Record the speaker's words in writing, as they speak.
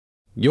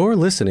You're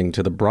listening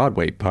to the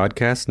Broadway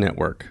Podcast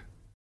Network.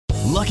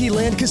 Lucky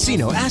Land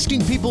Casino,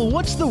 asking people,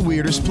 what's the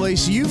weirdest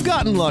place you've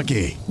gotten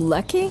lucky?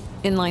 Lucky?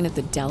 In line at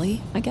the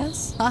deli, I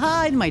guess?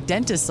 Aha, in my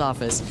dentist's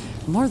office.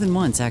 More than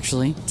once,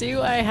 actually.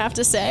 Do I have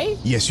to say?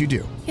 Yes, you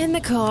do. In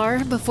the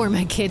car before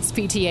my kids'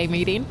 PTA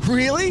meeting.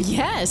 Really?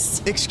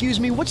 Yes. Excuse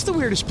me, what's the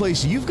weirdest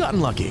place you've gotten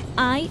lucky?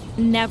 I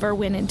never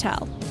win and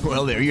tell.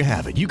 Well, there you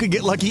have it. You can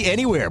get lucky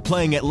anywhere,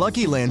 playing at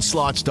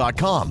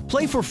LuckyLandSlots.com.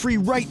 Play for free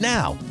right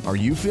now. Are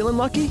you feeling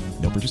lucky?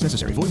 No purchase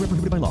necessary. Void where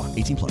prohibited by law.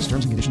 18+.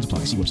 Terms and conditions apply.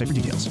 See website for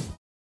details.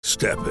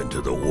 Step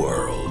into the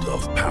world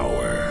of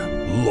power,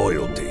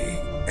 loyalty,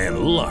 and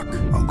luck.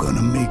 I'm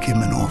gonna make him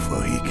an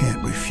offer he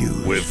can't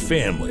refuse. With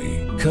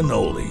family,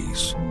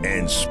 cannolis,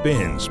 and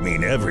spins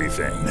mean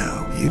everything.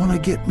 Now, you wanna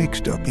get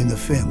mixed up in the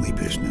family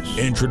business.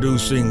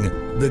 Introducing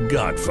The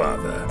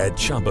Godfather at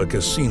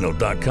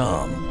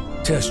ChumbaCasino.com.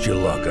 Test your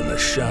luck in the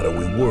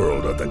shadowy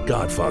world of The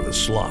Godfather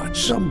slot.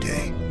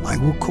 Someday, I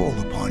will call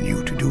upon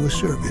you to do a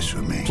service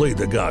for me. Play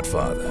The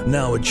Godfather,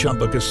 now at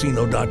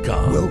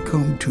ChumbaCasino.com.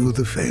 Welcome to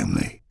the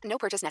family. No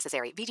purchase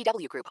necessary.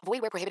 VGW Group.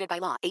 Void where prohibited by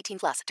law.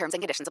 18+. Terms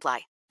and conditions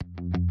apply.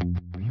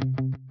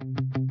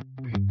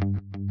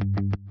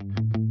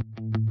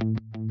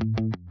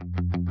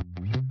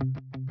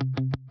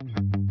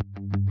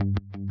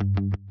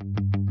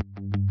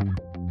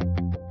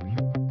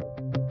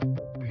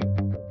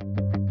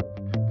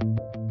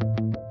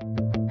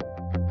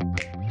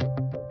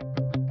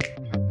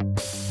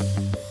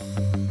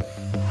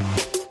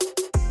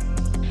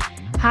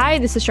 Hi,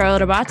 this is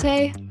Charlotte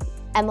Abate,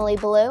 Emily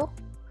Blue,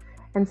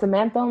 and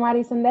Samantha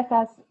Omari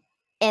Sendejas.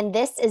 And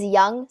this is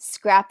Young,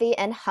 Scrappy,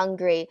 and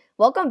Hungry.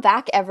 Welcome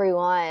back,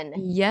 everyone.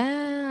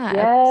 Yeah.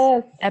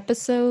 Yes.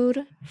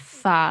 Episode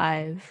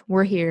 5.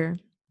 We're here.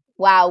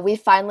 Wow, we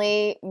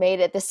finally made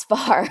it this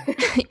far.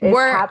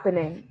 We're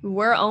happening.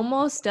 We're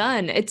almost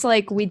done. It's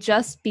like we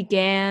just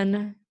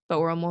began, but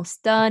we're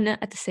almost done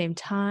at the same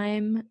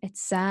time.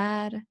 It's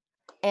sad.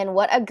 And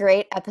what a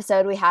great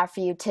episode we have for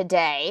you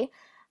today.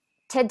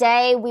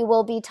 Today, we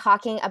will be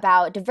talking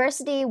about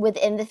diversity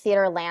within the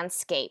theater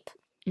landscape.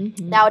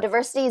 Mm-hmm. Now,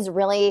 diversity is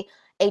really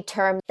a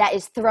term that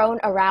is thrown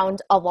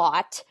around a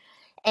lot,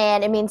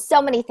 and it means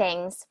so many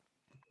things.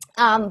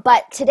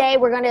 But today,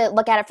 we're going to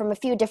look at it from a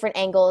few different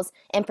angles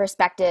and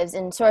perspectives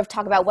and sort of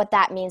talk about what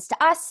that means to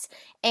us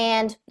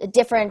and the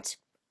different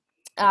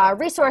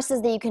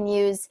resources that you can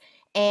use,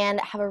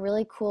 and have a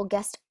really cool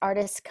guest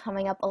artist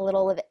coming up a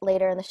little bit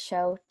later in the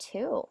show,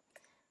 too.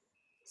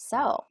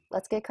 So,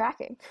 let's get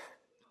cracking.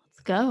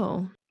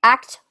 Go.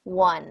 Act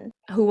 1.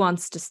 Who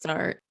wants to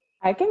start?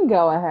 I can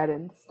go ahead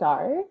and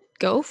start.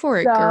 Go for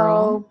it,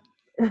 girl.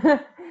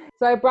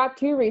 So I brought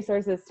 2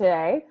 resources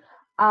today.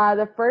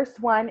 The first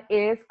one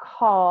is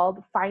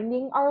called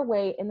Finding Our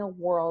Way in a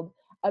World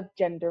of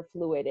Gender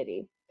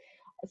Fluidity.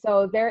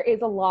 So there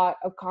is a lot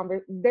of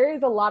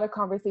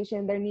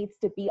conversation. There needs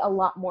to be a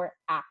lot more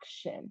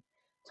action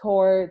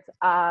towards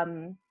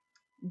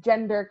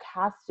gender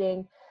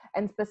casting,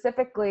 and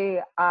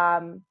specifically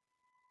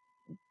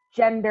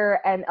gender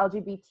and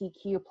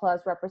LGBTQ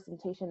plus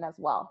representation as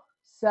well.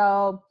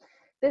 So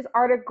this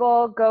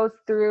article goes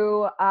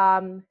through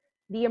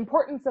the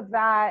importance of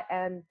that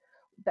and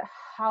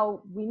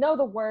how we know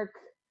the work,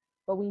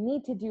 but we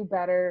need to do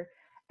better,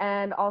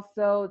 and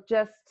also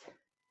just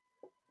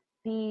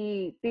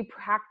the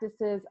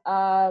practices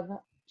of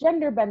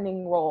gender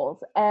bending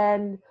roles,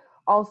 and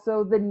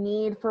also the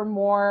need for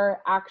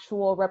more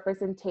actual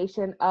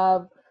representation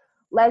of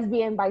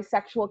lesbian,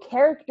 bisexual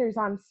characters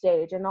on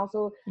stage, and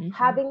also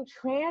having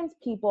trans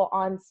people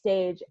on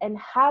stage and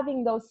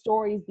having those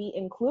stories be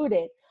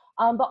included.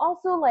 But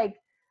also, like,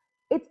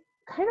 it's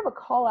kind of a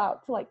call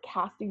out to like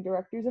casting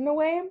directors in a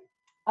way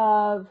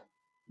of,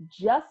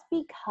 just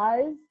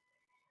because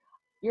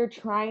you're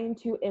trying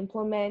to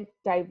implement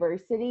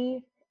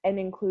diversity and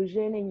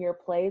inclusion in your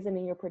plays and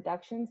in your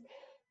productions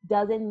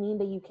doesn't mean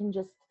that you can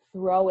just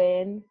throw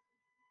in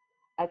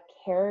a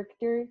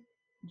character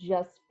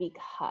just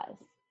because,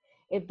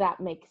 if that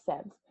makes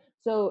sense.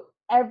 So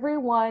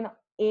everyone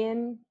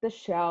in the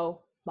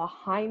show,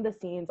 behind the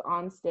scenes,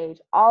 on stage,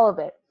 all of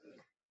it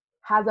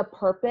has a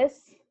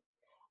purpose,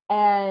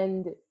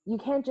 and you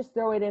can't just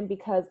throw it in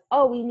because,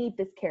 oh, we need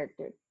this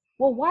character.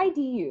 Well, why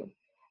do you?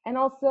 And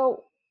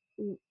also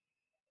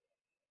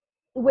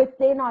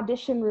within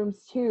audition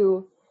rooms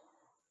too,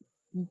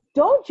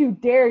 don't you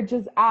dare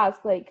just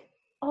ask like,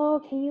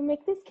 oh, can you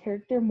make this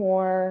character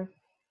more,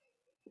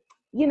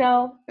 you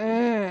know,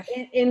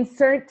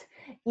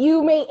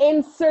 you may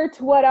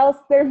insert what else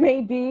there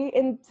may be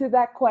into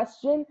that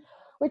question,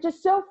 which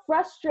is so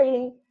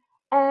frustrating.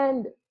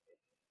 And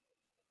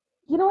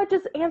you know what,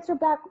 just answer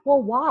back,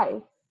 well,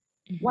 why?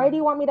 Why do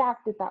you want me to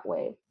act it that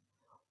way?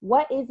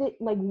 What is it,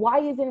 like, why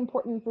is it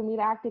important for me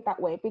to act it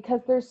that way? Because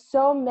there's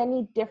so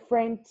many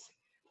different,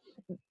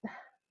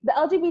 the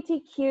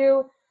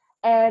LGBTQ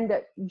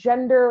and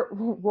gender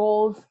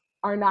roles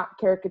are not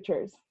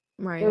caricatures.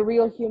 Right. They're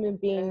real human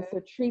beings,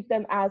 so treat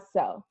them as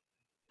so.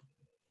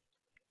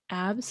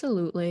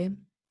 Absolutely.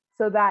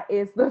 So that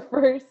is the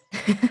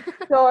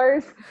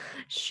resource.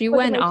 She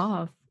went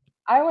off.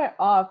 I went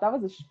off. That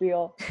was a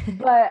spiel.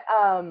 But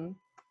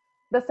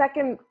the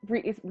second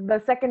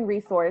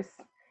resource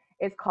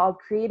is called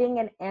Creating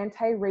an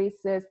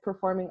Anti-Racist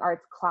Performing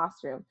Arts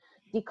Classroom,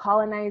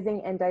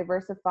 Decolonizing and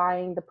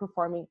Diversifying the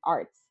Performing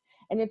Arts.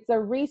 And it's a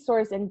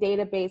resource and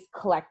database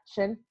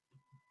collection.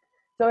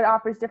 So it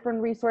offers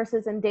different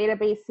resources and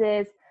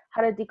databases,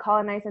 how to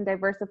decolonize and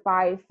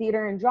diversify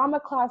theater and drama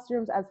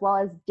classrooms, as well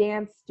as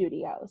dance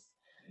studios.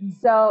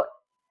 So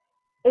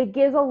it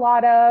gives a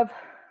lot of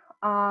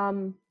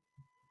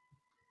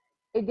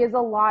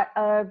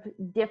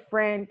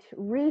different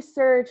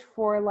research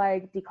for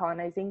like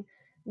decolonizing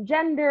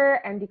gender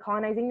and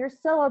decolonizing your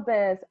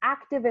syllabus,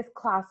 activist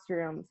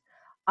classrooms,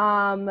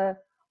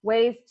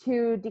 ways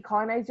to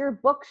decolonize your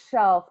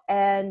bookshelf,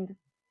 and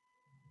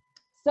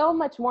so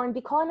much more, and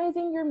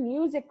decolonizing your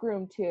music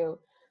room too.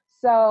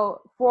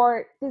 So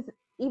for this,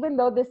 even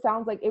though this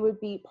sounds like it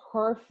would be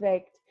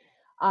perfect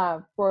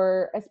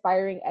for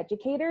aspiring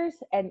educators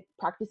and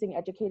practicing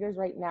educators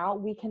right now,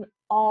 we can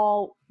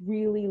all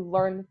really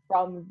learn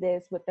from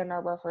this within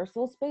our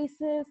rehearsal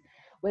spaces,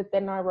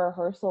 within our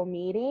rehearsal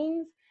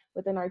meetings,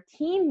 within our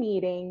team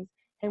meetings,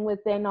 and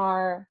within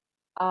our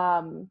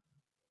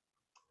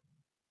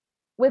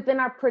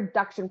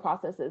production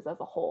processes as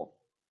a whole.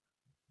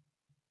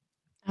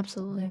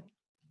 Absolutely.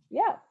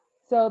 Yeah.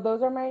 So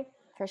those are my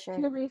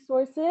two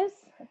resources.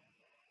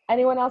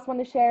 Anyone else want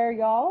to share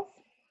y'all's?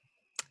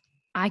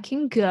 I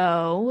can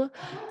go.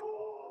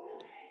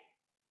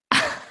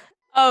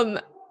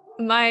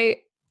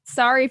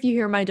 Sorry if you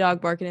hear my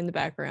dog barking in the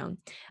background.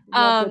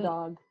 Love the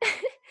dog.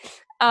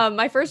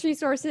 My first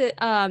resource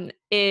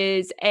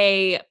is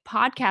a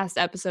podcast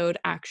episode,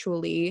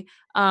 actually,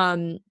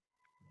 from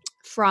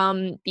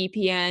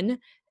BPN,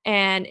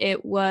 and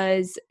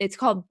it's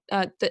called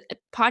the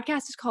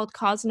podcast is called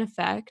Cause and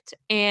Effect,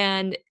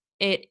 and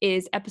it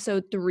is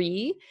episode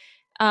 3,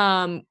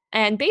 and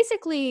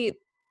basically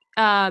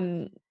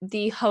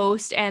the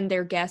host and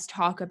their guest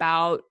talk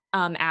about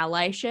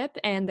allyship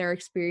and their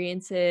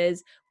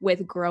experiences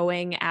with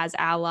growing as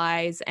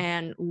allies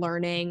and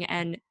learning,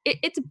 and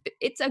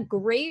it's a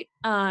great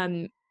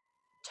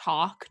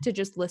talk to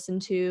just listen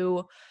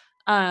to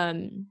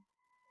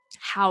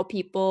how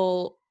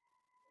people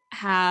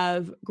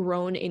have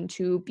grown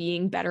into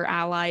being better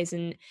allies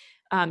and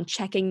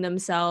checking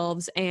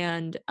themselves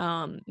and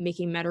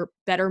making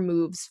better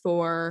moves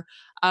for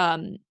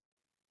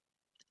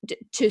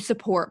to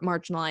support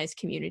marginalized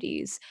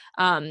communities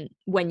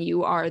when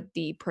you are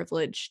the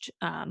privileged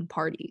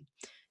party.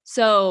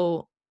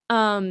 So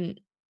I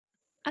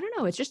don't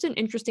know, it's just an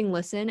interesting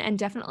listen, and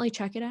definitely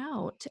check it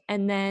out.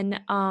 And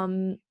then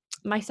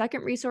my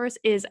second resource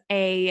is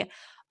a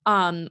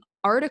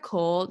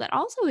article that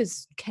also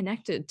is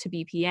connected to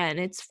BPN.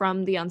 It's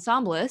from the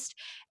Ensemblist,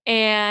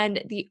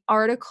 and the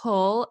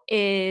article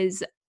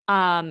is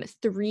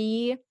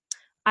 3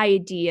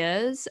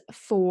 ideas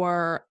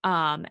for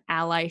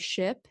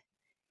allyship.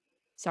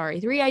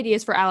 3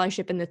 ideas for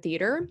allyship in the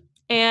theater.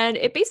 And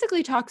it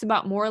basically talks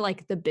about more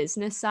like the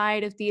business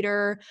side of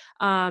theater,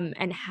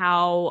 and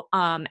how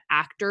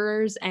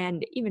actors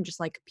and even just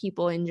like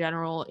people in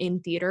general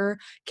in theater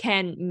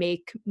can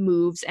make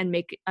moves and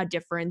make a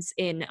difference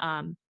in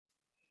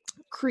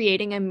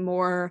creating a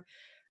more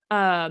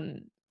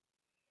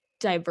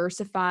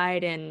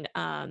diversified and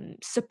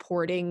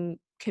supporting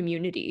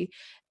community.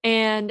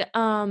 And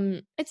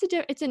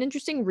it's an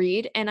interesting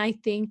read, and I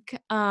think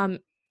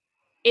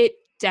it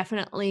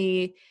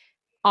definitely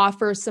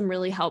offers some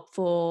really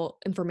helpful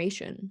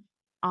information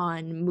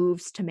on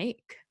moves to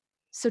make.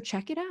 So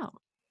check it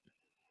out.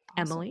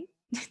 Awesome. Emily?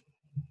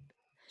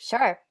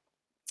 Sure.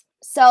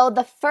 So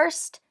the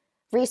first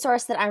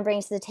resource that I'm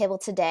bringing to the table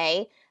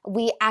today,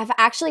 I've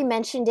actually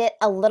mentioned it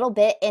a little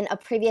bit in a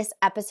previous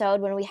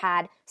episode when we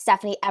had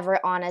Stephanie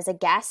Everett on as a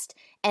guest,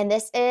 and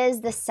this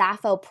is the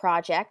Sappho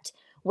Project,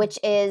 which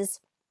is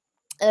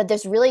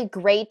this really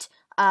great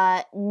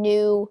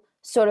new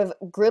sort of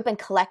group and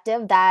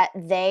collective that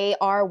they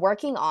are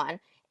working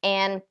on.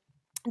 And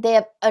they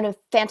have a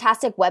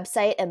fantastic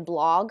website and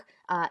blog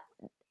at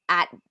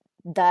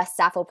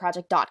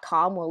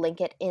thesaphoproject.com. We'll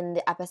link it in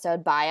the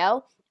episode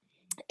bio.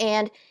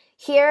 And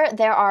here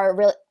there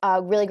are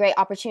really great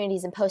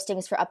opportunities and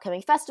postings for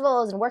upcoming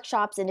festivals and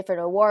workshops and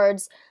different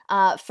awards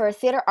for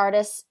theater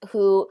artists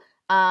who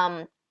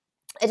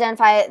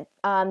identify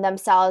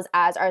themselves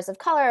as artists of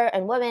color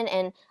and women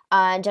and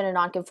gender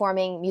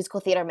nonconforming musical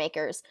theater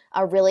makers,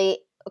 are really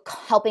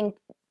helping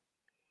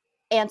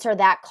answer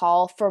that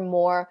call for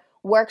more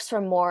works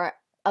from more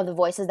of the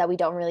voices that we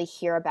don't really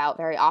hear about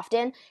very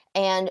often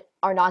and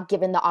are not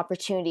given the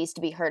opportunities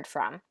to be heard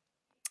from.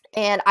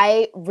 And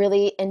I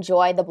really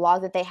enjoy the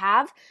blog that they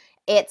have.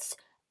 It's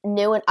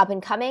new and up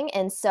and coming,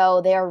 and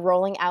so they are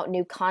rolling out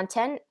new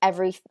content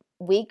every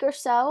week or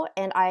so,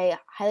 and I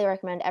highly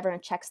recommend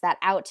everyone checks that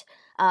out,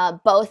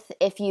 both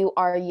if you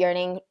are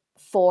yearning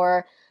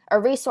for a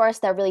resource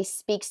that really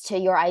speaks to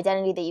your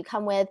identity that you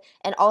come with,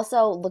 and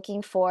also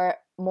looking for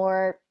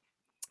more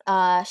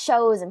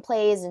shows and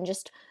plays and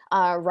just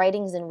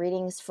writings and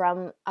readings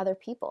from other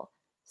people.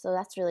 So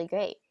that's really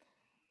great.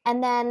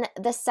 And then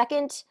the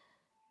second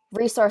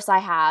resource I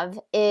have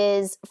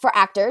is for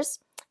actors,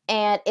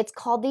 and it's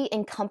called the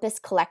Encompass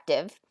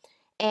Collective.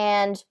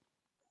 And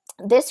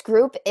this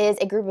group is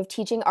a group of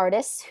teaching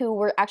artists who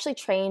were actually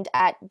trained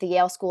at the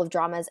Yale School of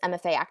Drama's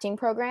MFA acting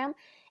program,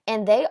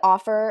 and they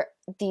offer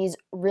these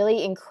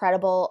really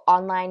incredible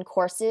online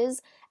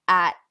courses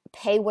at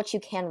pay what you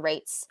can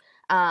rates.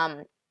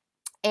 And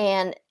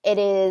it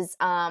is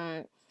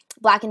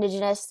Black,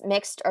 Indigenous,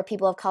 mixed, or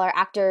people of color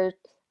actor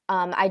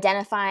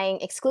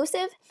identifying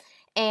exclusive.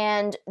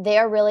 And they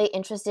are really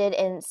interested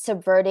in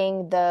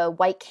subverting the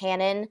white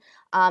canon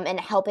and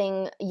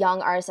helping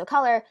young artists of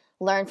color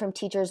learn from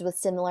teachers with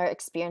similar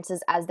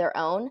experiences as their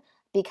own,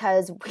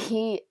 because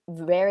we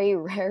very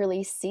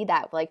rarely see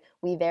that. Like,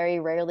 we very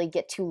rarely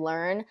get to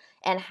learn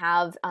and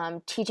have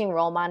teaching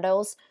role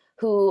models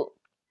who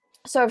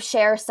sort of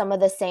share some of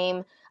the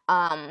same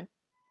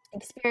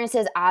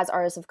experiences as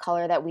artists of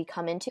color that we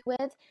come into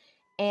with.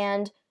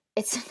 And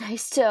it's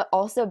nice to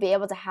also be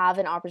able to have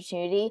an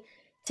opportunity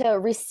to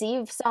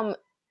receive some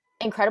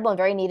incredible and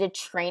very needed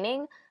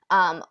training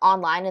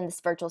online in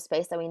this virtual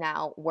space that we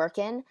now work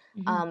in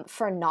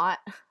for not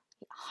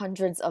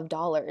hundreds of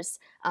dollars,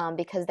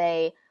 because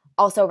they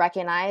also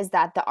recognize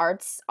that the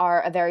arts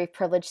are a very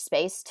privileged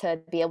space to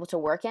be able to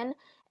work in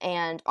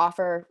and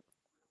offer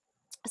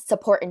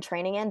support and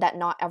training in that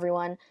not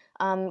everyone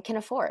can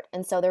afford.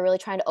 And so they're really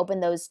trying to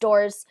open those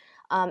doors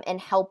and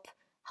help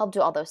do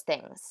all those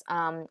things.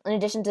 In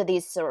addition to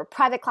these sort of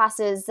private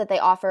classes that they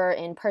offer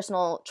in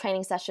personal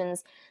training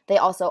sessions, they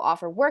also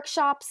offer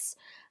workshops,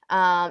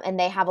 and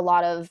they have a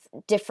lot of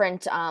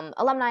different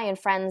alumni and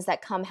friends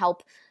that come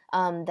help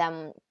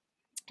them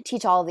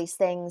teach all of these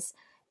things.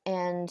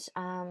 And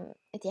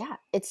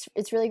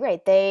it's really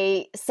great.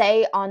 They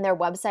say on their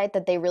website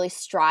that they really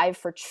strive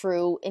for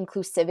true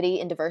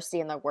inclusivity and diversity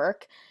in their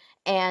work.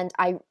 And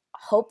I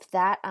hope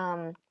that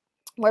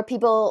more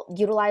people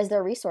utilize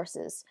their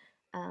resources,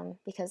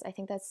 because I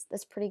think that's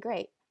pretty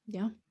great.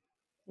 Yeah.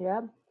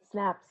 Yeah.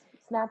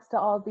 Snaps to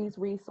all these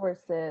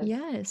resources.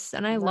 Yes.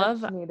 And I Much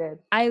love needed.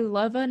 I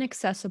love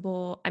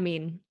accessible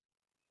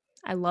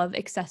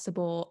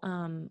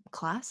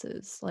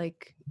classes.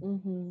 Like,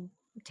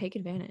 take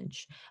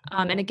advantage.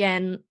 And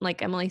again,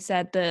 like Emily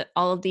said,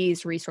 all of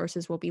these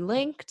resources will be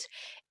linked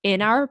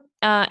in our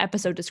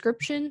episode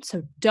description.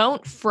 So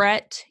don't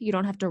fret. You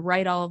don't have to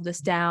write all of this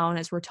down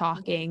as we're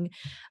talking.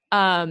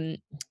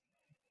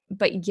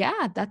 But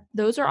yeah,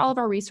 those are all of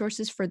our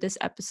resources for this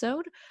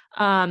episode.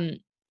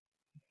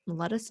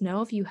 Let us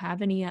know if you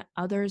have any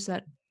others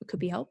that could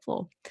be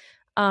helpful.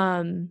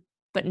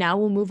 But now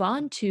we'll move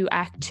on to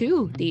Act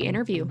 2, the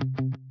interview.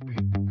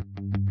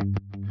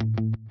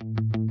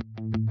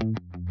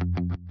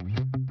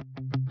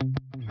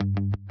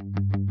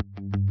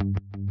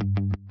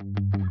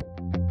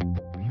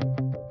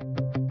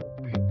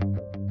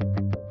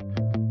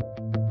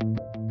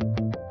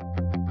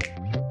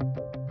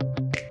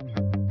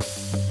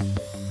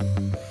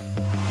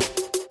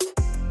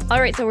 All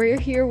right, so we're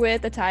here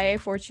with Attiyya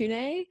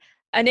Fortune.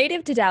 A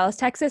native to Dallas,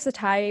 Texas,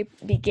 Attiyya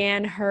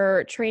began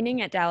her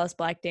training at Dallas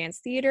Black Dance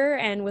Theater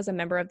and was a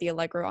member of the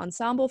Allegro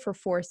Ensemble for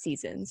 4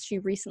 seasons. She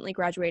recently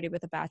graduated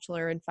with a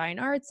Bachelor in Fine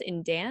Arts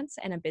in Dance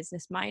and a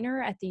business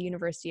minor at the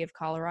University of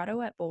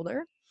Colorado at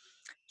Boulder.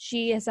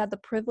 She has had the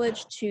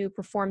privilege to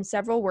perform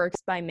several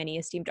works by many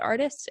esteemed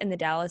artists in the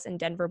Dallas and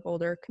Denver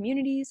Boulder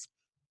communities.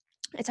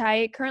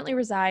 Attiyya currently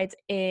resides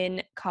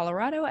in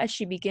Colorado as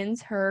she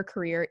begins her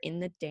career in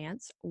the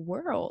dance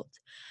world.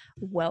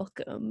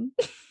 Welcome.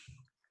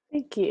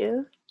 Thank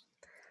you.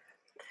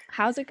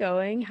 How's it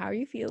going? How are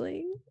you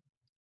feeling?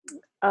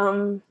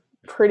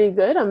 Pretty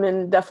good. I'm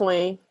in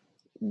definitely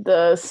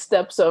the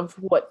steps of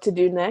what to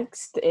do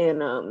next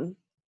and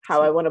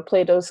how I want to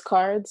play those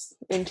cards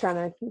and trying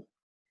to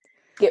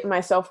get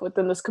myself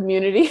within this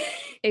community.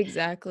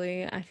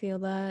 Exactly. I feel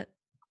that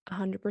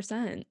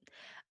 100%.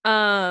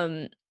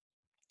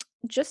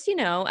 Just,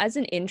 as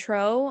an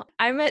intro,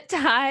 I met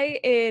Ty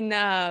in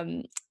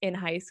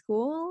high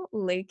school,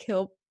 Lake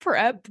Hill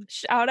Prep,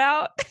 shout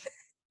out,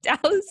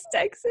 Dallas,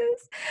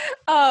 Texas.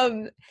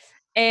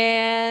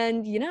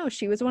 And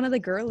she was one of the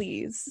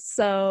girlies,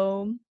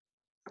 so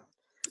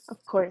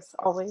of course,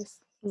 always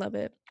love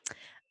it.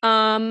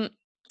 Well,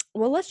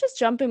 let's just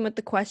jump in with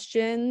the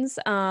questions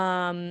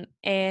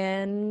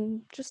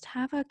and just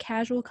have a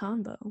casual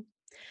convo.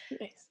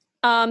 Nice.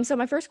 So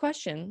my first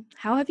question,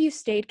 how have you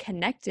stayed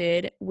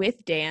connected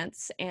with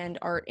dance and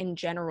art in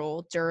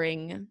general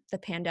during the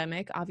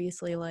pandemic?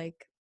 Obviously,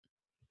 like,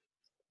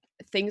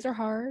 things are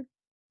hard,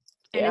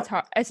 and it's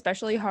hard,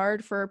 especially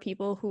hard for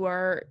people who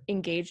are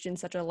engaged in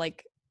such a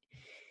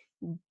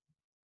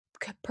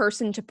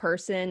person to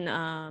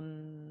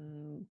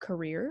person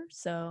career.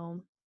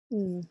 So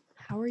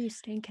how are you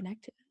staying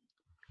connected?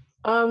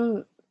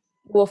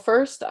 Well,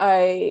 first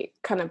I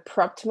kind of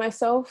prepped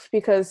myself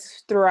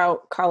because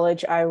throughout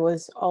college I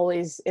was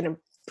always in a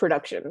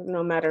production.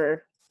 No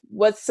matter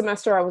what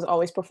semester, I was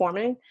always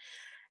performing.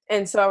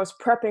 And so I was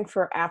prepping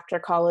for after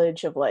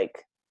college of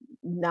like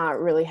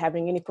not really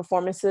having any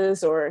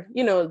performances or,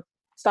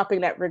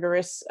 stopping that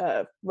rigorous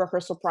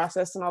rehearsal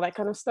process and all that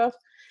kind of stuff.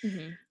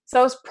 So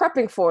I was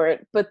prepping for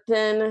it, but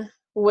then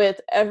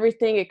with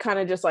everything, it kind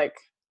of just like,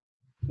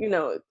 you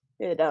know,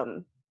 it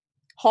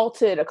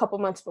halted a couple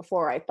months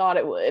before I thought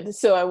it would.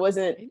 So I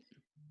wasn't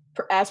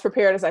as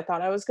prepared as I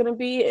thought I was going to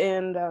be.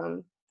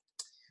 And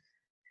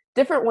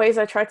different ways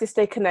I tried to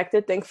stay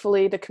connected.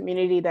 Thankfully, the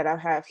community that I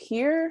have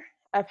here,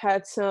 I've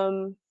had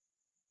some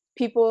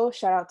people,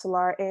 shout out to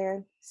Laura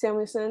Ann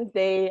Samuelson.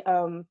 They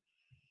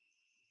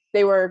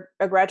were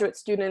a graduate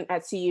student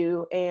at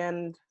CU,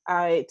 and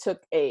I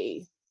took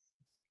a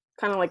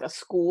kind of like a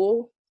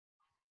school,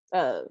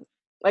 like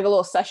a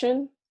little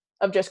session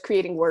of just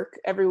creating work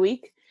every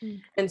week.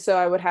 And so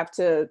I would have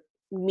to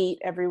meet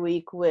every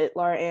week with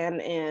Laura Ann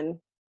and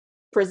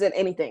present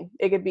anything.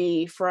 It could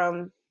be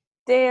from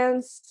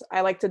dance.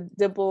 I like to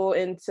dibble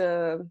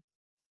into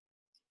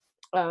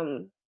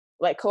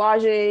like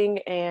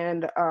collaging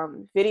and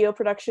video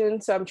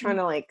production. So I'm trying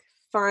to like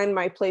find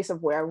my place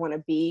of where I want to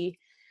be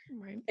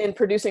in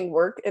producing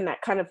work, and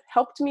that kind of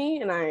helped me,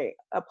 and I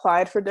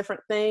applied for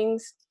different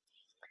things.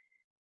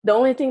 The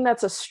only thing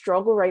that's a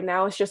struggle right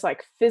now is just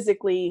like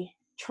physically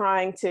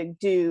trying to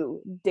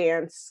do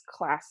dance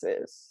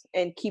classes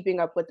and keeping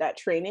up with that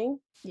training.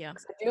 Yeah.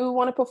 I do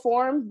want to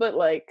perform, but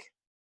like,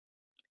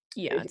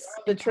 it's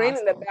the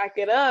training to back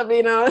it up,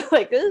 you know,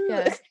 like,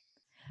 yeah.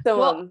 So,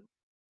 well,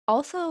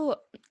 also,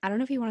 I don't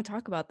know if you want to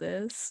talk about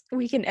this.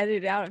 We can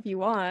edit it out if you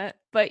want,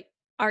 but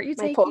aren't you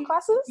taking pole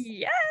classes?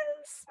 Yes.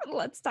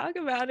 Let's talk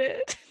about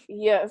it.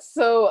 Yes.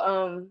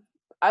 So,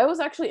 I was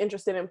actually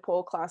interested in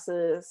pole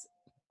classes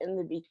in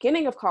the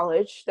beginning of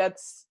college.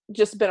 That's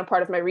just been a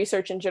part of my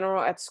research in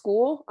general at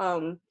school.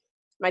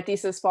 My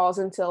thesis falls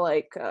into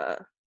like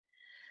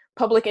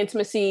public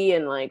intimacy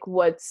and like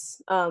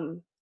what's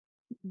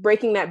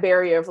breaking that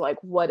barrier of like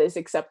what is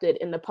accepted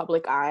in the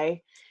public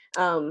eye.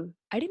 I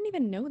didn't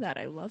even know that.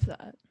 I love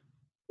that.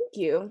 Thank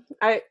you.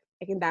 I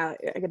can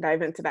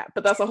dive into that,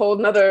 but that's a whole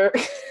nother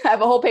I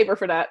have a whole paper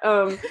for that.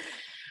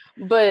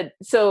 But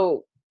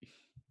so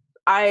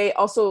I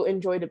also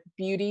enjoy the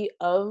beauty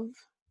of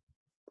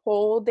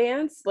pole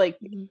dance. Like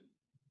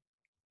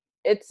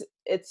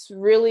it's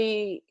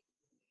really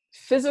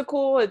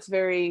physical. It's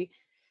very,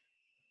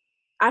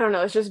 I don't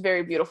know, it's just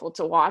very beautiful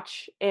to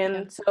watch.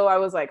 And so I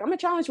was like, I'm gonna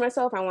challenge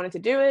myself. I wanted to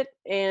do it.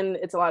 And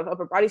it's a lot of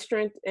upper body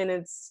strength, and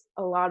it's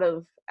a lot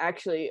of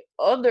actually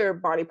other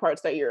body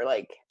parts that you're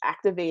like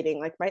activating.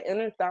 Like my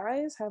inner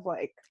thighs have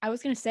like, I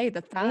was gonna say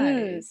the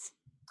thighs.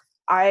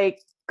 I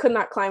could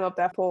not climb up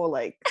that pole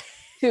like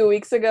 2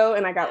 weeks ago,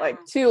 and I got like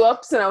 2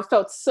 ups, and I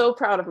felt so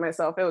proud of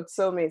myself. It was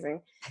so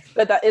amazing.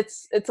 But that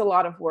it's a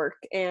lot of work,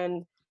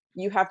 and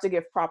you have to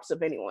give props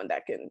of anyone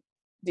that can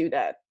do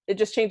that. It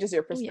just changes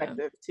your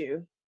perspective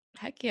too.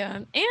 Heck yeah.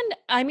 And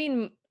I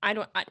mean, I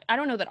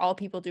don't know that all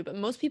people do, but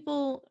most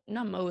people,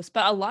 not most,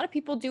 but a lot of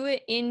people do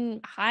it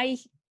in high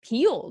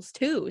heels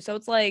too. So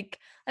it's like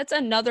that's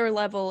another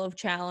level of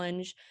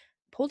challenge.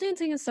 Pole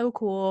dancing is so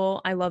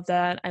cool. I love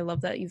that. I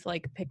love that you've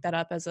like picked that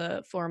up as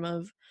a form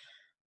of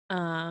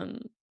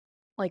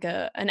like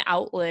an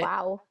outlet.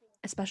 Wow.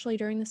 Especially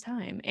during this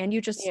time. And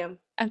you just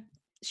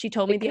she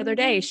told me the other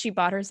day she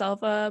bought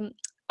herself a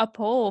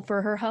pole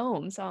for her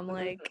home. So I'm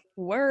like,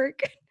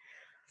 work.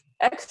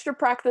 Extra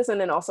practice, and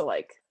then also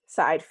like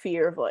side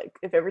fear of like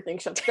if everything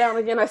shuts down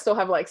again, I still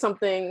have like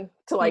something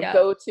to like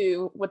go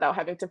to without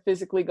having to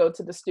physically go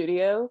to the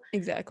studio.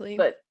 Exactly.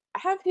 But I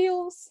have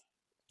heels.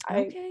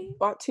 I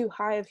bought 2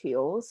 high of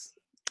heels.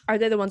 Are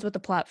they the ones with the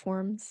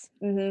platforms?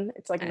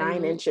 It's like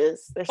 9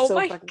 inches. They're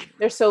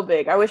they're so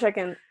big. I wish I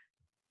can,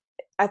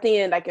 at the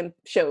end I can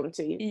show them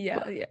to you.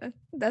 Yeah.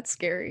 That's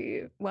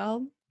scary.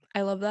 Well,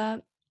 I love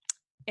that.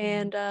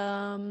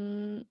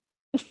 And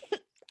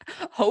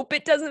hope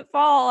it doesn't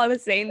fall. I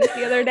was saying this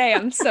the other day.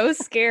 I'm so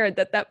scared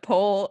that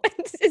pole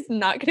is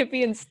not going to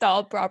be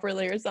installed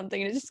properly or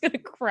something. It's just going to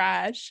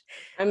crash.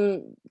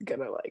 I'm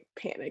gonna like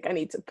panic. I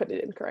need to put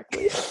it in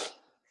correctly.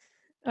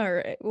 All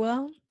right.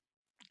 Well,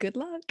 good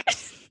luck.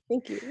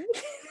 Thank you.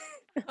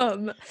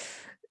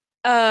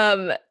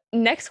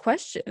 Next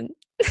question.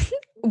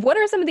 What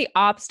are some of the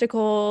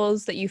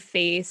obstacles that you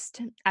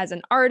faced as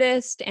an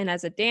artist and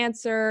as a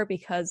dancer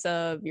because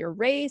of your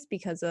race,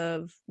 because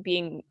of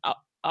being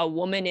a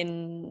woman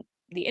in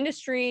the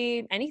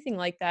industry, anything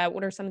like that?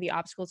 What are some of the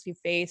obstacles you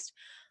faced?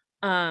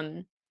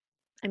 I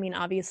mean,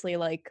 obviously,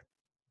 like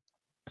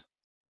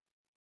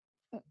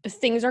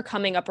things are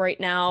coming up right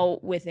now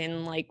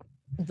within like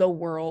the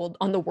world,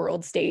 on the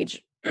world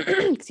stage,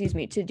 excuse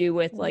me, to do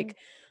with like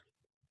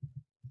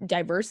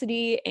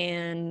diversity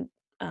and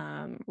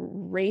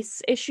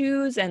race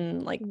issues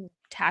and like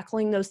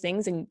tackling those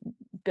things and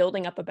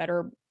building up a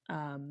better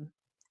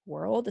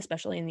world,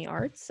 especially in the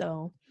arts.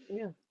 So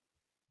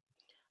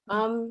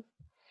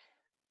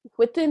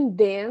within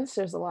dance,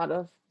 there's a lot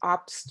of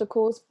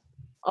obstacles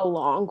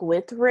along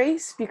with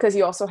race, because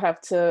you also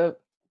have to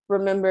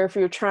remember, if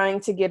you're trying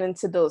to get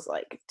into those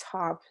like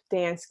top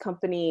dance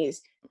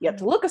companies, you have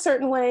to look a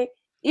certain way,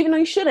 even though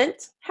you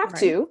shouldn't have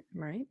to.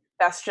 Right.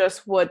 That's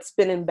just what's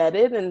been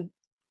embedded. And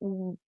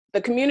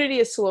the community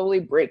is slowly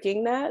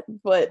breaking that,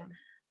 but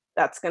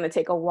that's going to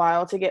take a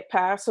while to get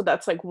past. So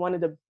that's like one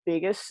of the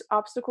biggest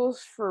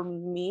obstacles for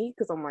me,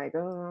 because I'm like,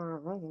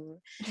 oh.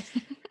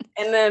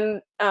 And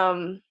then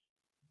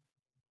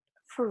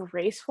for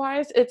race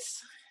wise,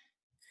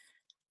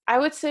 I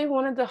would say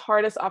one of the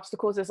hardest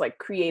obstacles is like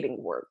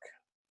creating work,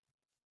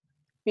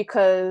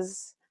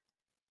 because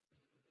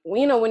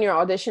when you're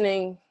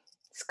auditioning,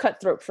 it's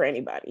cutthroat for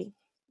anybody.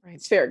 Right.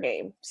 It's fair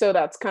game. So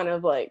that's kind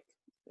of like,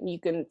 you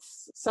can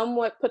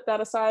somewhat put that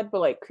aside,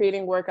 but like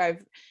creating work,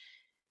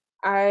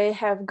 I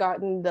have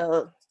gotten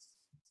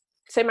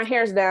say my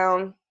hair's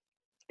down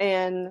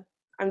and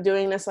I'm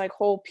doing this like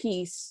whole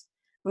piece,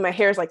 but my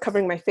hair is like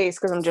covering my face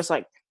because I'm just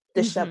like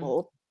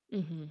disheveled.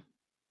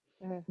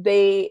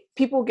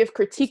 People give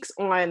critiques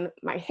on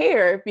my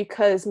hair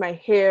because my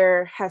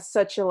hair has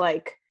such a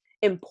like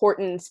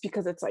importance,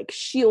 because it's like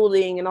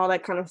shielding and all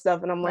that kind of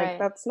stuff, and I'm like,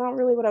 that's not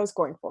really what I was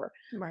going for.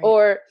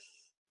 Or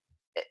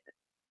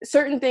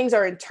certain things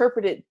are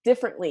interpreted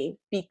differently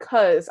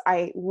because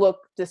I look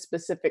this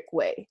specific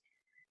way.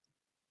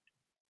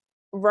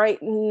 Right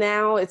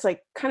now it's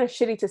like kind of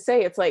shitty to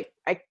say, it's like,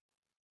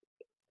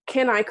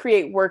 can I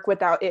create work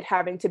without it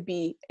having to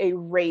be a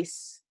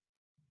race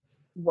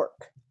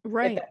work?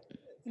 Right.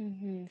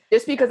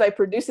 Just because I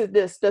produce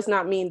this does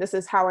not mean this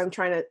is how I'm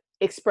trying to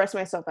express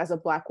myself as a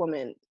Black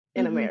woman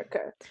in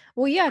America.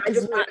 Well, yeah, I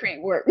just want to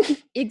create work.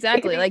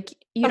 Exactly. Like,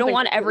 you don't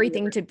want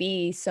everything to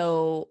be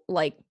so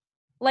like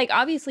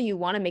obviously you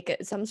want to make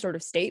some sort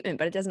of statement,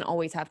 but it doesn't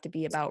always have to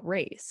be about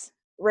race.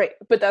 Right.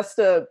 But that's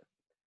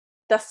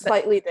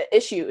slightly the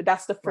issue.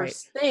 That's the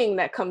first thing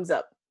that comes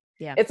up.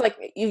 Yeah. It's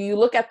like you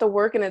look at the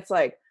work and it's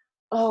like,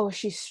 oh,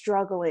 she's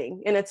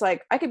struggling. And it's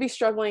like, I could be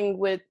struggling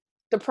with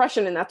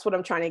depression and that's what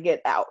I'm trying to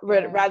get out,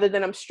 rather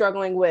than I'm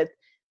struggling with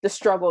the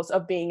struggles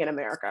of being in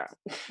America.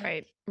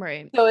 Right.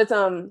 So it's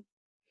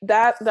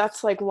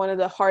that's like one of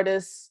the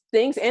hardest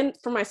things, and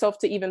for myself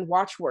to even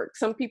watch work.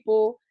 Some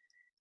people,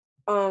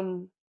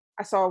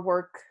 I saw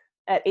work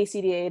at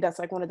ACDA, that's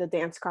like one of the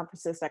dance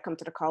conferences that come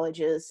to the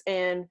colleges,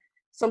 and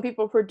some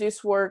people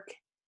produce work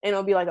and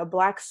it'll be like a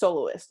Black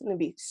soloist and it'll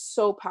be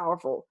so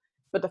powerful,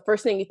 but the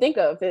first thing you think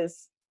of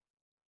is,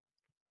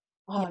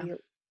 and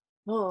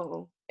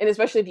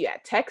especially if you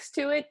add text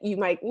to it, you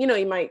might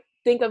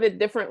think of it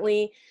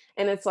differently,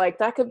 and it's like,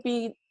 that could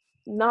be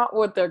not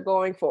what they're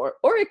going for,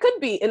 or it could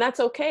be, and that's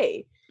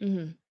okay.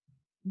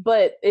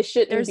 But it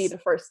shouldn't be the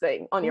first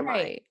thing on your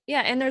mind.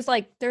 Yeah, and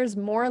there's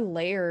more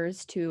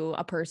layers to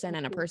a person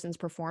and a person's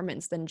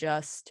performance than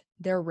just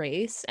their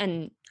race.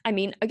 And I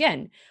mean,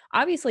 again,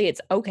 obviously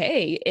it's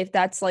okay if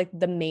that's like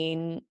the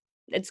main,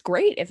 it's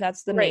great if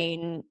that's the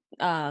main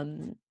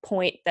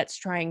point that's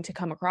trying to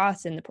come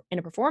across in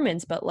a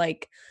performance, but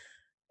like,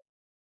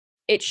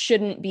 it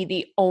shouldn't be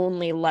the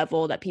only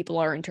level that people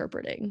are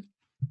interpreting.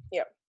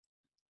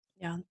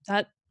 Yeah,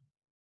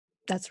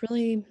 that's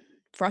really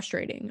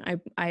frustrating.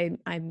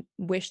 I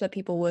wish that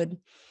people would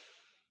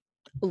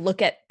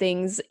look at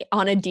things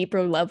on a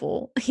deeper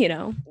level,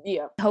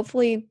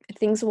 Hopefully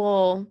things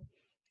will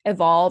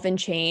evolve and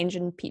change,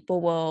 and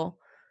people will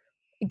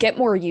get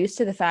more used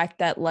to the fact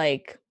that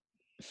like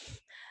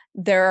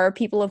there are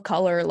people of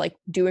color like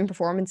doing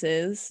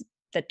performances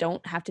that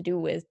don't have to do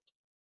with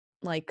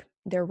like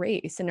their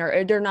race, and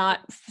they're not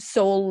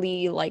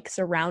solely like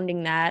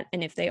surrounding that,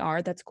 and if they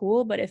are, that's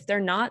cool, but if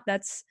they're not,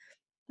 that's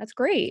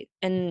great,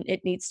 and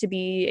it needs to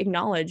be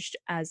acknowledged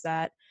as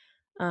that.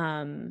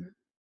 And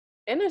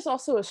there's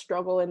also a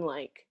struggle in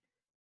like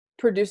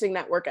producing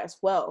that work as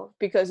well,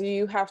 because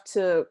you have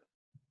to,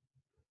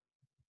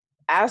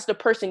 as the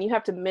person, you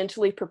have to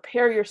mentally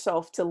prepare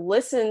yourself to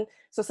listen.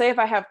 So say if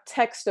I have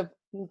text of,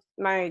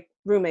 my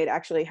roommate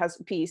actually has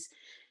a piece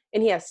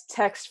and he has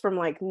text from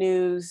like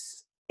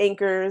news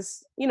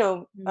anchors,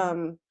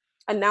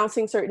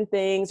 announcing certain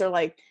things, or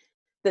like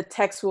the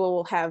text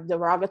will have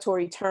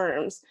derogatory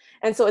terms.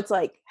 And so it's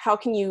like, how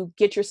can you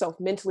get yourself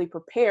mentally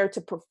prepared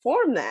to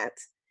perform that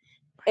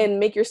and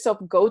make yourself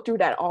go through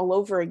that all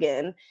over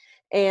again?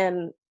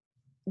 And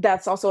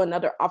that's also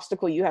another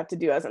obstacle you have to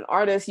do as an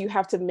artist. You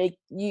have to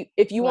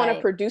if you want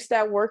to produce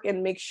that work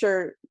and make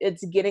sure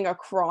it's getting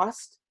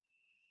across,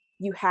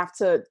 you have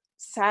to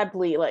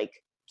sadly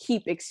like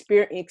keep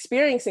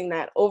experiencing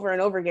that over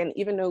and over again,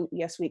 even though,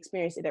 yes, we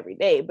experience it every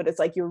day, but it's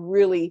like you're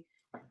really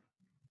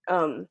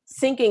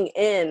sinking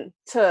in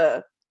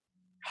to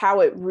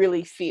how it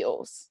really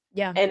feels.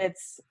 Yeah.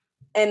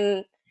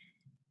 And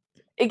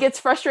it gets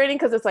frustrating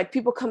because it's like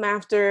people come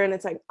after and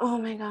it's like, oh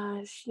my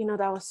gosh,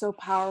 that was so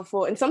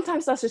powerful. And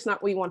sometimes that's just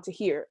not what you want to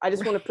hear. I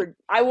just want to,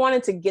 I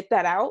wanted to get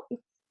that out,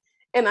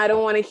 and I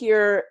don't want to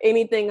hear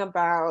anything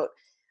about,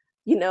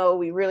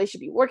 we really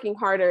should be working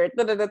harder.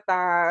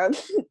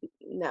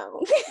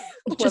 No.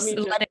 Just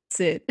let it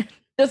sit.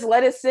 Just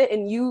let it sit,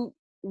 and you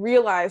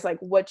realize like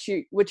what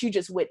you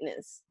just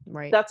witnessed.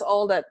 Right. That's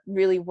all that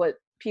really what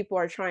people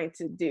are trying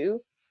to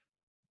do.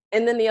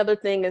 And then the other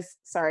thing is,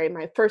 sorry,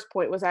 my first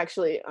point was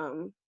actually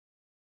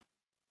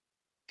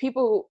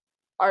people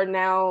are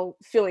now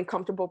feeling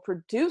comfortable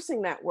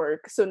producing that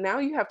work. So now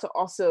you have to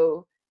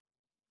also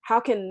how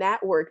can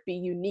that work be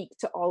unique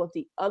to all of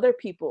the other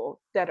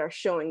people that are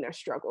showing their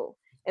struggle?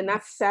 And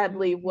that's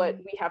sadly what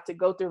we have to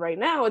go through right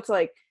now. It's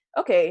like,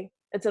 okay,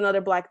 it's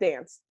another Black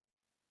dance.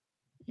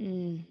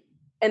 And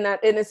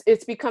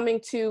it's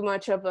becoming too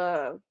much of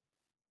a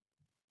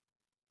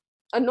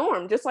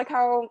norm, just like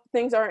how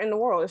things are in the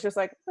world. It's just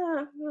like,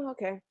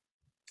 okay,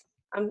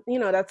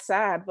 that's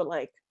sad, but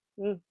like,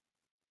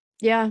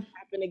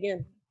 happen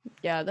again.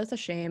 Yeah, that's a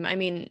shame. I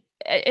mean,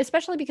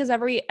 especially because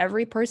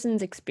every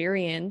person's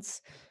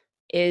experience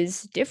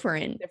is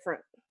different,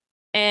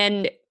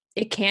 and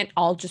it can't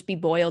all just be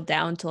boiled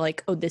down to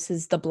like, oh, this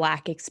is the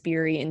Black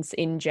experience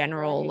in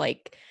general.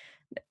 Like,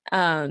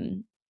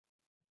 man,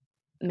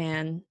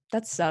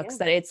 that sucks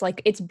that it's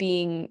like it's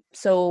being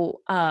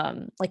so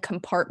like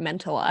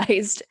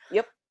compartmentalized.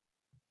 Yep.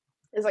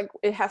 It's like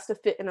it has to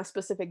fit in a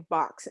specific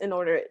box in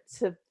order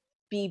to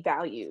be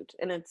valued,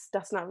 and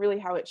that's not really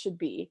how it should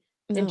be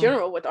in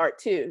general with art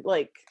too.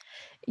 Like,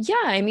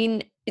 yeah, I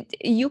mean,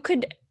 you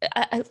could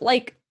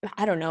like,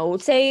 I don't know,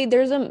 say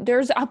there's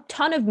a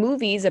ton of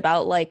movies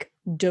about like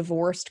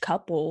divorced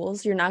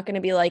couples. You're not going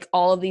to be like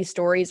all of these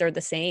stories are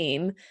the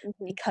same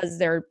because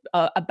they're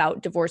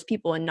about divorced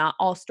people, and not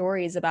all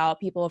stories about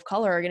people of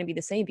color are going to be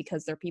the same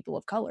because they're people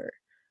of color.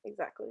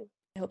 Exactly.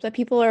 I hope that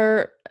people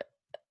are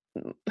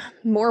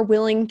more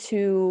willing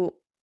to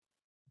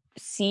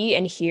see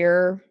and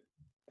hear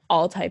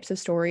all types of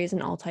stories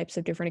and all types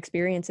of different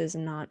experiences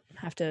and not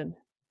have to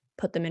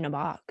put them in a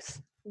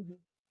box.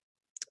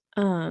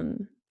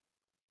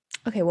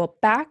 Okay, well,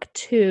 back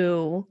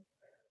to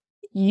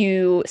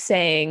you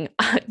saying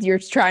you're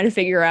trying to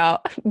figure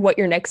out what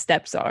your next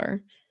steps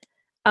are.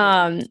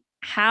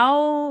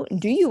 How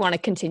do you want to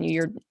continue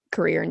your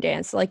career in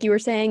dance? Like you were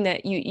saying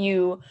that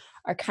you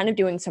are kind of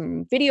doing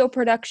some video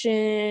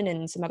production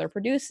and some other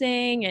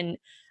producing and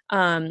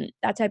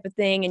that type of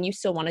thing, and you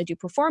still want to do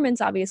performance,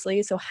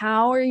 obviously. So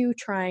how are you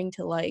trying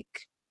to like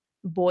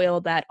boil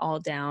that all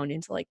down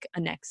into like a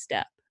next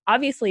step?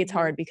 Obviously it's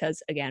hard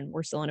because again,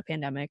 we're still in a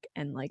pandemic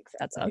and like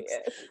that sucks.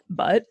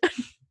 But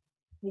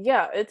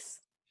yeah,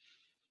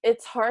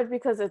 it's hard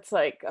because it's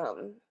like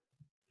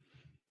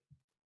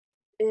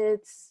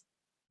it's,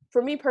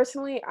 for me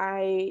personally,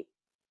 I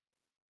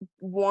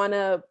want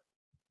to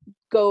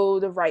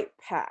go the right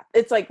path.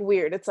 It's like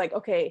weird. It's like,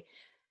 okay,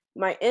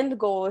 my end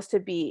goal is to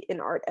be in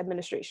art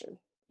administration.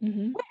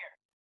 Where?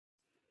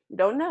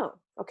 Don't know.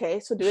 Okay,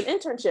 so do an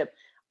internship.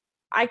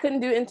 I couldn't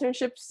do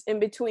internships in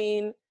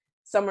between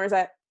summers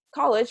at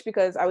college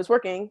because I was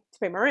working to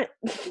pay my rent.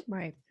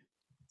 Right.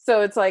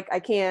 So it's like I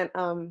can't,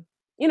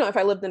 if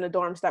I lived in the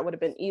dorms, that would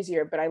have been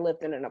easier, but I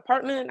lived in an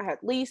apartment, I had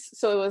lease.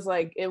 So it was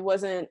like, it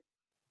wasn't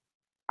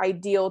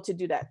ideal to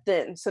do that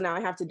then. So now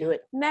I have to do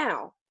it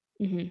now.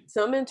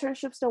 Some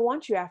internships don't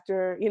want you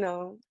after,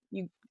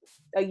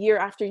 a year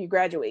after you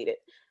graduated.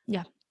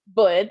 Yeah.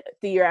 But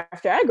the year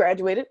after I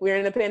graduated, we were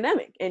in a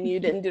pandemic and you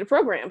didn't do the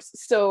programs.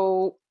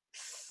 So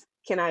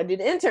can I do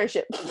the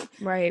internship?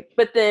 Right.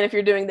 But then if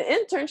you're doing the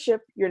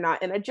internship, you're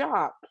not in a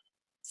job.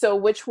 So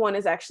which one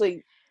is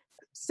actually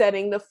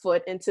setting the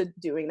foot into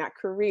doing that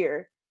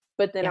career?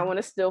 But then I want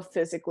to still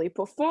physically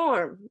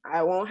perform.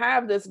 I won't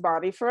have this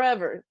body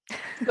forever.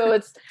 So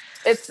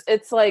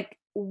it's like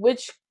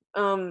which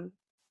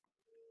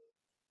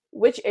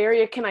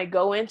area can I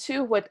go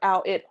into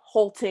without it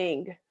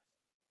halting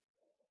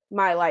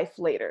my life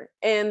later?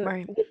 And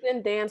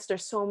within dance,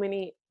 there's so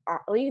many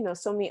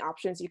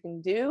options you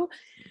can do,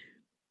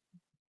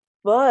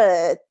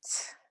 but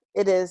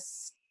it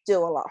is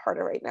still a lot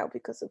harder right now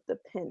because of the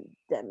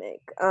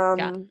pandemic.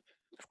 Yeah,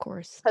 of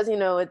course. Because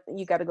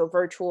you got to go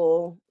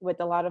virtual with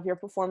a lot of your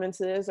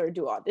performances or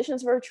do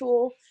auditions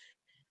virtual,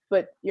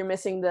 but you're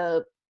missing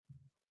the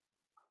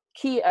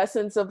key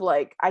essence of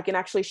like, I can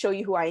actually show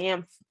you who I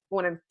am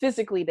when I'm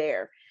physically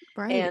there.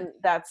 Right. And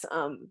that's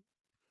going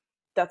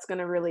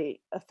to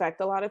really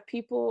affect a lot of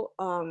people.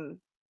 I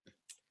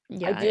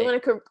do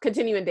want to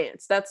continue in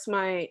dance. That's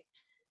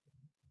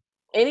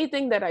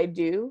anything that I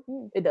do,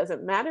 it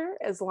doesn't matter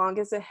as long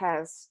as it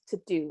has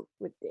to do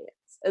with dance.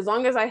 As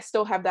long as I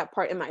still have that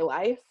part in my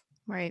life,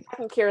 right? I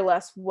can care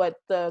less what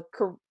the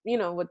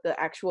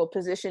actual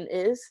position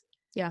is.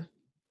 Yeah.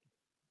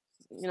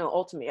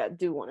 Ultimately, I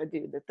do want to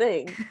do the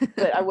thing,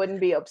 but I wouldn't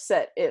be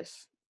upset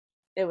if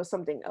it was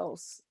something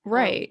else.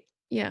 Right.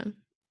 Yeah.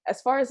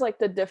 As far as like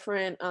the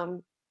different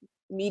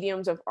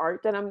mediums of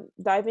art that I'm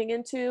diving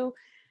into,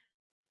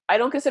 I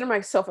don't consider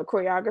myself a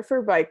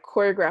choreographer, but I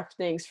choreograph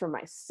things for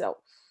myself,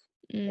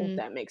 if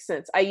that makes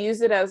sense. I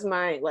use it as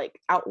my like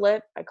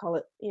outlet. I call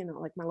it,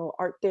 like my little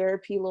art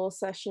therapy little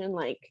session.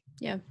 Like,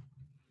 yeah,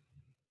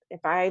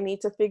 if I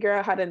need to figure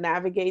out how to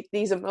navigate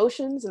these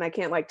emotions and I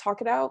can't like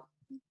talk it out,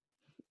 I'm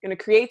gonna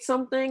create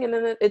something and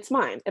then it's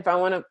mine. If I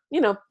want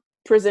to,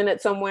 present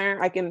it somewhere,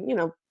 I can,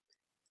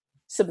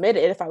 submit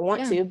it if I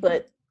want to,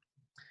 but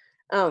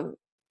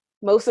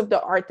most of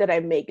the art that I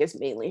make is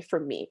mainly for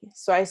me.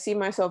 So I see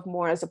myself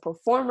more as a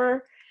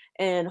performer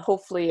and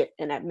hopefully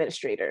an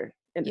administrator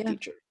in the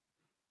future.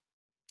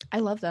 I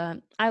love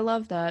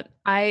that.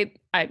 I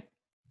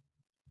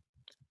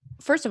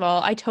first of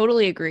all, I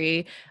totally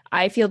agree.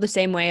 I feel the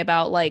same way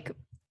about like,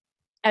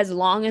 as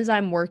long as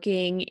I'm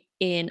working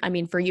in, I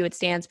mean, for you, it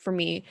stands for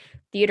me,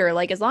 theater.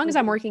 Like, as long as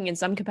I'm working in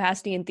some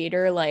capacity in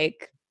theater,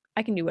 like,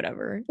 I can do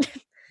whatever.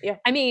 Yeah.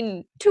 I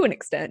mean, to an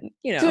extent,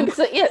 you know. To an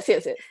extent, yes.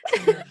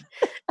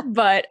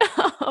 But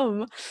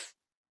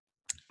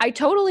I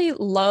totally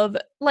love,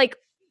 like,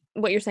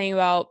 what you're saying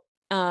about,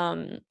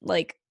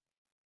 like,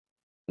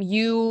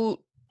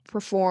 you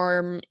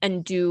perform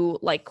and do,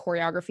 like,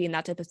 choreography and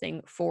that type of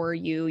thing for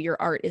you. Your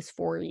art is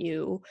for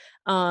you.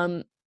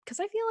 Because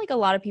I feel like a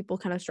lot of people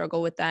kind of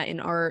struggle with that in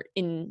art,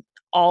 in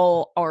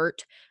all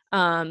art.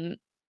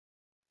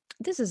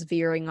 This is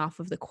veering off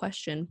of the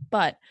question,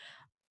 but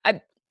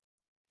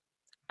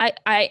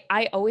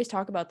I always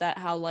talk about that,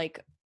 how like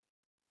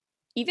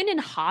even in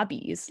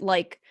hobbies,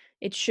 like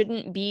it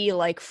shouldn't be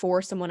like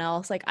for someone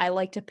else. Like I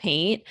like to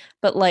paint,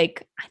 but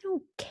like I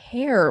don't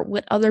care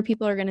what other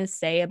people are gonna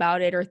say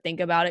about it or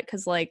think about it,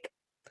 because like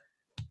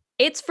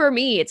it's for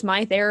me, it's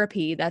my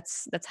therapy.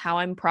 That's how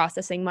I'm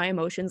processing my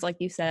emotions, like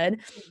you said,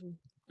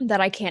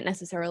 that I can't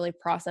necessarily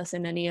process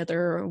in any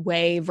other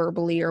way,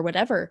 verbally or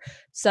whatever.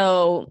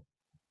 So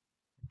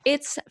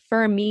it's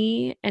for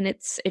me, and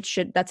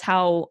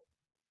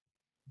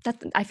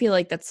I feel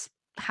like that's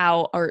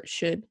how art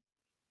should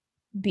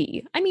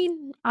be. I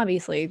mean,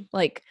 obviously,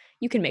 like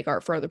you can make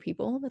art for other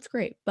people, that's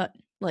great, but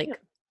like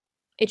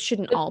it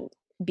shouldn't all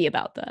be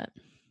about that.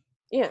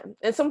 Yeah,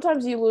 and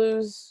sometimes you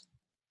lose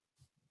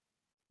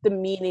the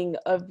meaning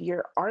of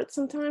your art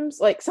sometimes.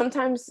 Like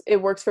sometimes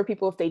it works for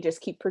people if they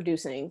just keep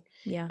producing.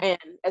 Yeah. And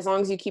as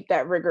long as you keep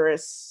that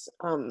rigorous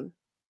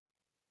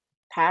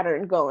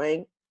pattern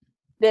going,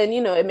 then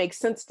you know it makes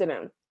sense to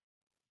them.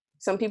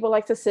 Some people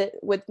like to sit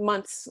with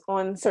months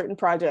on certain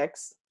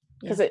projects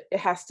because it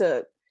has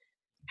to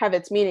have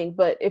its meaning.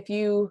 But if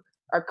you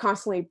are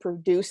constantly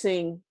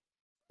producing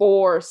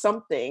for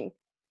something,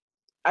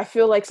 I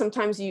feel like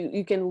sometimes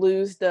you can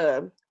lose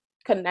the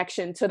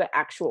connection to the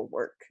actual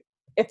work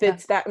if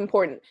it's that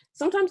important.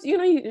 Sometimes, you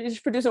know, you're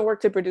just producing work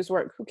to produce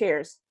work. Who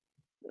cares?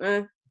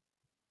 I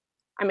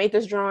made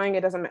this drawing.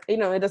 It doesn't, you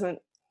know, it doesn't.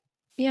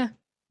 Yeah.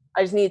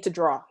 I just need to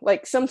draw.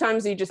 Like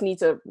sometimes you just need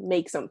to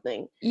make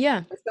something.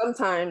 Yeah. But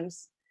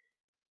sometimes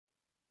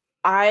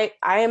I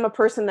am a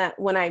person that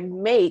when I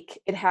make,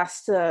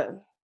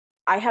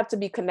 I have to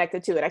be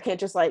connected to it. I can't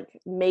just like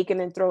make it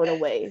and throw it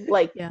away.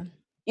 Like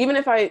even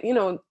if I, you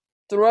know,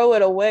 throw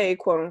it away,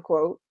 quote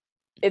unquote,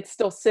 it's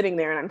still sitting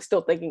there and I'm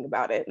still thinking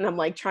about it. And I'm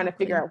like trying to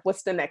figure out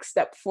what's the next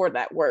step for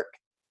that work.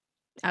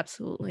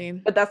 Absolutely.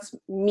 But that's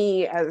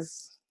me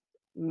as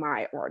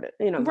my artist,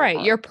 you know.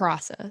 Right. Your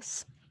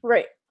process.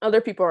 Right.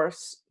 Other people are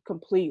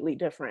completely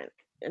different.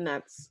 And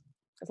that's,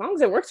 as long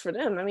as it works for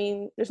them. I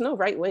mean, there's no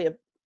right way of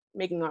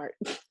making art.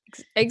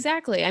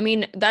 Exactly. I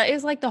mean, that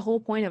is like the whole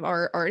point of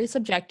art. Art is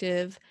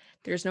subjective.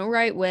 There's no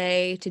right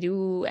way to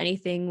do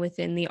anything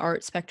within the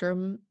art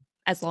spectrum,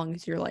 as long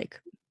as you're like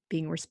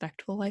being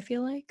respectful, I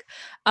feel like.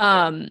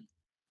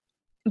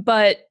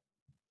 But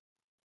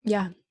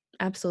yeah,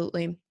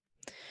 absolutely.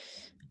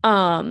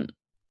 Well,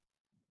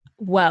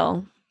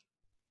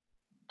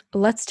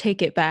 let's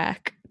take it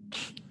back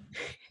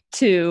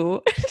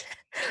to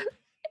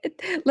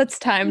let's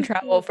time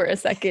travel for a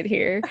second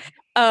here.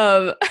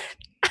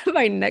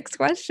 My next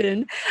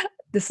question,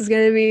 this is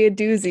going to be a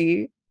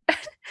doozy.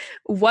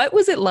 What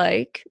was it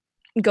like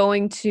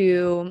going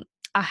to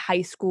a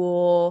high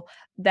school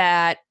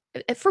that,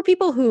 for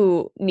people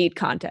who need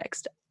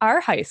context, our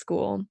high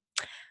school,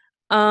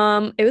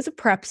 it was a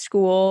prep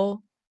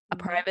school, a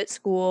private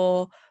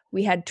school.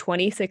 We had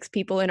 26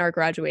 people in our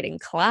graduating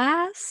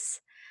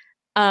class.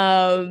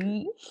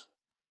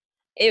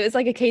 It was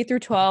like a K through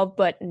 12,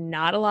 but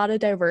not a lot of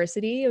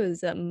diversity. It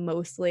was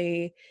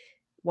mostly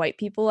white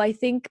people. I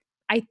think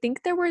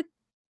there were,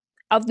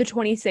 of the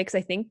 26,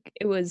 I think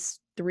it was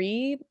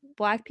 3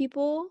 Black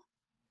people.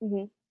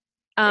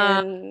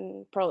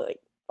 And probably like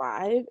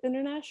 5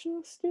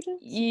 international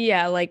students.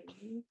 Yeah, like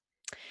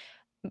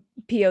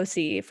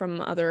POC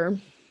from other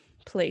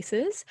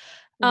places.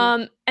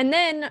 And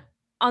then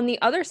on the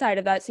other side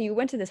of that, so you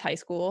went to this high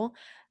school,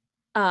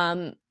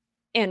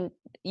 and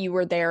you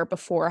were there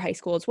before high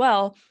school as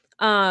well.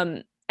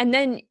 And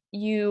then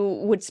you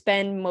would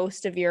spend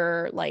most of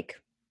your like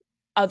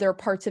other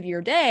parts of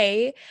your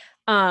day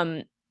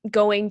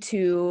going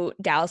to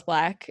Dallas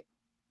Black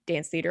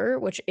Dance Theater,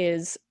 which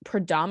is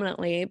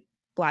predominantly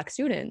Black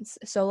students.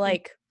 So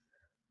like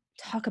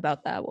talk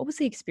about that. What was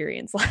the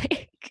experience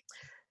like?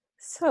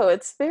 So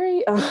it's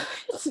very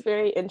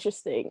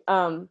interesting.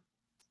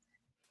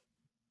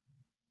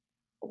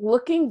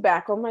 Looking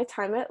back on my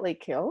time at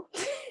Lake Hill,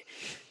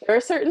 there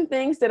are certain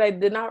things that I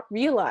did not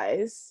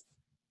realize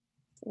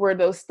were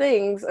those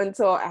things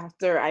until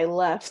after I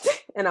left.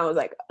 And I was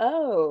like,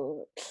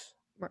 oh,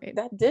 right,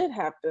 that did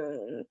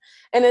happen.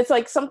 And it's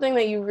like something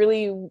that you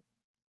really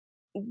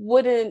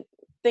wouldn't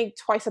think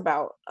twice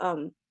about.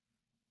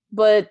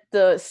 But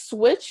the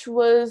switch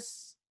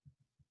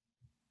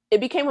it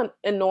became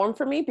a norm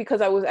for me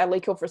because I was at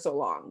Lake Hill for so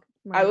long.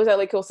 Right. I was at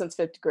Lake Hill since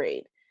 5th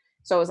grade.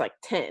 So I was like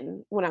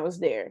 10 when I was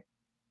there.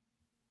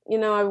 you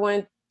know, I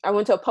went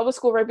to a public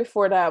school right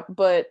before that,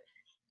 but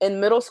in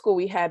middle school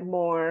we had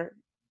more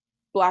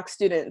Black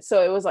students.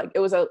 So it was like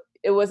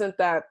it wasn't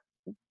that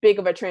big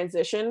of a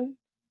transition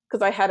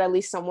because I had at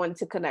least someone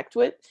to connect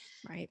with.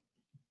 Right.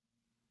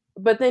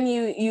 But then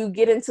you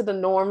get into the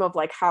norm of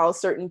like how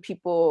certain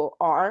people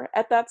are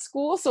at that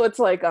school. So it's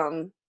like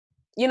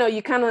you know,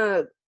 you kind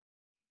of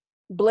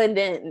blend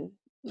in.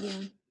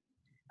 Yeah.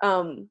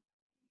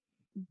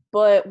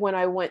 But when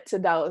I went to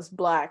Dallas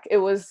Black,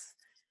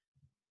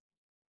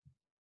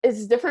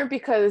 it's different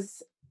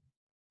because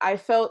I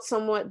felt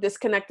somewhat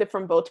disconnected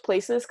from both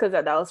places, because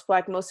at Dallas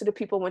Black, most of the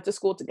people went to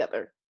school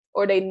together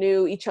or they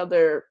knew each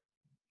other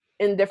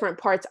in different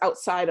parts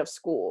outside of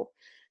school.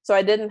 So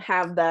I didn't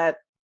have that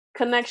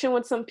connection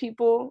with some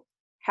people.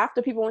 Half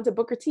the people went to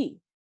Booker T.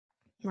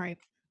 Right.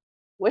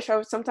 Wish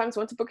I sometimes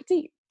went to Booker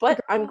T, but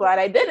I'm glad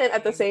I didn't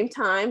at the same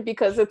time,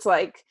 because it's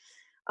like,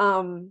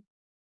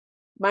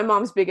 my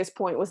mom's biggest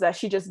point was that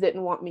she just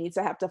didn't want me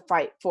to have to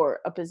fight for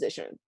a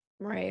position.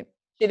 Right.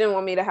 She didn't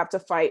want me to have to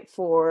fight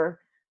for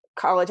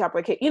college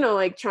application, you know,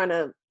 like trying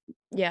to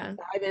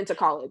dive into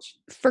college.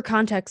 For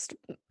context,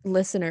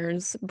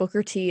 listeners,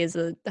 Booker T is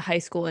a high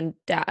school in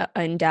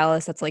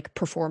Dallas that's like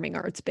performing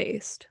arts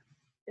based.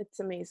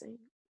 It's amazing.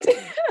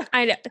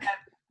 I know.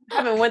 I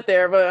haven't went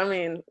there, but I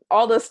mean,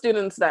 all the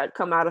students that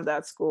come out of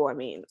that school, I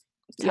mean,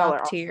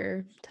 top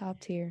tier.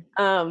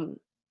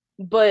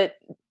 But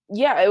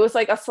yeah, it was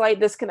like a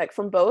slight disconnect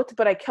from both,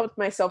 but I kept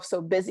myself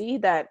so busy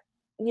that,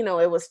 you know,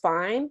 it was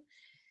fine.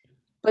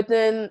 But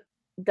then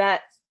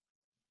that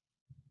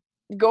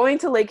going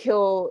to Lake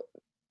Hill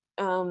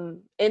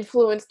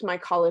influenced my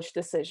college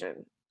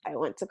decision. I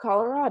went to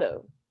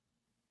Colorado.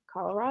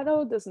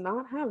 Colorado does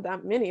not have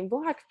that many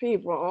Black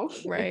people,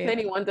 right? If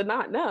anyone did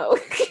not know.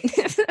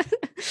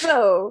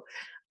 So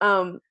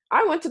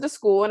I went to the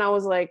school and I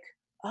was like,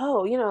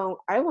 oh, you know,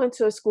 I went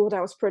to a school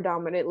that was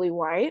predominantly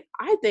white.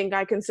 I think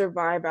I can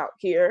survive out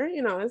here.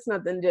 You know, it's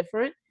nothing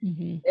different.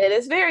 Mm-hmm. It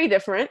is very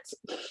different.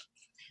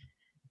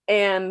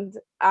 And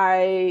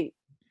I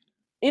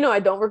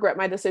don't regret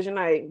my decision.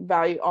 I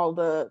value all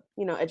the,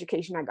 you know,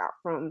 education I got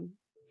from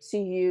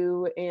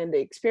CU and the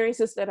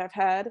experiences that I've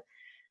had.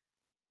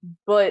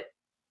 But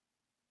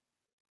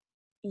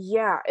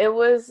yeah,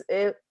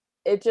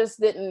 it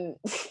just didn't.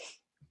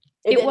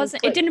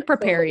 It didn't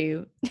prepare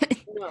you.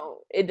 No,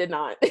 it did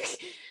not.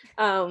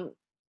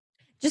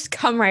 Just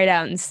come right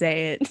out and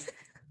say it.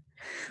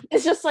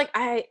 It's just like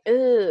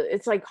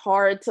it's like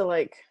hard to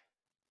like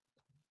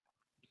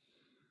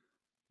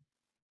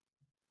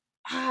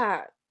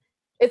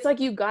it's like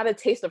you got a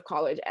taste of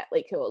college at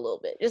Lake Hill a little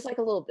bit, just like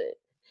a little bit,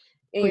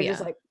 and you're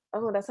just like,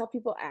 oh, that's how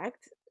people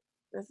act.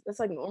 That's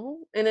like normal,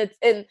 and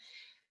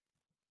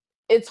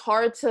it's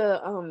hard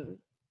to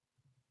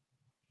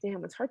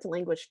it's hard to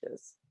language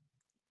this.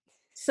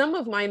 Some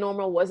of my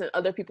normal wasn't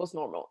other people's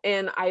normal,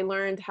 and I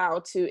learned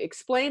how to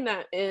explain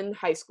that in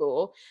high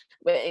school.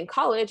 But in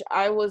college,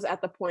 I was at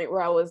the point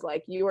where I was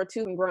like, you are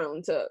too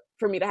grown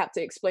for me to have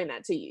to explain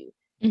that to you.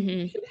 Mm-hmm.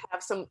 You should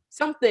have some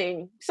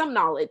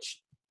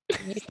knowledge.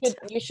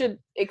 You should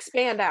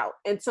expand out,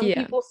 and some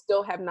people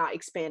still have not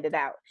expanded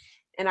out,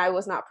 and I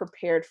was not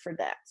prepared for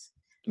that.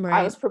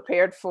 Right. I was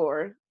prepared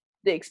for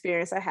the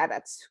experience I had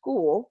at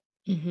school.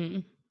 Mm-hmm.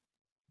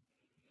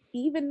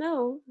 Even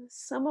though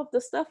some of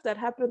the stuff that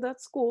happened at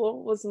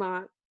school was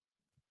not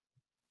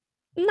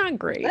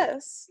great.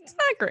 Best. It's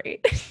not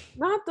great.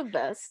 Not the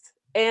best.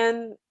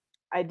 And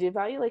I do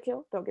value Lake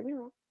Hill, don't get me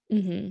wrong.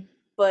 Mm-hmm.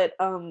 But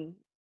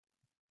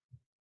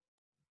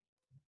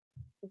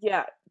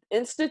yeah,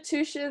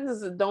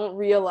 institutions don't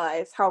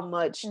realize how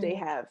much they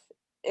have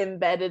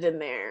embedded in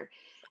there.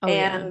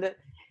 And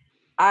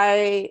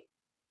I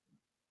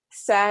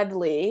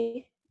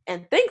sadly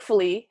and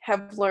thankfully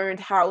have learned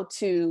how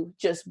to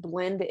just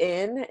blend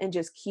in and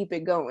just keep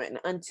it going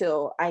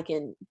until I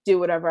can do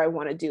whatever I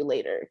want to do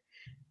later.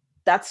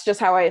 That's just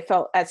how I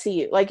felt at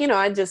CU. Like, you know,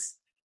 I just,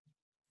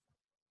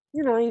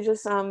 you know, you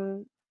just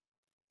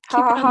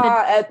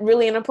at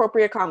really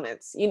inappropriate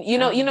comments. You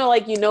know,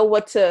 like, you know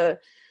what to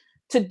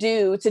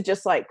do to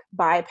just like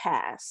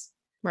bypass.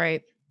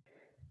 Right.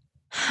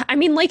 I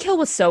mean, Lake Hill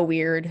was so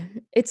weird.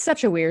 It's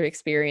such a weird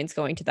experience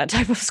going to that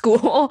type of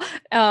school.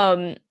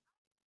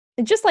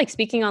 Just like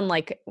speaking on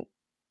like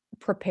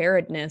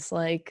preparedness,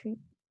 like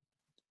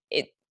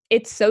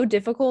it's so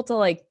difficult to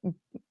like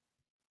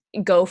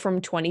go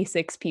from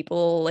 26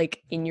 people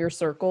like in your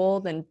circle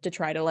than to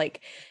try to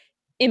like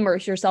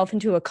immerse yourself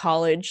into a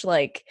college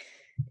like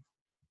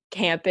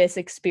campus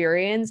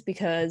experience,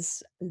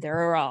 because there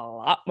are a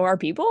lot more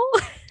people.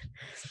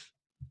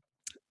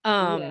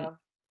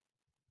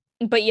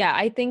 But yeah,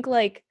 I think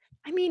like,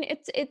 I mean,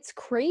 it's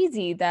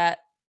crazy that,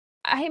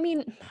 I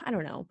mean, I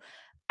don't know,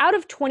 out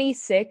of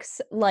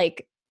 26,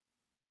 like,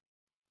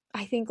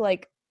 I think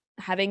like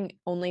having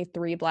only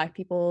 3 Black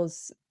people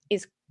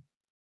is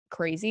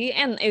crazy,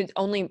 and it's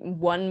only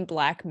 1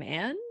 Black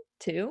man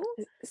too.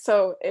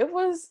 So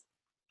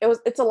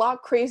it's a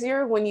lot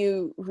crazier when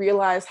you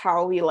realize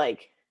how we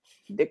like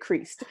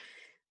decreased.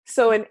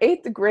 So in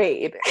 8th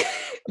grade,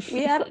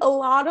 we had a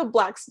lot of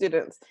Black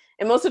students,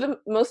 and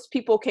most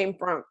people came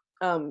from,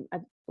 I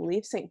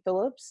believe, St.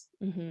 Philip's.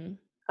 Mm-hmm.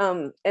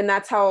 And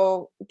that's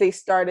how they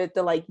started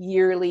the like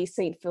yearly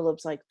St.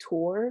 Philip's like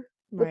tour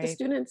with the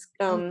students.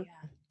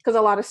 Because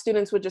a lot of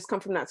students would just come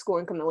from that school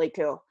and come to Lake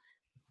Hill.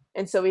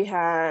 And so we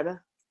had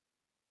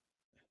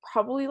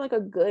probably like a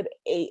good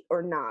 8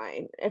 or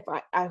 9. If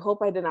I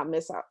hope I did not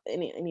miss out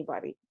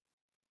anybody.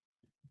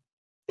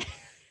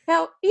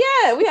 Hell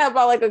yeah, we had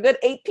about like a good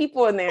 8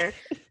 people in there.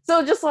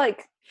 So just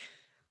like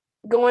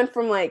going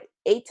from like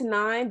 8 to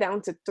 9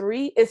 down to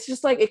 3, it's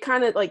just like it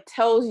kind of like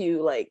tells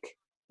you like,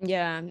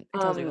 yeah, it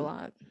tells you a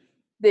lot.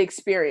 The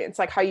experience,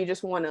 like how you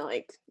just want to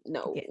like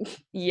know.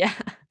 Yeah.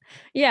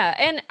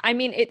 And I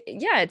mean it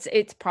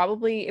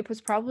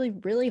was probably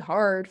really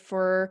hard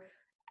for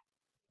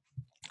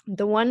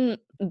the one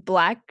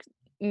Black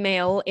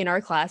male in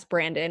our class,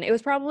 Brandon. It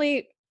was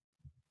probably,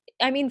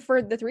 I mean,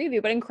 for the 3 of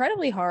you, but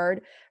incredibly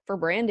hard for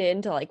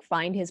Brandon to like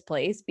find his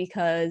place,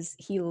 because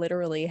he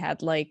literally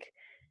had like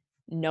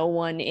no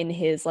one in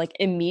his like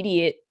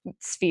immediate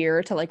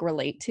sphere to like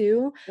relate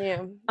to.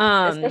 Yeah.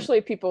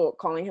 Especially people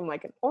calling him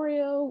like an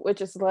Oreo, which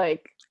is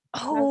like,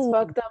 that's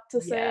fucked up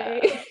to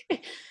say.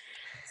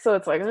 So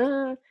it's like,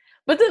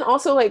 but then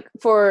also like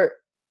for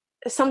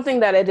something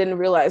that I didn't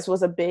realize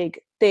was a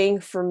big thing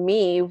for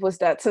me was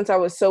that since I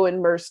was so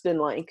immersed in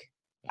like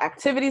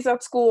activities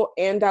at school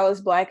and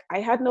Dallas Black, I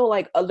had no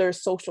like other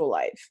social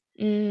life.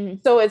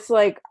 So it's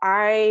like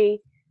I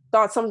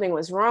thought something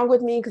was wrong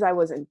with me because I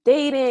wasn't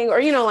dating or,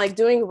 you know, like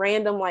doing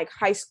random like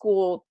high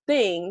school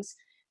things.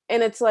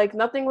 And it's like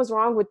nothing was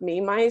wrong with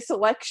me. My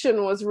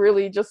selection was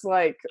really just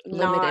like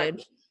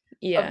limited,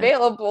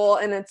 available.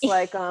 And it's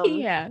like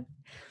yeah.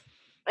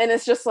 And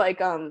it's just like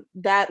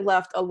that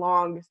left a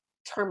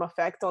long-term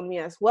effect on me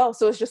as well.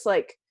 So it's just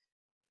like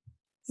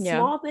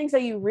small things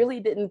that you really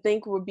didn't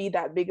think would be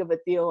that big of a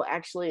deal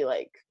actually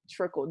like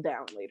trickled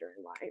down later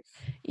in life.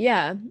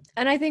 Yeah.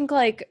 And I think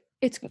like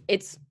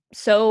it's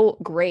so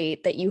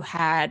great that you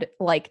had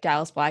like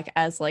Dallas Black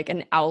as like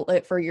an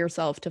outlet for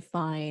yourself to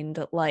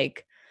find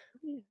like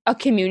a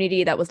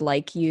community that was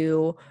like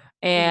you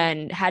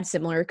and had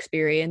similar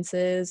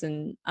experiences,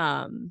 and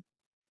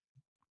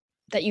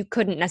that you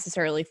couldn't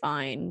necessarily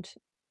find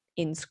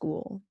in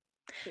school.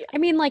 I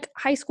mean, like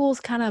high school is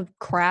kind of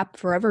crap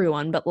for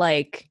everyone, but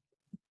like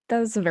that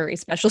was a very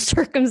special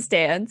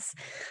circumstance.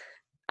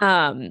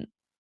 But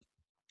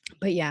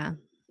yeah,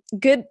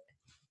 good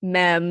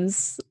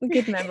memes,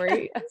 good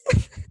memories.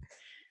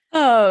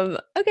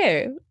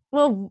 Okay.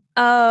 Well,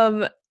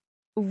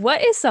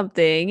 what is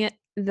something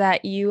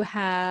that you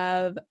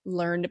have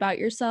learned about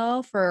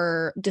yourself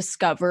or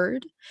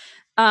discovered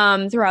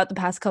throughout the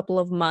past couple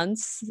of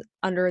months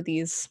under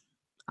these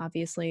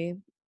obviously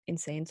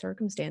insane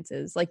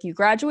circumstances? Like you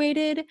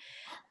graduated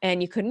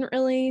and you couldn't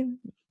really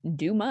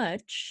do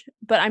much,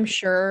 but I'm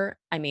sure,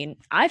 I mean,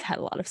 I've had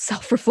a lot of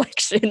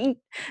self-reflection,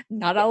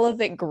 not all of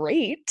it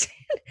great.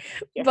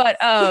 But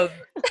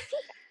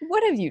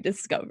what have you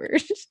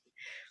discovered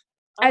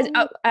as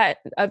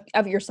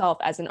of yourself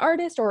as an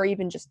artist, or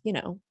even just, you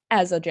know,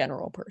 as a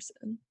general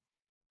person?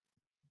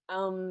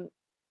 So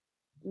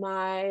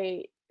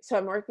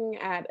I'm working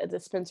at a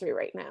dispensary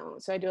right now.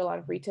 So I do a lot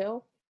of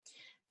retail,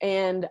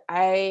 and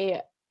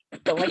I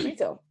don't like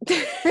retail.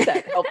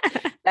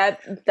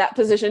 That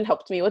position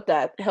helped me with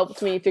that.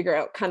 Helped me figure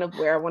out kind of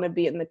where I want to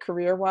be in the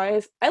career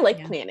wise. I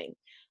like planning.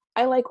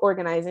 I like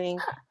organizing.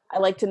 I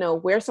like to know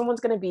where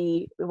someone's going to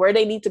be, where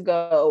they need to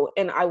go,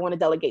 and I want to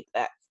delegate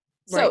that.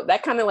 So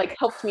that kind of like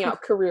helped me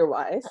out career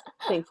wise.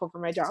 Thankful for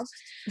my job.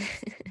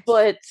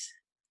 But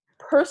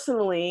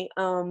personally,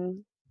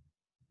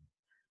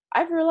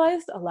 I've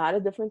realized a lot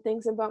of different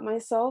things about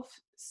myself.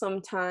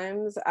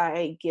 Sometimes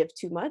I give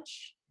too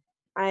much.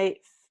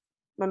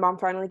 My mom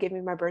finally gave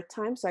me my birth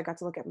time, so I got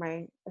to look at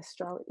my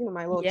astrology, you know,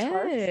 my little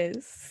chart.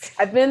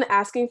 I've been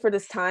asking for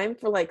this time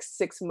for like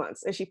 6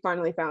 months, and she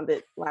finally found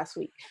it last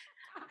week.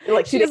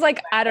 Like she was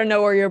like, I don't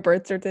know where your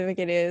birth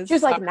certificate is. She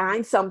was like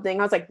 9 something.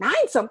 I was like, 9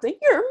 something?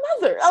 You're a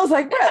mother. I was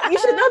like, bro, you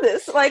should know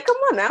this. Like, come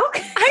on now.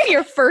 I'm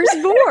your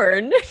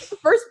firstborn.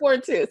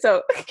 Firstborn too.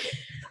 So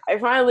I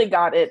finally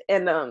got it,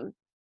 and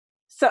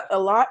so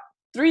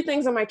 3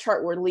 things on my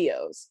chart were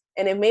Leos,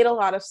 and it made a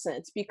lot of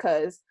sense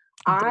because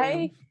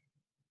I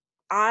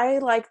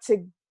like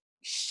to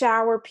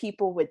shower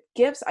people with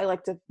gifts. I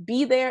like to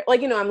be there.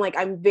 Like, you know,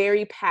 I'm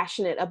very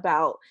passionate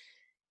about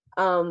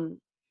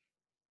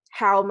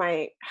how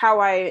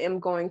I am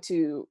going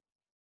to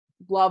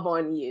love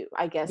on you.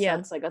 I guess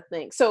that's like a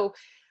thing. So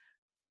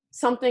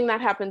something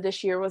that happened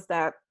this year was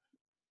that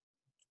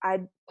I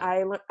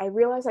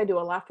realized I do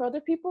a lot for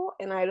other people,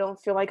 and I don't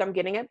feel like I'm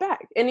getting it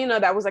back. And you know,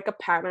 that was like a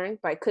pattern,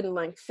 but I couldn't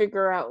like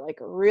figure out like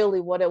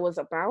really what it was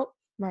about.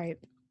 Right.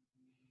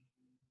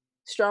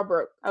 Straw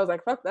broke. I was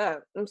like, fuck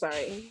that. I'm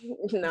sorry.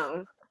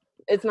 No,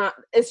 it's not.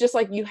 It's just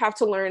like you have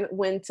to learn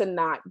when to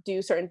not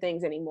do certain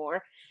things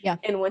anymore. Yeah.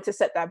 And when to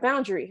set that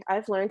boundary.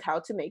 I've learned how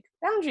to make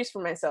boundaries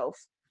for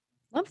myself.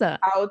 Love that.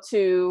 How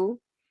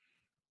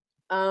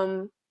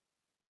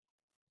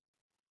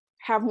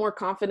have more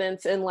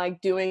confidence in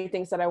like doing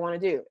things that I want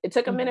to do. It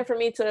took a minute for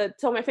me to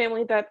tell my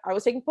family that I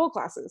was taking pole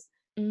classes.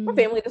 My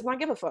family does not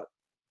give a fuck.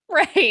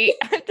 Right.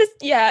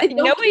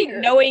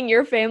 Knowing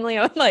your family,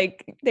 I'm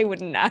like, they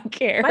would not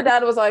care. My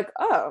dad was like,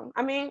 oh,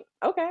 I mean,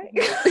 okay.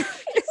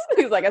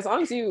 He's like, as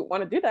long as you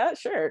want to do that,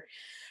 sure.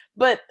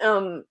 But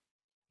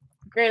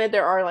granted,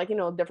 there are like, you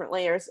know, different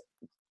layers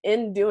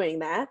in doing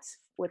that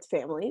with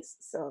families.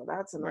 So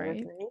that's another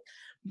thing.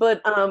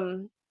 But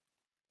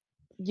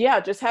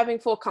yeah, just having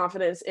full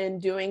confidence in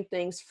doing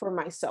things for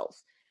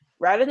myself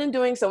rather than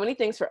doing so many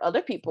things for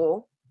other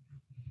people.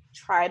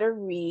 Try to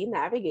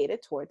re-navigate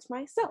it towards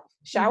myself.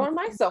 Shower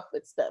myself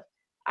with stuff.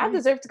 I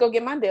deserve to go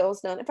get my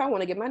nails done if I want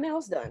to get my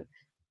nails done.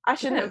 I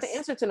shouldn't have to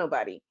answer to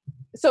nobody.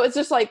 So it's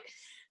just like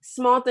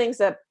small things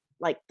that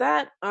like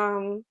that.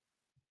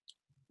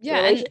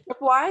 Relationship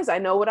wise, I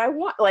know what I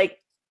want. Like,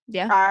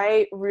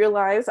 I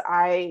realize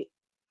I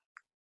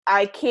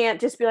can't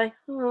just be like,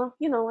 oh,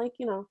 you know, like,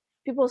 you know,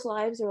 people's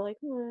lives are like,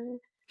 no.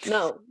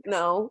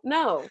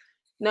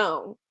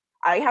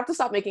 I have to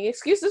stop making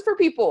excuses for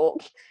people.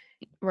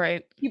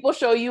 Right. People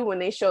show you when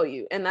they show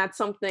you. And that's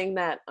something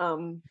that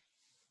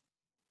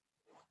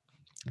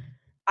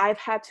I've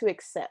had to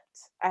accept.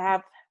 I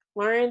have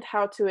learned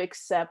how to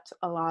accept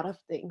a lot of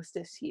things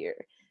this year.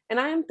 And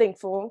I am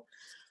thankful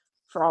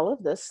for all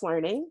of this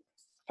learning.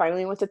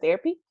 Finally went to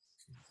therapy.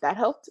 That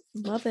helped.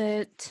 Love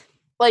it.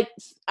 Like,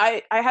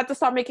 I had to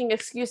stop making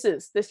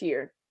excuses this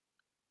year.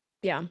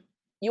 Yeah.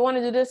 You want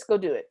to do this? Go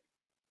do it.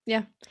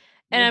 Yeah.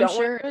 And I'm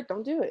sure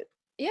don't do it.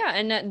 Yeah,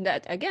 and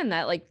that again,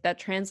 that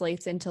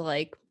translates into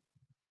like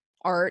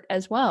art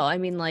as well. I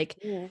mean,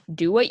 like,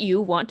 do what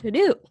you want to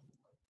do.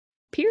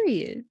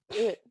 Period.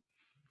 Do it.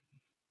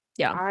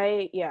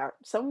 Yeah.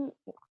 Some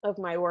of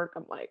my work,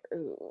 I'm like,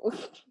 ooh.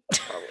 What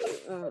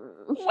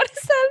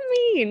does that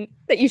mean?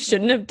 That you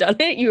shouldn't have done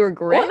it? You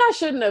regret? Well, I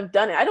shouldn't have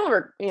done it. I don't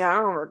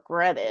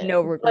regret it.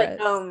 No regrets.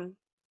 But,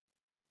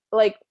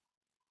 like,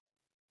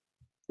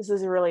 this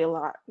is really a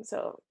lot.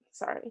 So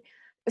sorry.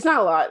 It's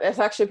not a lot. It's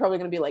actually probably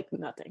going to be like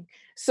nothing.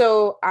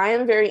 So I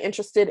am very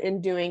interested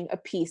in doing a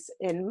piece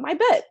in my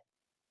bed.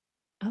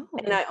 Oh.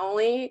 And I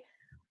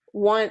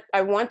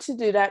want to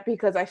do that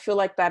because I feel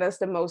like that is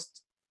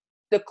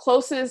the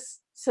closest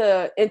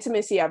to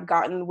intimacy I've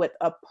gotten with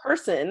a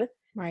person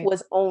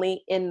was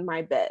only in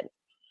my bed.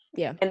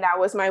 Yeah. And that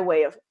was my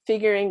way of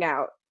figuring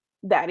out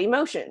that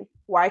emotion.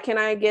 Why can't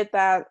I get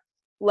that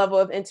level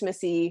of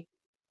intimacy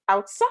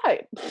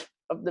outside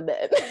of the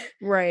bed?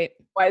 Right.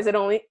 Why is it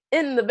only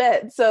in the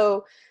bed?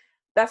 So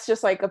that's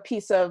just like a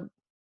piece of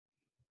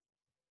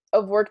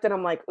work that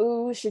I'm like,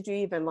 ooh, should you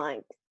even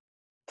like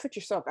put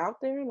yourself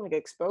out there and like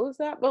expose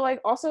that? But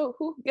like also,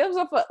 who gives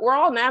a fuck? We're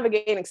all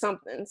navigating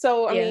something.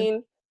 So I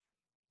mean,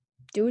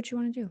 do what you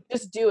want to do.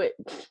 Just do it.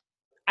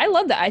 I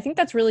love that. I think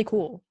that's really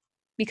cool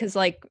because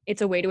like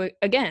it's a way to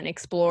again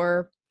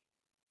explore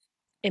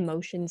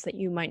emotions that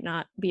you might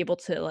not be able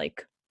to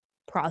like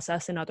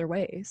process in other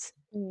ways.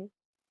 Mm-hmm.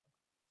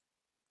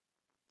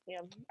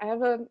 Yeah, I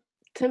have a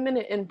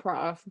 10-minute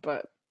improv,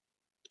 but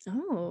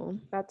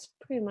that's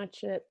pretty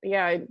much it.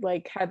 Yeah, I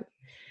like had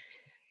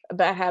a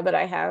bad habit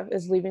I have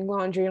is leaving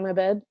laundry in my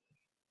bed.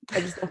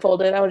 I just don't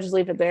fold it. I would just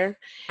leave it there.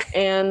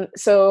 And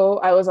so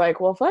I was like,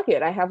 well, fuck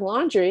it. I have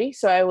laundry.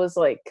 So I was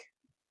like,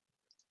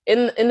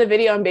 in the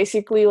video, I'm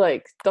basically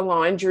like the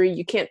laundry.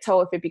 You can't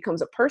tell if it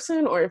becomes a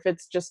person or if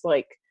it's just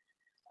like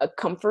a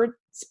comfort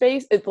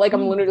space. It's like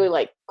I'm literally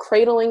like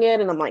cradling it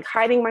and I'm like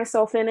hiding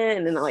myself in it.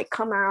 And then I like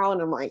come out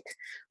and I'm like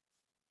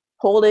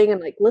holding and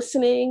like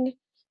listening.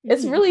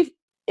 It's really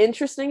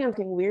interesting and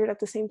weird at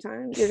the same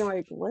time. You're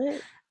like,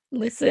 what?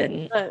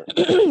 Listen,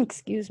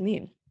 excuse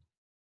me.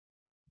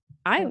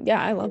 I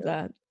love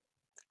that.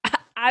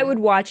 I would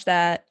watch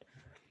that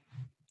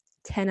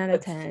 10 out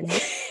of 10.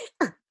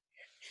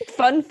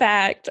 Fun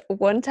fact,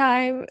 one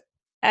time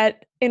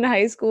in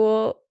high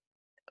school,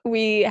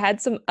 we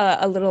had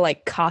a little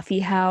like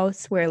coffee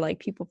house where like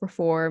people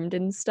performed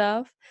and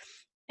stuff.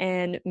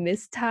 And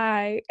Miss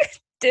Ty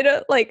did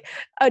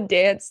a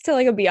dance to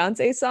like a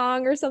Beyonce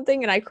song or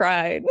something, and I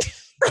cried.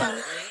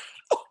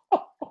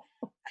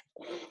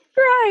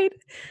 Cried.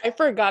 I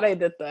forgot I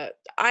did that.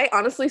 I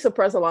honestly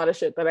suppress a lot of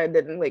shit that I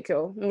didn't like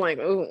kill. I'm like,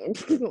 oh,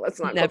 let's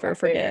not never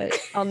forget.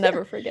 I'll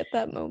never forget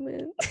that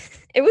moment.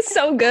 It was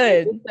so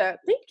good.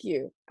 Thank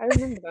you. I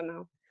remember that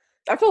now.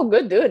 I felt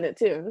good doing it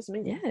too. It was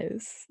amazing.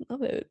 Yes,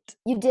 love it.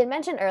 You did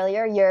mention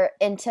earlier you're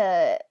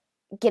into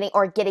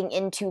getting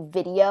into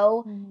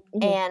video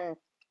and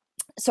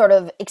sort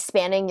of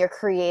expanding your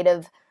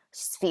creative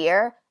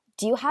sphere.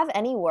 Do you have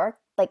any work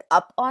like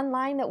up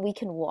online that we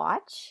can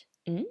watch?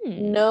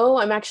 No,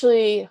 I'm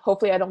actually,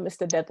 hopefully I don't miss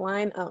the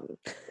deadline.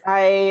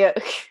 I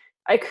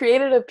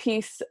created a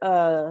piece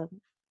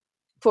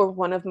for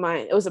one of my,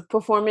 it was a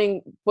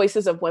performing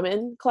Voices of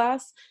Women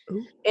class.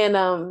 Ooh. And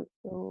I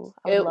would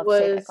love to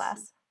take that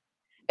class.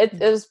 It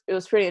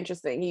was pretty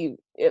interesting.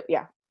 It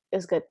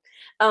was good.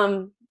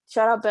 Shout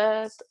out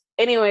Beth.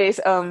 Anyways,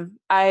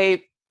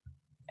 I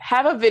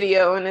have a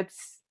video and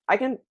I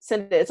can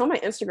send it. It's on my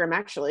Instagram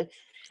actually.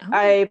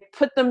 I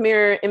put the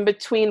mirror in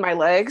between my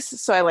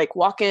legs. So I like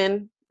walk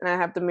in and I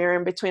have the mirror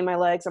in between my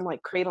legs. I'm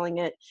like cradling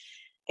it.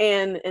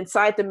 And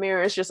inside the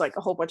mirror is just like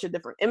a whole bunch of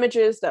different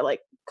images that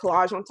like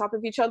collage on top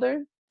of each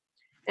other.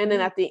 And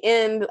then at the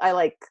end, I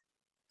like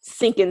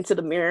sink into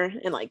the mirror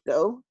and like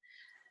go.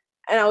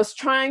 And I was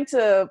trying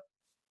to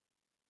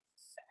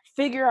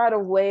figure out a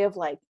way of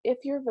like, if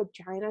your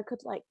vagina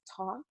could like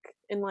talk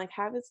and like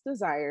have its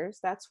desires,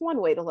 that's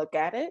one way to look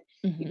at it.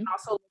 You can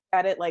also look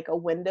at it like a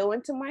window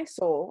into my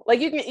soul. Like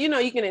you can, you know,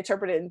 you can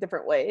interpret it in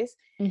different ways.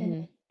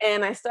 And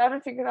I started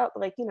to figure out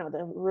like, you know,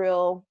 the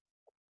real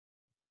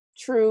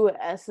true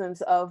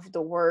essence of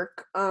the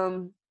work.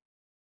 But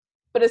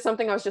it's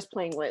something I was just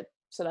playing with.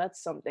 So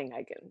that's something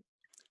I can.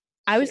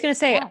 I was going to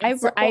say, so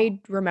cool. I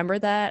remember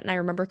that, and I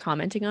remember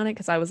commenting on it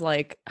because I was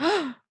like,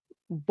 oh,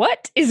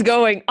 what is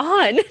going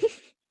on?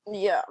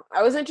 Yeah,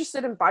 I was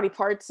interested in body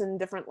parts and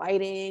different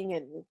lighting,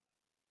 and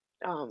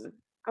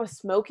I was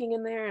smoking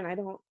in there, and I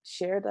don't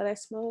share that I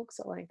smoke,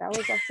 so like that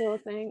was also a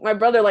thing. My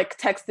brother like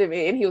texted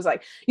me, and he was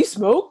like, "You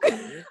smoke?"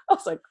 I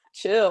was like,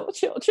 "Chill.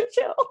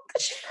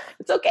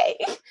 It's okay."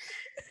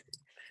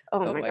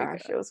 Oh my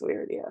gosh, it was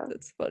weird. Yeah,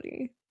 that's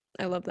funny.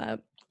 I love that.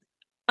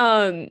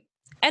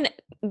 And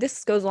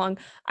this goes along.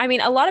 I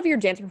mean, a lot of your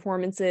dance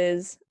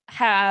performances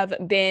have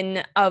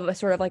been of a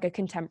sort of like a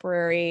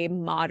contemporary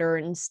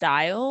modern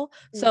style.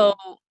 So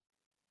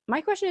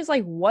my question is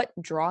like, what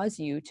draws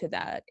you to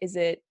that? Is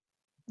it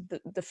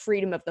the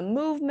freedom of the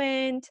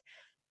movement,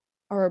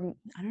 or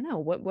I don't know,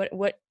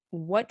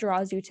 what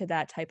draws you to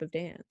that type of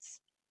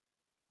dance?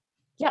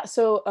 Yeah,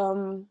 so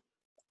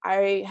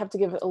I have to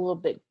give a little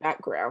bit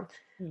background.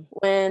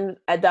 When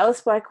at Dallas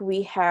Black,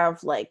 we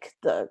have like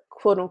the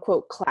quote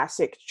unquote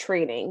classic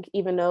training,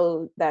 even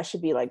though that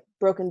should be like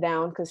broken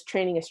down because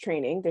training is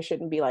training. There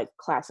shouldn't be like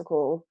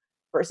classical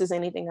versus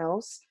anything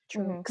else.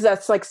 Because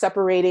that's like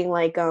separating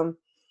like,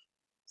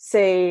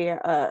 say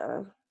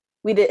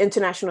we did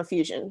international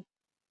fusion.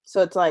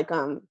 So it's like,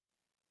 no,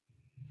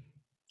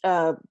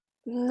 I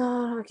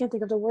can't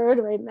think of the word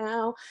right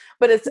now,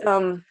 but it's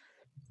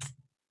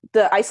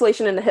the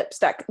isolation in the hips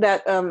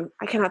that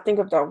I cannot think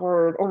of that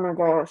word. Oh my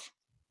gosh.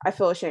 I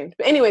feel ashamed.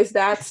 But anyways,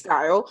 that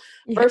style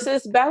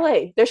versus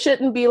ballet. There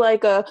shouldn't be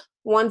like a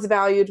one's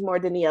valued more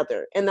than the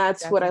other. And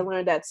that's what I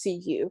learned at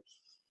CU.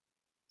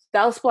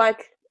 Dallas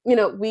Black, you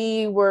know,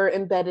 we were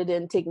embedded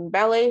in taking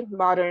ballet,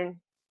 modern,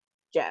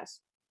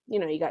 jazz. You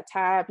know, you got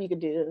tap, you could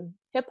do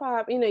hip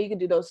hop, you know, you could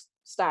do those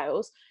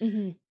styles.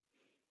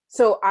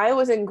 So I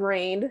was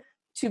ingrained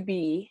to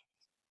be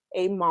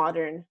a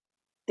modern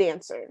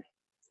dancer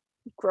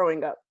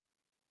growing up.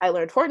 I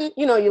learned Horton,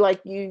 you know,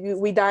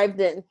 we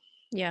dived in.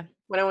 Yeah.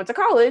 When I went to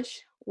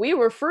college, we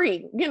were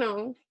free, you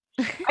know,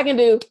 I can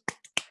do,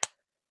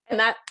 and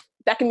that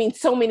can mean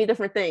so many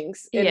different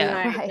things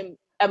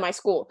at my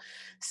school.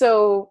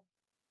 So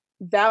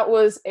that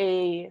was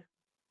a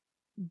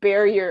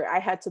barrier I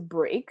had to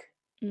break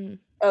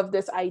of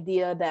this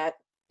idea that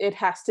it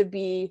has to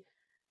be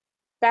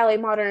ballet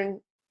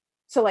modern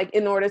to like,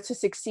 in order to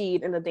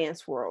succeed in the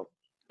dance world.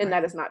 And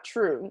that is not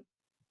true.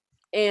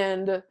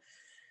 And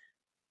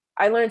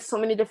I learned so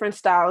many different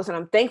styles, and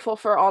I'm thankful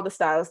for all the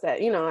styles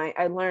that, you know,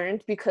 I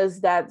learned, because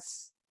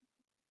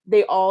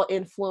they all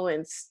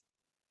influence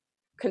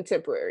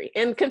contemporary.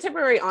 And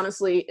contemporary,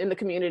 honestly, in the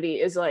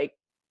community is like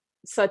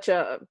such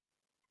a,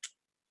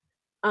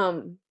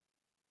 you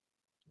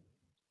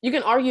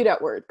can argue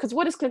that word, because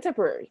what is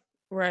contemporary?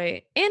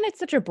 Right. And it's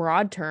such a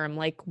broad term.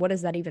 Like, what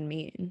does that even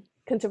mean?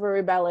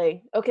 Contemporary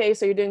ballet. Okay,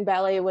 so you're doing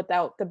ballet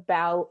without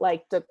the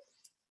like the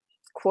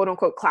quote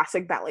unquote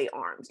classic ballet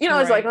arms. You know,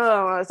 it's like,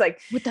 oh, it's like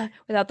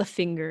without the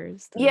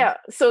fingers. Yeah.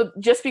 So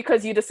just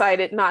because you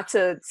decided not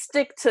to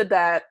stick to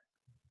that,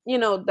 you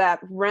know,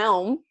 that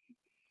realm,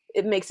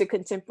 it makes it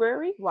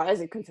contemporary. Why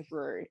is it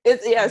contemporary?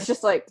 It's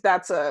just like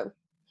that's a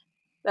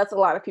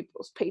lot of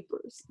people's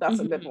papers. That's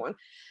a good one.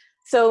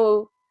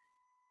 So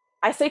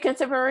I say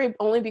contemporary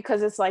only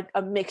because it's like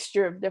a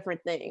mixture of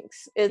different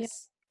things.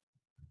 It's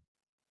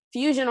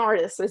fusion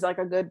artists is like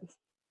a good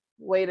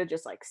way to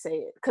just like say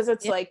it, because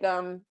it's like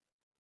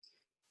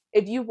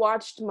if you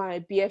watched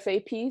my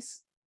BFA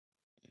piece,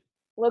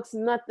 looks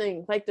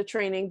nothing like the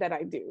training that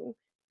I do.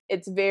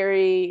 It's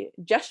very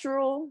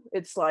gestural.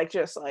 It's like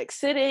just like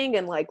sitting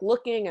and like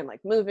looking and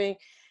like moving,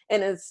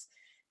 and it's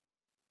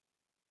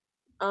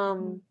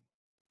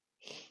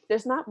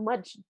there's not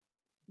much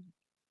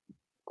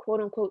quote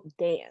unquote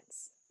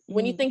dance.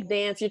 When you think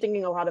dance, you're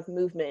thinking a lot of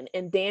movement,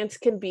 and dance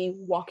can be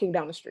walking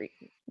down the street.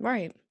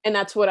 Right. And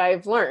that's what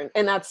I've learned.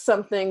 And that's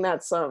something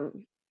that's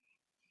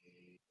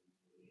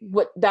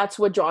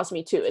what draws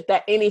me to it,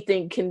 that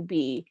anything can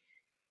be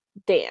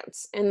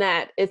dance, and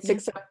that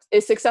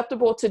it's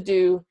acceptable to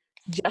do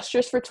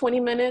gestures for 20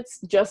 minutes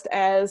just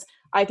as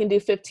I can do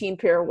 15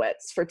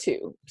 pirouettes for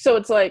 2. So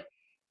it's like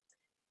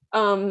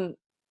I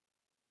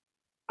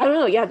don't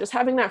know, just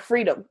having that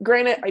freedom.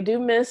 Granted, I do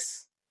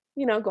miss,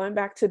 you know, going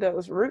back to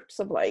those roots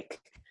of like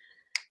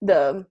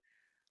the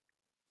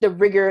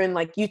rigor and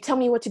like, you tell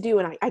me what to do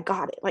and I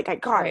got it. Like I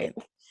got it.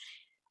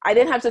 I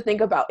didn't have to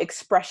think about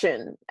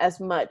expression as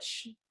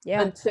much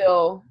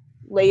until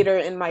later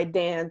in my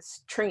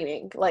dance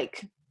training.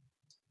 Like,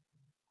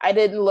 I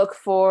didn't look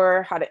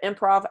for how to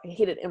improv. I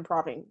hated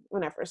improving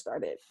when I first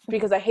started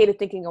because I hated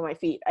thinking on my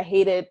feet. I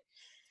hated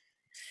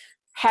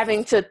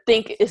having to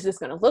think, is this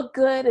going to look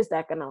good? Is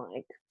that going to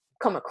like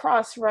come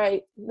across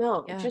right?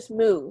 No, just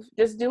move.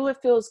 Just do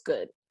what feels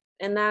good.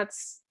 And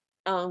that's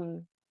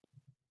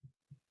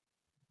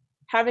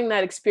having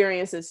that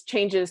experience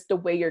changes the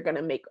way you're going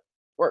to make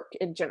work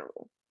in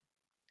general.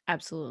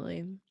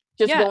 Absolutely.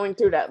 Just going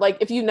through that. Like,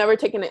 if you've never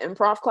taken an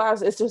improv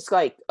class, it's just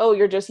like, oh,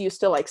 you're just used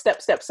to like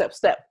step, step, step,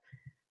 step.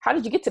 How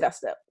did you get to that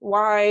step?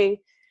 Why?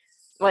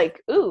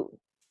 Like, ooh,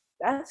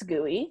 that's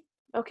gooey.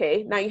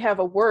 Okay, now you have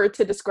a word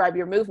to describe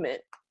your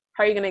movement.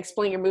 How are you going to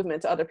explain your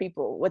movement to other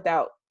people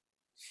without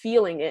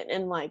feeling it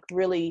and like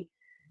really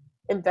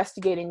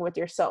investigating with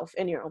yourself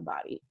in your own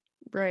body?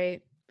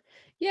 Right.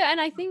 Yeah,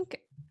 and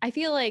I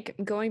feel like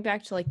going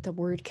back to like the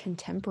word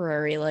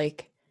contemporary,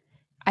 like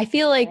I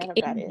feel like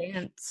in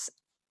dance,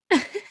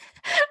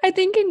 I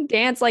think in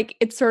dance, like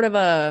it's sort of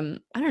a,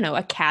 I don't know,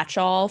 a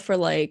catch-all for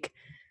like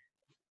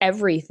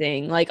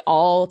everything, like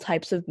all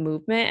types of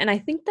movement. And I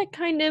think that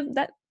kind of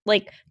that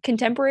like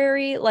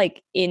contemporary,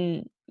 like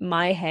in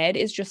my head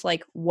is just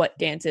like what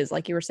dance is.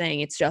 Like you were saying,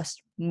 it's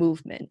just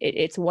movement.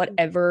 It's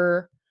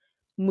whatever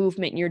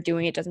movement you're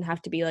doing. It doesn't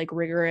have to be like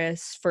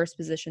rigorous first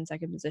position,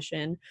 second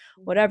position,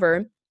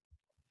 whatever.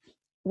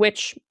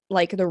 Which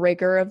like the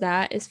rigor of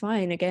that is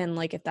fine. Again,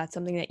 like if that's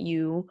something that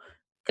you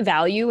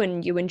value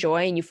and you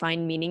enjoy and you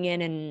find meaning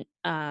in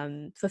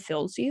and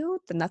fulfills you,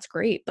 then that's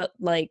great. But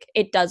like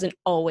it doesn't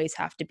always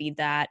have to be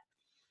that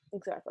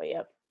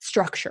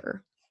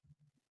structure.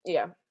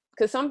 Yeah,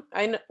 because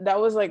I know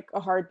that was like a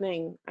hard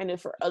thing I know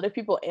for other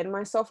people and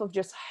myself, of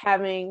just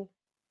having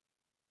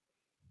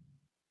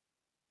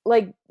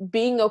like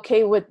being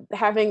okay with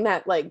having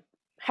that like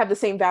have the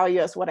same value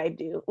as what I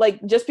do.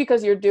 Like just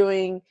because you're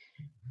doing,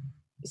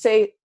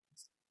 say,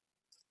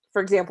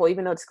 for example,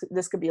 even though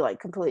this could be like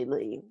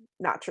completely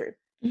not true.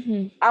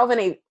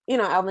 Alvin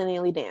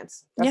Ailey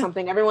dance. That's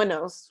something everyone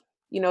knows.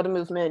 You know the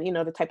movement, you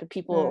know the type of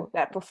people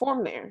that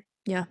perform there.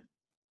 Yeah.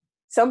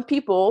 Some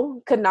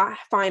people could not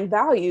find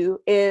value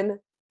in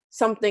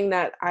something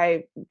that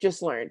I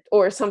just learned,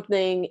 or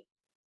something,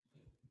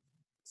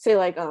 say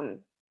like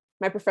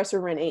my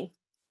professor Rennie,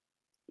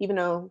 even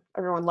though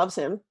everyone loves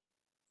him,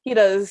 he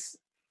does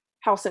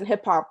house and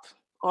hip hop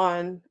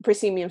on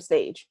proscenium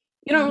stage.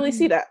 You don't really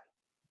see that.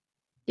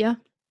 Yeah.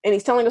 And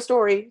he's telling a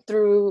story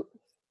through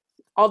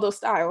all those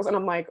styles. And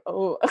I'm like,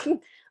 oh,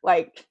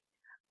 like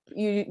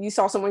you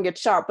saw someone get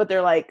shot, but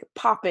they're like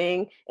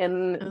popping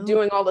and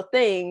doing all the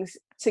things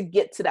to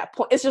get to that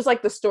point. It's just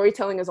like the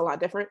storytelling is a lot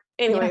different.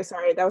 Anyway,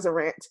 sorry, that was a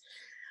rant.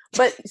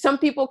 But some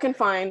people can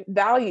find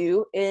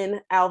value in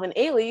Alvin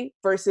Ailey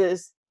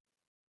versus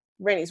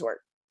Rennie's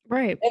work.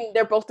 Right. And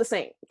they're both the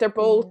same. They're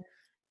both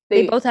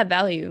they both have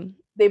value.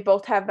 They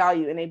both have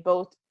value, and they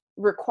both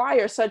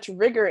require such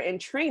rigor and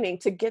training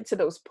to get to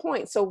those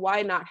points. So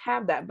why not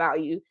have that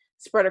value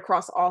spread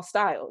across all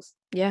styles?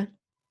 Yeah.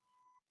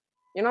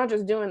 You're not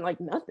just doing like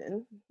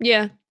nothing.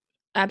 Yeah,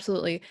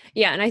 absolutely.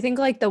 Yeah. And I think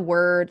like the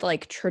word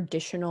like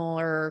traditional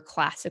or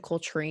classical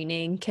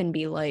training can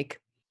be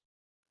like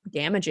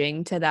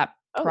damaging to that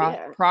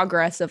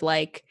progress of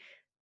like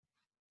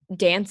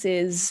dance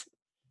is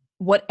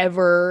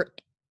whatever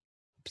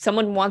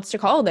someone wants to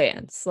call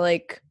dance.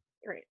 Like,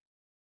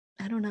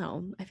 I don't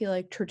know. I feel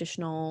like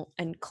traditional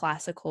and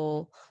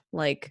classical,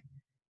 like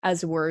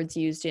as words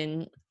used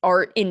in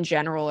art in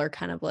general, are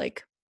kind of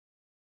like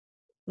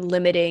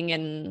limiting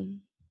and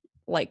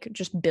like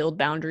just build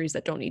boundaries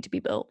that don't need to be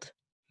built.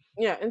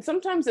 Yeah. And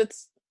sometimes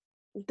it's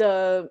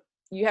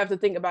you have to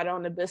think about it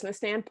on the business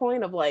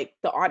standpoint of like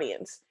the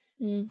audience.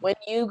 When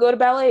you go to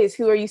ballets,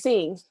 who are you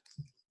seeing?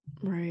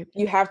 Right.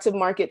 You have to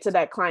market to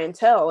that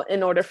clientele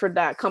in order for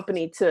that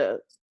company to,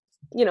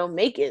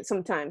 make it.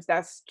 Sometimes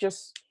that's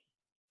just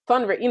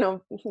fun,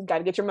 you got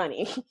to get your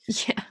money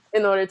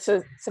in order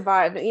to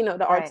survive.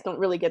 The arts don't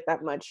really get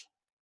that much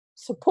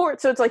support.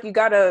 So it's like, you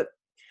got to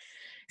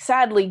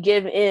sadly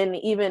give in,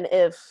 even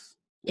if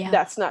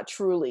that's not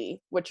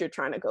truly what you're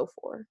trying to go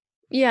for.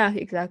 Yeah,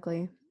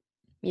 exactly.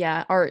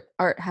 Yeah. Art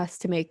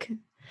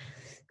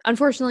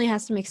unfortunately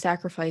has to make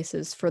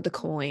sacrifices for the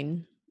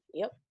coin.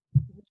 Yep.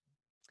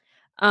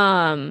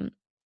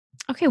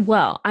 Okay,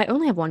 well, I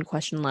only have one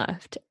question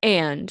left,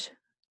 and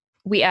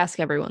we ask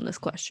everyone this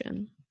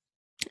question.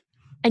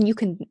 And you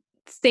can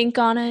think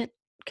on it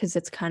because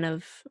it's kind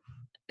of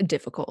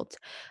difficult.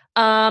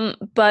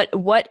 But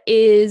what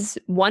is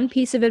one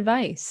piece of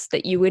advice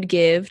that you would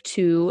give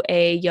to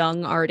a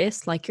young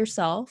artist like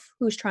yourself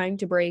who's trying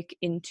to break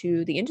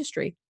into the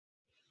industry?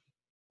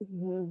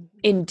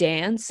 In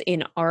dance,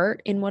 in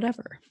art, in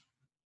whatever.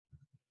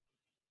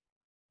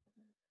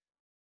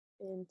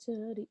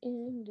 Into the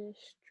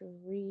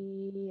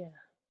industry.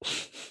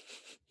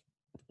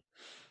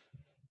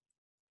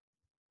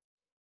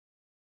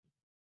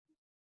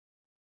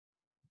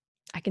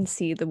 I can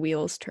see the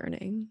wheels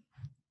turning.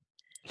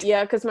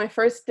 Yeah, because my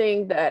first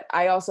thing that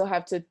I also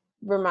have to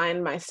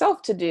remind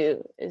myself to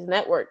do is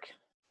network.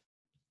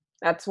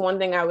 That's one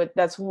thing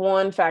that's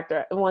one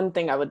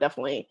thing I would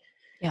definitely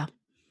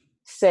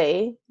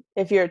say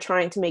if you're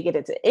trying to make it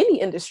into any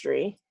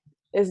industry,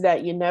 is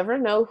that you never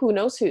know who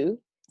knows who.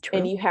 True.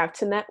 And you have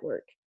to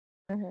network.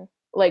 Mm-hmm.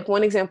 Like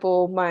one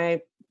example,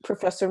 my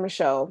professor,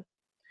 Michelle,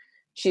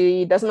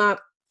 she's not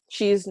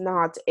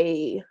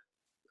a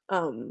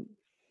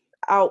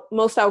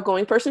most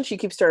outgoing person. She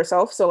keeps to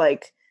herself. So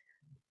like,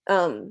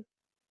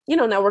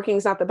 networking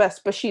is not the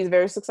best, but she's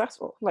very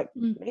successful. Like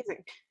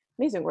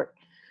amazing work.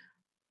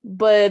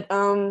 But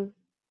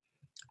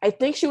I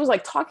think she was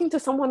like talking to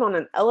someone on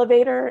an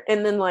elevator,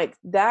 and then like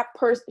the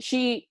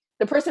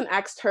person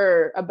asked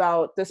her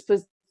about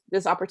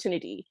this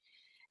opportunity,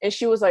 and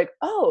she was like,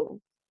 "Oh,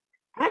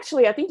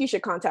 actually, I think you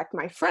should contact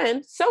my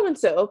friend so and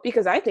so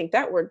because I think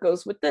that work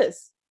goes with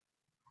this."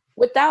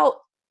 Without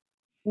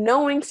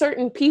knowing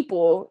certain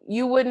people,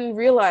 you wouldn't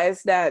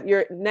realize that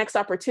your next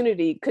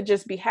opportunity could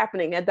just be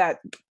happening at that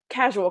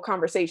casual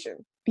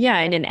conversation. Yeah,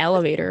 in an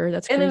elevator.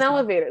 That's crazy. In an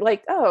elevator,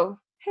 like, oh,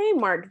 hey,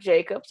 Mark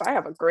Jacobs, I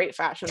have a great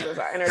fashion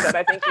designer that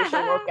I think you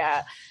should look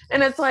at.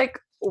 And it's like,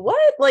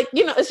 what? Like,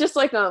 it's just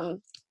like,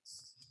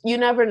 you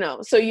never know.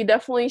 So you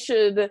definitely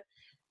should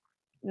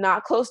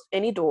not close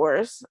any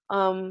doors.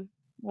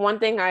 One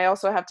thing I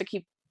also have to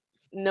keep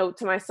note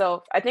to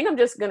myself, I think I'm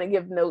just going to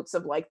give notes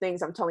of like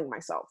things I'm telling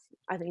myself.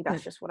 I think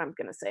that's just what I'm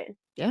going to say.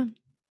 Yeah.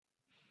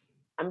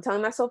 I'm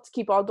telling myself to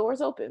keep all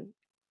doors open.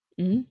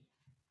 Mm-hmm.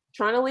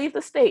 Trying to leave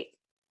the state.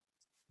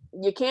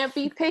 You can't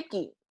be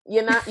picky.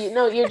 You're not,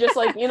 you're just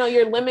like,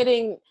 you're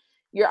limiting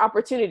your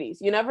opportunities.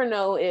 You never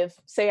know if,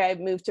 say I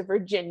moved to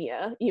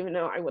Virginia, even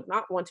though I would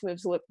not want to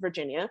move to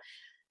Virginia.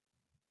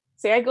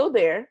 Say I go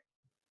there.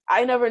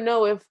 I never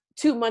know if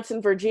 2 months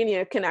in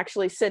Virginia can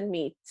actually send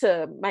me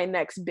to my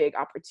next big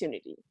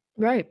opportunity.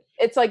 Right.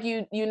 It's like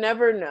you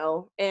never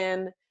know.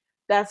 And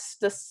that's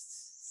the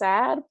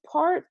sad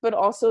part, but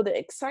also the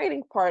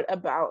exciting part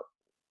about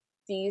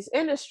these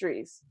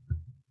industries.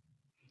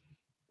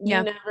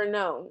 You never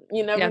know.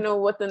 You never know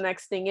what the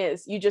next thing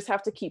is. You just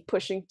have to keep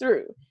pushing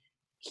through.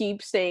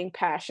 Keep staying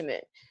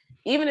passionate.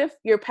 Even if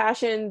your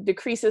passion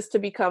decreases to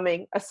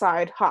becoming a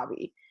side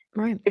hobby.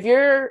 Right. If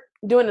you're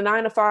doing a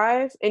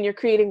 9-to-5 and you're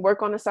creating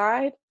work on the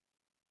side,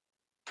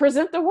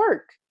 present the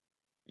work.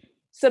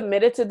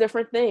 Submit it to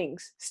different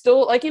things.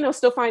 Still,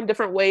 still find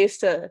different ways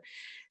to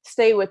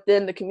stay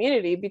within the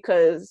community,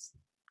 because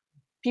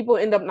people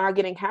end up not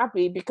getting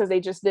happy because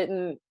they just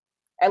didn't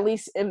at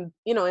least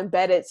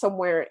embed it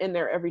somewhere in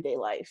their everyday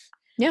life.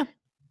 Yeah.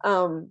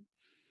 And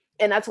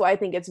that's why I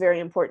think it's very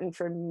important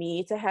for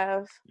me to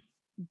have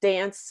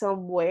dance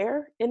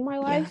somewhere in my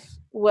life,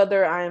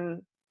 whether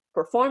I'm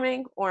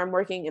performing or I'm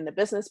working in the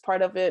business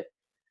part of it.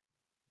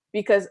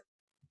 Because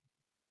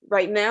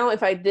right now,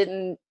 if I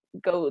didn't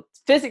go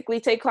physically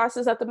take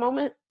classes at the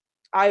moment,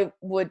 I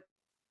would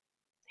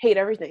hate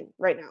everything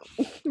right now.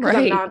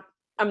 Right.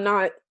 I'm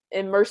not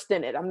immersed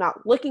in it. I'm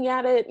not looking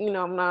at it.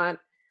 I'm not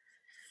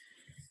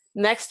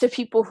next to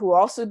people who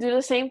also do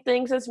the same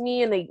things as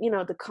me, and they,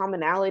 the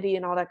commonality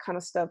and all that kind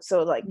of stuff.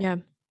 So like,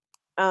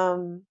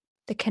 the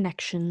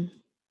connection.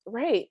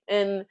 Right.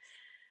 And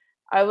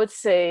I would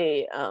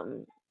say,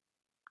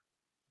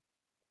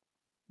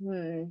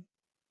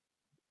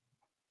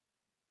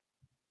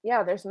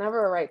 there's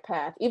never a right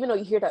path, even though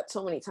you hear that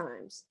so many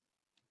times.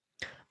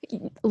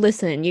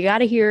 Listen, you got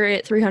to hear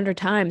it 300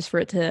 times for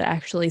it to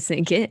actually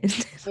sink in.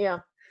 Yeah.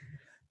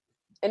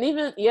 And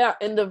even,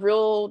 and the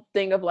real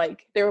thing of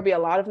like, there will be a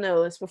lot of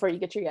no's before you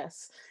get your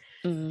yes.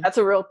 Mm-hmm. That's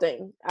a real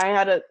thing.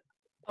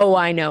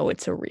 I know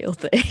it's a real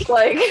thing.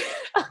 Like,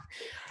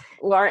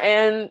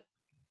 Lauren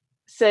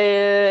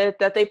said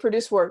that they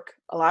produce work,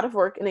 a lot of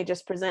work, and they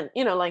just present,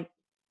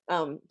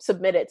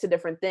 submit it to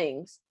different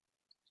things.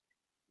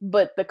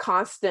 But the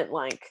constant,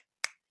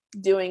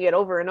 doing it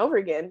over and over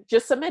again,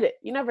 just submit it.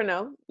 You never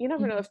know. You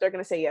never know if they're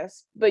going to say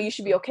yes, but you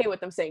should be okay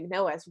with them saying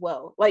no as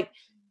well. Like,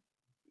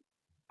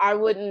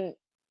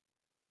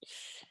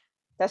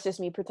 that's just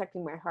me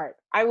protecting my heart.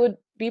 I would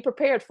be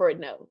prepared for a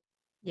no.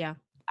 Yeah.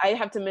 I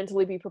have to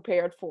mentally be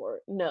prepared for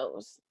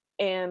no's.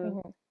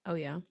 And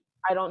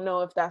I don't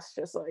know if that's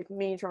just like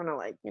me trying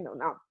to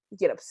not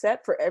get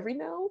upset for every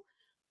no,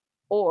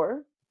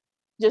 or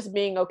just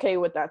being okay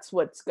with that's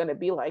what's going to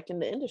be like in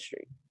the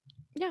industry.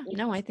 Yeah.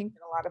 No, I think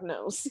a lot of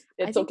no's.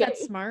 It's okay.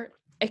 That's smart.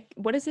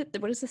 What is it?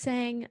 What is the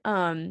saying?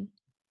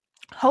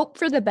 Hope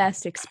for the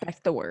best,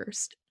 expect the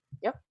worst.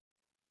 Yep.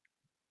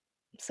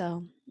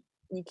 So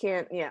you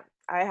can't,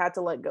 I had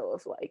to let go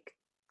of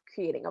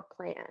creating a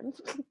plan.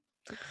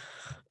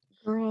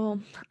 Girl,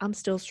 I'm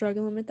still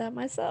struggling with that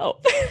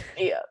myself.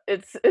 Yeah,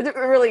 it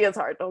really is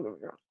hard, don't get me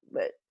wrong,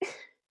 but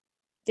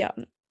yeah.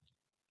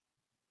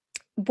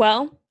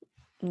 Well,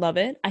 love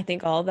it. I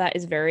think all of that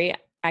is very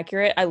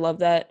accurate. I love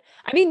that.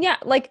 I mean,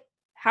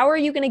 how are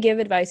you going to give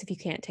advice if you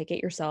can't take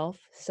it yourself?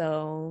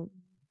 So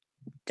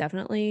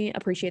definitely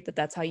appreciate that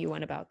that's how you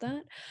went about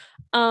that.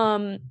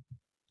 All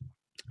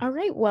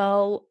right.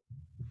 Well,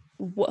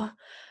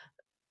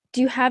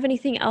 do you have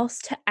anything else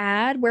to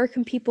add? Where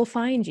can people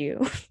find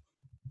you?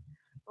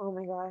 Oh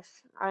my gosh,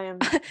 I am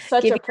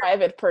such a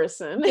private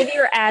person. Give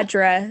your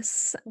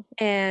address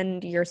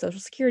and your social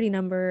security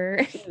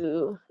number.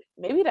 Ooh,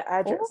 maybe the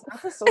address,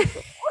 not the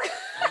social.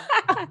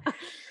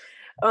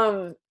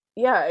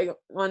 Yeah,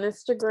 on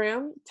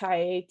Instagram,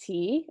 Tiyya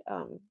T.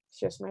 It's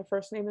just my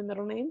first name and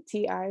middle name,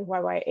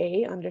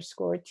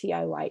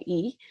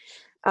 TIYYA_TIYE.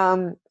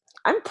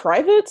 I'm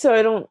private, so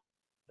I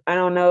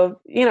don't know.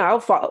 I'll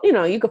follow.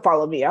 You can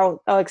follow me.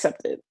 I'll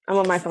accept it. I'm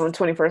on my phone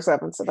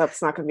 24/7, so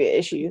that's not going to be an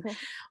issue.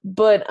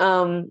 But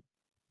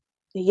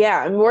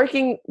yeah, I'm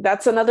working.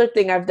 That's another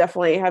thing I've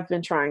definitely have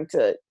been trying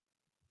to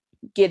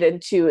get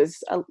into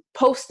is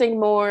posting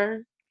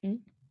more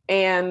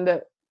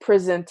and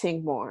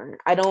presenting more.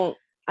 I don't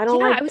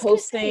like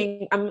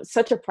posting. I'm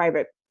such a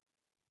private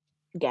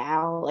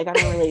gal. Like I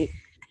don't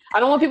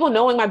want people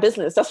knowing my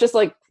business. That's just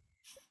like,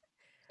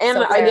 and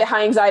I get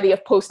high anxiety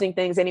of posting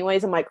things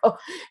anyways. I'm like, oh,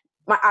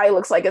 my eye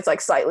looks like it's like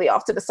slightly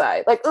off to the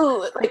side. Like,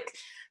 ooh, like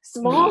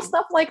small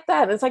stuff like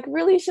that. It's like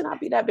really should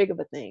not be that big of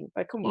a thing.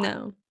 But come on.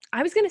 No,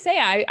 I was going to say,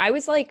 I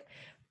was like,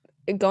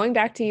 going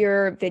back to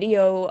your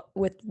video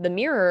with the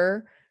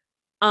mirror,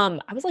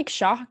 I was like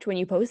shocked when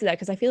you posted that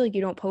because I feel like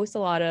you don't post a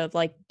lot of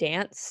like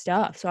dance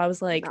stuff. So I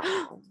was like,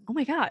 oh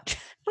my God,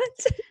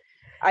 what?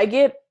 I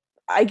get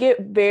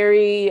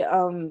very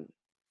I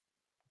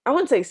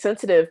wouldn't say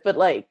sensitive, but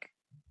like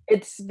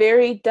it's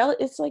very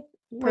it's like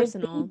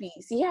personal.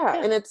 Babies.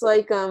 Yeah. And it's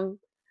like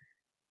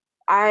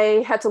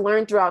I had to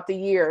learn throughout the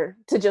year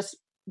to just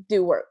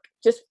do work.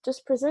 Just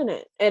present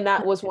it. And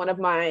that was one of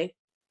my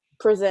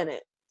present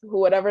it.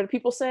 Whatever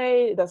people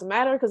say, it doesn't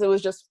matter because it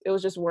was just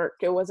work.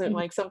 It wasn't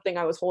like something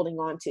I was holding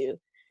on to.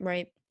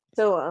 Right.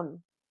 So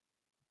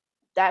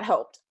that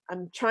helped.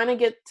 I'm trying to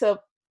get to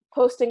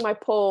posting my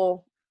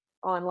poll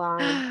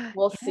online.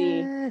 We'll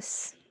see.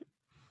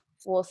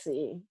 We'll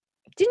see.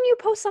 Didn't you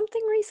post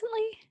something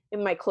recently?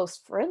 In my close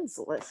friends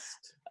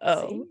list.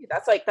 Oh. See?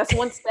 That's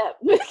one step.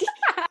 It's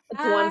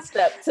one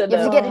step to you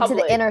have to get into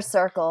the inner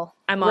circle.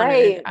 I'm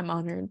honored. I'm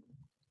honored.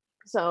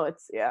 So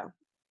it's All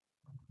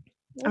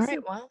right,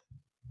 well,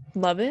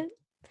 love it.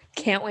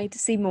 Can't wait to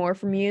see more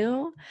from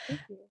you.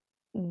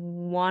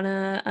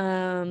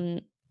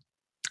 I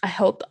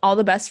hope all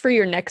the best for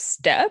your next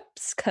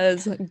steps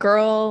because,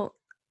 girl,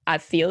 I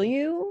feel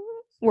you.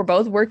 We're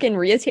both working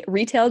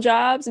retail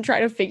jobs and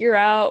trying to figure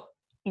out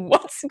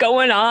what's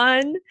going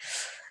on.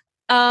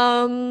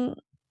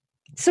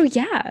 So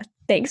yeah,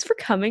 thanks for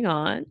coming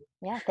on.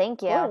 Yeah,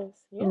 thank you. Yeah.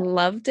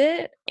 Loved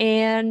it.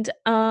 And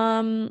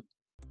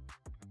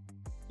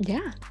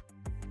yeah.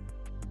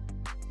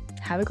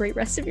 Have a great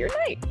rest of your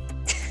night.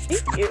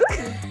 Thank you.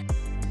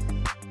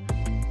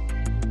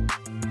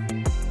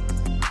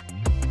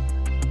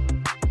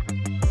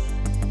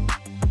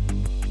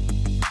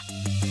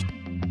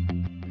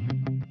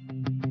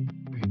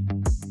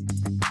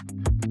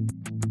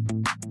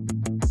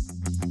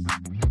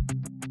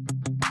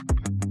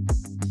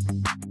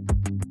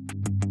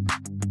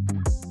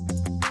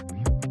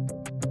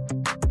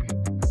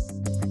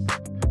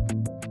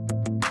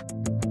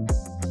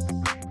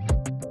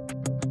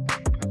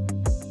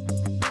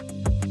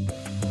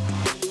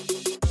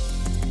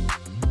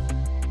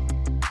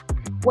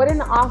 What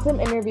an awesome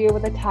interview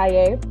with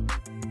Attiyya.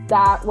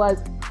 That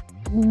was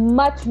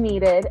much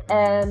needed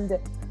and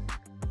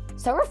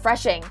so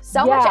refreshing.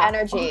 So much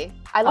energy.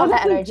 I love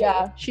that energy.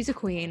 Yeah. She's a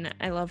queen.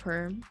 I love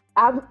her.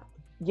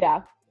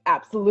 Yeah,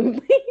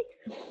 absolutely.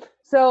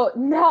 So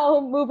now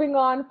moving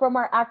on from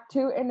our Act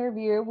 2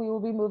 interview, we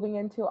will be moving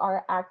into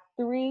our Act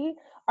 3,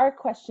 our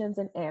questions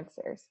and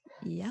answers.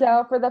 Yeah.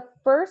 So for the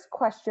first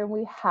question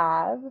we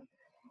have,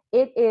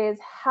 it is,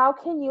 how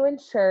can you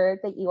ensure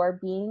that you are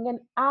being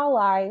an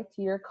ally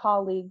to your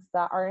colleagues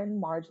that are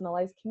in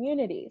marginalized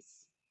communities?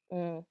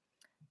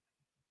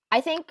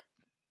 I think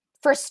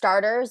for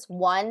starters,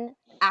 one,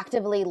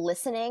 actively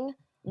listening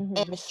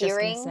and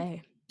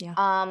hearing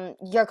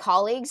your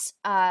colleagues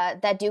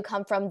that do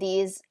come from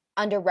these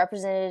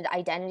underrepresented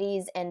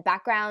identities and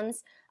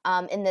backgrounds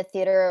in the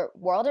theater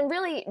world, and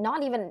really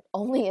not even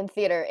only in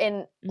theater,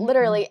 in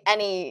literally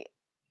any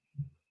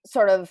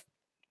sort of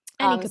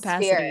any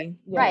capacity.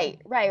 Yeah.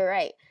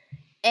 Right.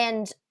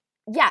 And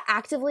yeah,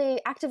 actively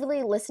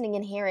listening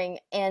and hearing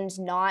and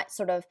not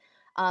sort of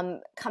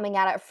coming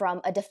at it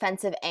from a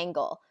defensive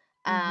angle.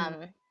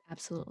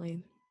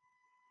 Absolutely.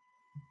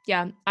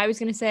 Yeah, I was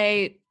going to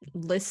say,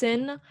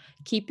 listen,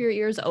 keep your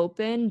ears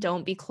open,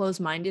 don't be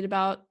closed-minded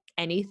about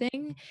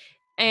anything.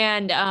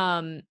 And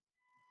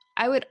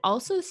I would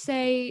also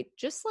say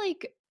just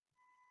like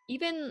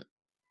even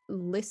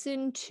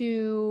listen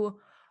to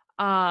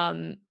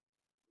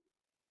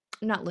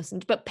not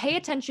listen, but pay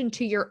attention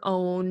to your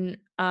own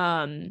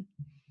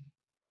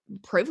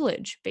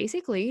privilege.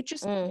 Basically,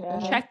 just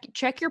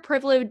check your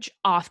privilege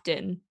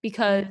often,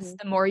 because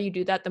the more you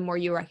do that, the more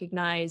you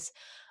recognize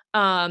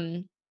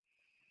that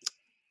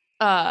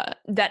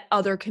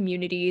other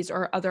communities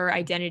or other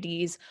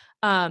identities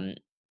are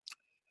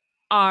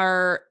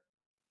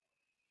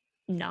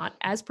not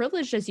as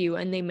privileged as you,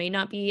 and they may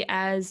not be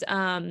as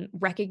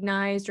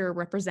recognized or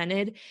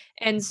represented.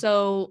 And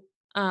so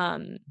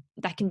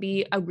that can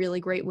be a really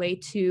great way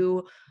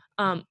to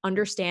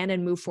understand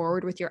and move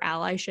forward with your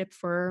allyship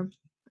for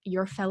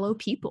your fellow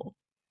people.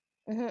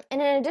 Mm-hmm.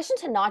 And in addition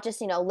to not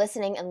just,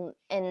 listening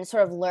and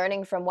sort of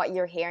learning from what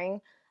you're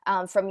hearing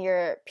from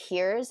your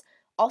peers,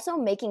 also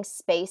making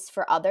space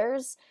for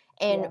others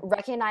and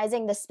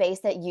recognizing the space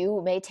that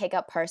you may take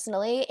up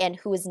personally and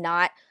who is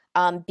not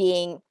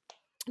being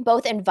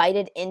both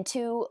invited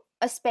into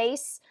a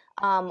space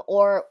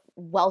or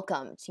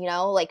welcomed,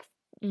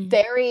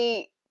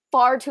 very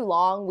far too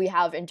long we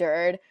have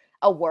endured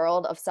a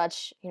world of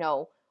such,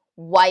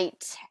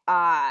 white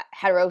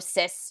hetero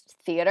cis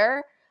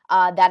theater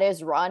that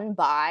is run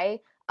by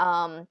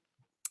a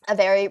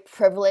very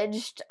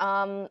privileged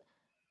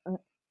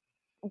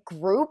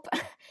group.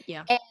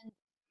 Yeah. And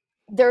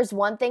there's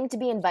one thing to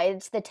be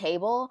invited to the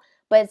table,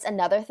 but it's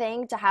another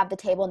thing to have the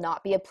table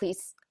not be a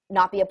place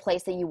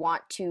that you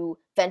want to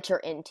venture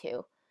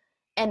into.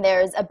 And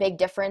there's a big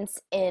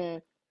difference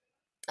in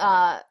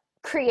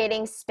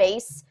creating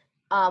space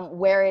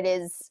where it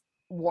is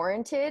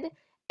warranted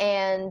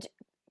and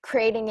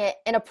creating it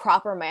in a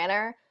proper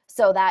manner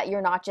so that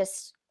you're not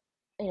just,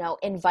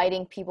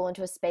 inviting people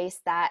into a space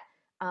that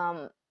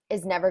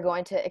is never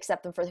going to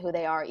accept them for who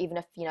they are, even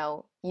if,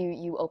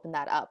 you open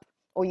that up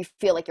or you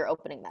feel like you're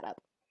opening that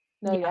up.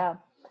 No,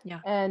 Yeah.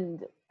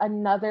 And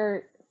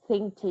another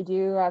thing to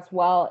do as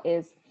well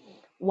is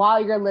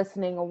while you're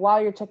listening or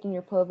while you're checking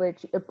your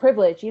privilege,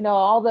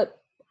 all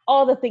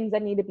the things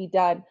that need to be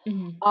done.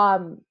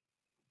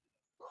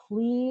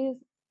 Please,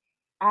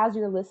 as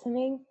you're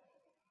listening,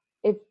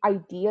 if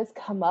ideas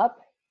come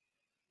up,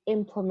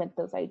 implement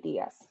those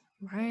ideas.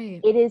 Right.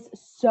 It is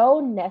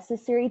so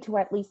necessary to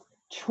at least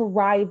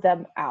try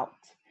them out.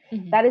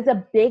 Mm-hmm. That is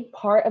a big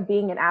part of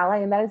being an ally,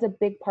 and that is a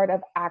big part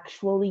of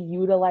actually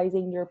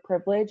utilizing your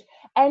privilege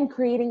and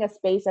creating a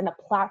space and a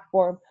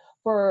platform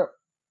for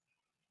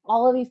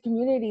all of these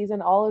communities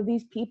and all of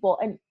these people,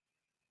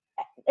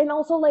 and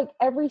also like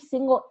every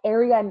single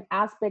area and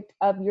aspect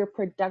of your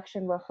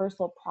production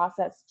rehearsal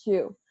process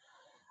too.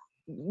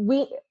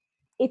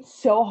 It's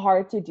so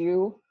hard to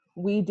do.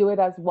 We do it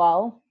as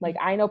well. Like,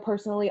 I know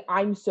personally,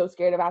 I'm so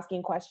scared of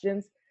asking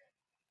questions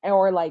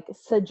or like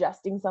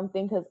suggesting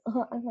something because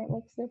I might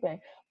like stupid.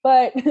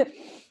 But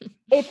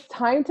it's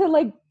time to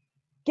like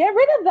get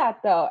rid of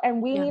that though.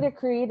 And we need to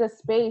create a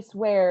space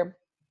where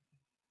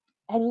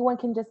anyone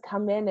can just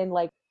come in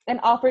and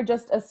offer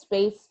just a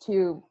space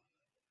to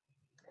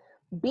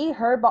be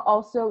heard, but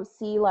also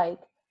see like,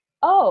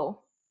 oh,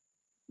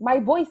 my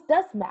voice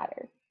does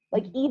matter.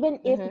 Like, even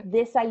if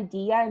this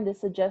idea and this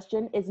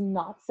suggestion is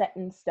not set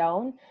in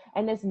stone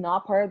and is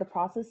not part of the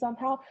process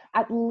somehow,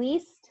 at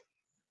least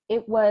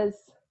it was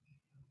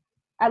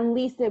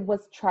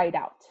tried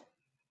out.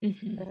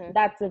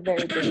 That's a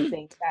very big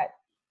thing that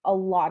a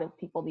lot of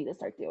people need to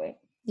start doing.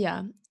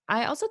 Yeah.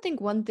 I also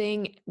think one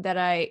thing that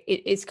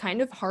it's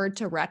kind of hard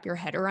to wrap your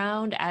head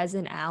around as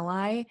an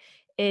ally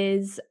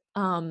is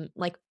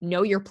like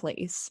know your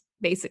place,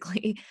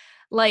 basically.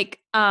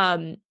 Like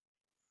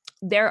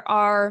there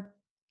are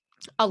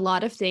a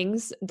lot of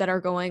things that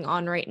are going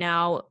on right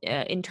now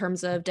in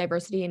terms of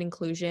diversity and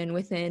inclusion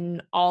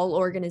within all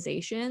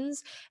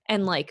organizations,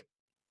 and like,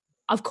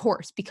 of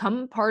course,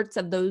 become parts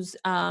of those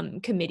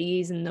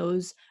committees and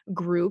those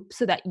groups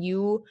so that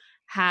you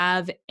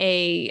have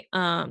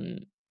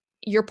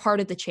you're part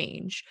of the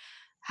change.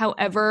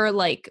 However,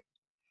 like,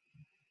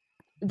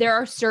 there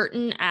are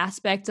certain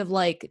aspects of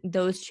like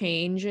those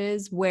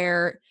changes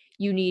where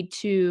you need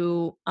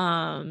to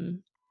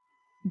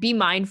be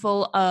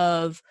mindful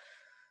of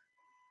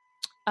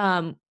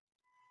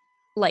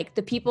like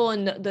the people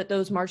in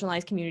those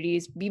marginalized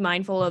communities, be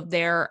mindful of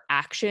their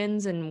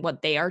actions and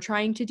what they are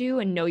trying to do,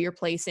 and know your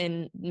place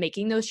in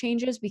making those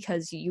changes,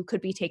 because you could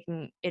be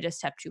taking it a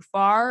step too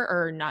far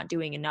or not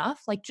doing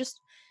enough. Like, just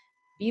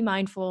be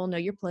mindful, know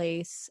your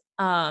place.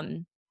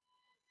 And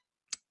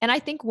I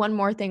think one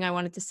more thing I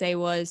wanted to say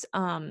was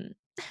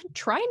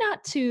try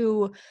not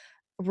to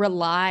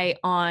rely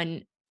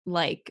on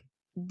like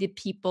the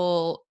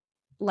people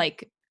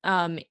like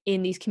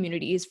in these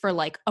communities for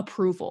like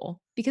approval,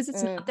 because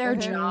it's not their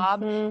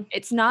job.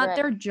 It's not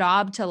their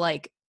job to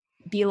like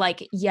be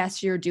like,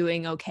 yes, you're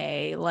doing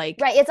okay. Like,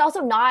 right. It's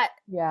also not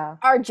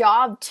our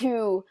job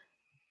to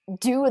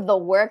do the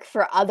work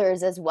for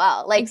others as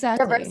well. Like,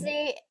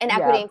 diversity and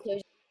equity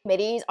inclusion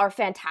committees are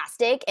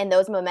fantastic, and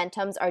those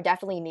momentums are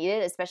definitely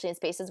needed, especially in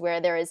spaces where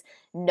there is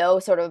no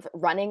sort of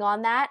running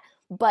on that.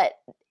 But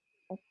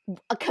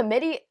a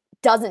committee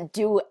doesn't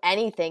do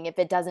anything if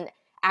it doesn't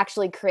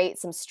actually create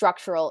some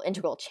structural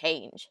integral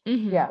change.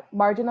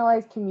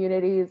 Marginalized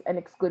communities and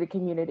excluded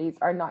communities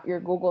are not your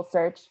Google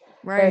search.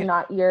 They're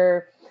not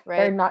your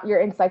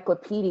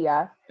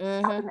encyclopedia.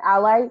 As an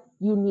ally,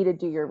 you need to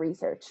do your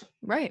research.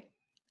 Right.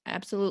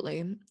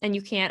 Absolutely. And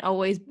you can't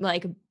always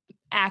like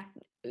act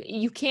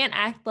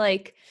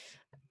like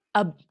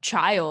a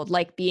child,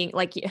 like being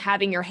like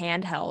having your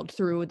hand held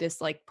through this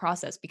like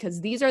process,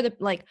 because these are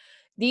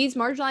these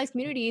marginalized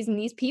communities and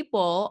these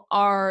people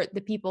are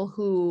the people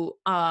who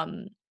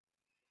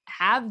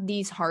have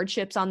these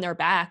hardships on their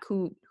back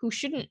who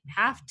shouldn't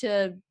have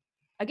to,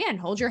 again,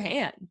 hold your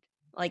hand.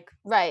 Like,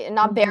 right, and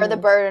not bear the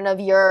burden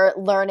of your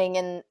learning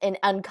and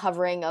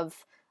uncovering of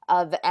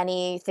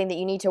anything that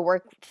you need to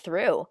work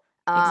through.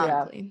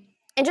 Exactly.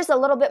 And just a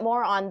little bit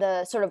more on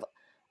the sort of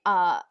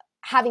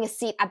having a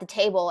seat at the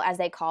table, as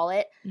they call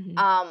it.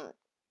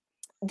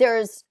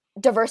 There's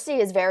diversity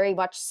is very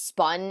much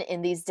spun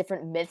in these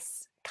different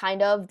myths,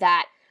 kind of,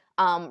 that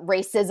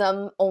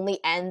racism only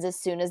ends as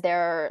soon as there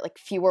are like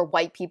fewer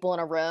white people in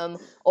a room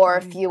or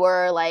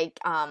fewer like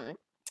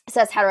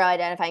cis hetero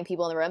identifying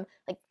people in the room.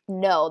 Like,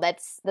 no,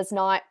 that's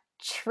not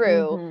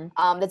true.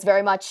 That's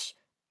very much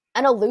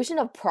an illusion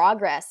of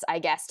progress, I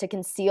guess, to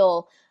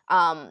conceal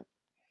all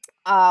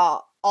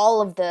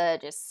of the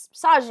just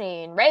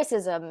misogyny and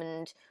racism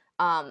and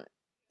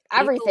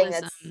everything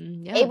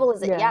ableism. that's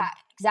ableism. Yeah,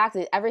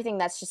 exactly. Everything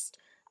that's just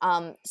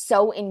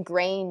so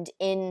ingrained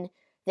in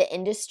the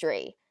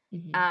industry.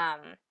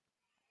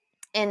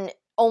 And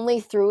only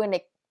through an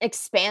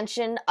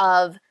expansion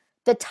of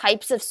the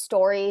types of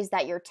stories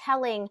that you're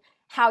telling,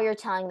 how you're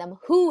telling them,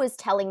 who is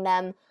telling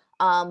them,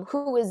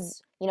 who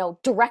is,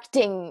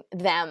 directing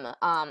them,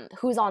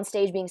 who's on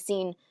stage being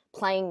seen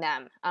playing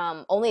them.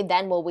 Only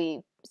then will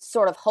we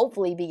sort of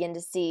hopefully begin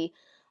to see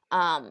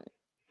a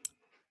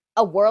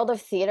world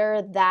of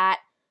theater that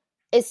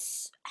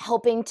is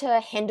helping to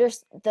hinder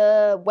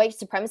the white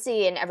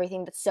supremacy and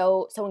everything that's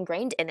so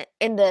ingrained in it,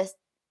 in the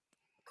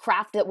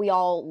craft that we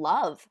all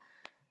love,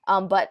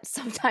 but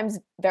sometimes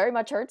very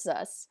much hurts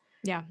us.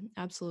 Yeah,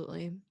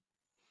 absolutely.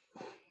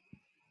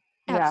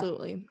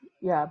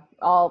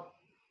 All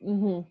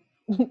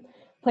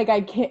like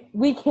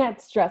we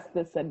can't stress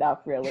this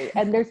enough, really.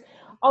 And there's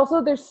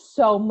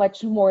so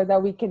much more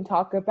that we can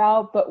talk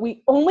about, but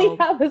we only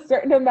have a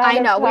certain amount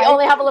of time. We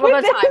only have a little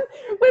bit of time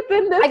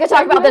within this. I could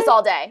talk about this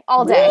all day.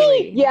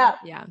 Really? Yeah.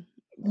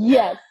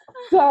 Yes.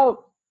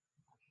 So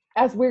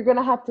as we're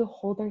gonna have to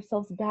hold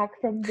ourselves back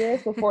from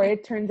this before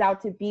it turns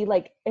out to be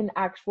like an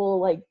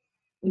actual like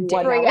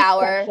 3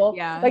 hour special,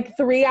 like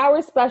 3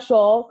 hour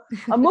special,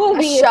 a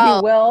movie, if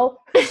you will.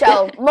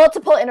 Show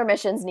multiple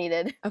intermissions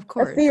needed, of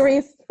course. A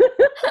series.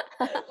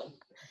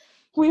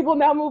 We will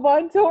now move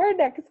on to our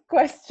next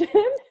question.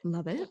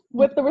 Love it.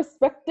 With the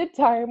respected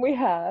time we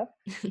have.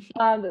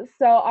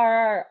 So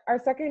our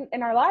second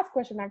and our last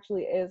question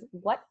actually is,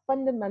 what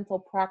fundamental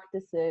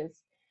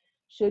practices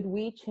should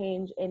we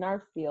change in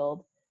our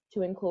field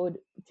to include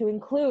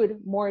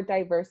more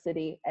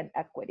diversity and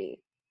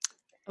equity?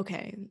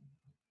 Okay.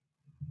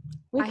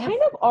 We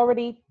of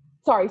already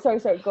sorry.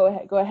 Go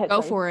ahead.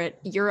 Go for it.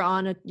 You're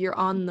on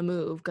the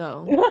move.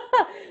 Go.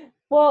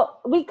 Well,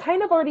 we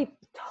kind of already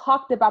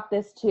talked about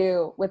this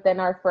too within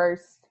our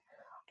first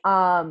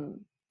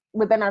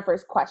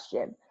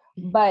question.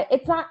 But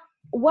it's not,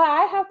 what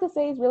I have to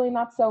say is really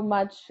not so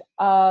much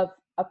of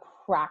a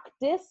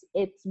practice.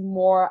 It's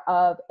more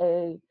of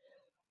a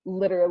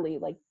literally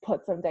like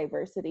put some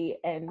diversity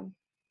and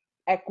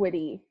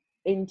equity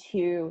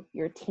into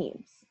your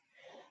teams.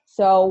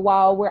 So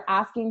while we're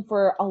asking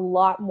for a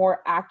lot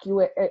more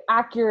accurate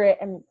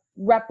and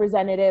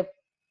representative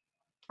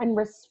and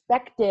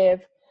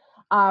respective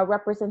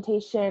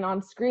representation on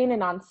screen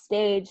and on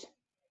stage,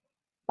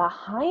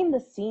 behind the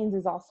scenes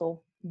is also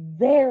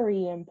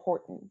very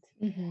important,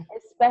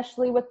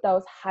 especially with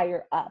those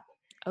higher up,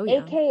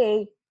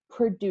 aka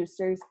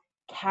producers,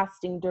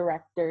 casting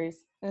directors,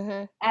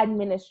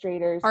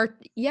 administrators,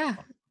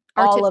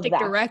 artistic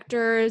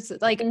directors,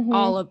 like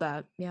all of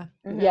that. Yeah.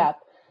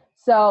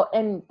 So,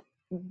 and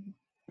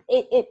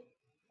it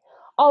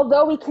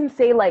although we can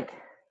say like,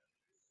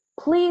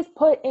 please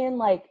put in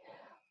like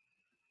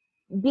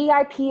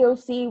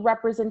BIPOC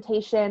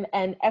representation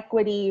and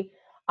equity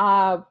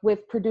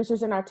with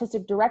producers and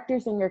artistic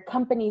directors in your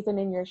companies and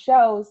in your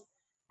shows,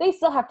 they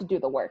still have to do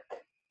the work.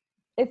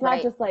 It's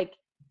not just like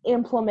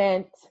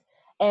implement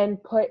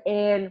and put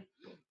in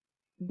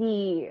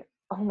the,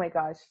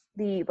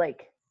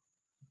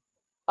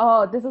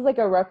 this is like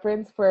a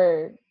reference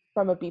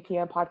from a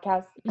BPM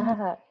podcast.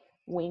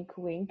 Wink,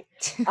 wink.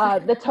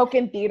 The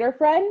token theater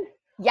friend.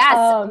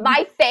 Yes,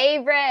 my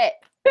favorite.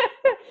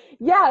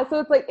 Yeah, so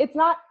it's like, it's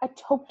not a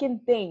token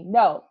thing.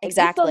 No,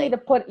 exactly.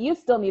 You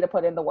still need to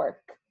put in the work.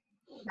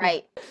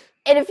 Right.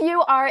 And if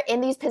you are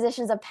in these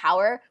positions of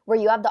power where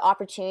you have the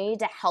opportunity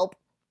to help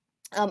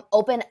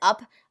open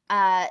up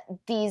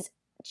these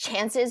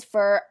chances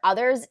for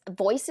others'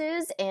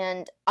 voices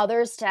and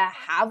others to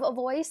have a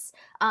voice,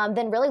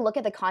 then really look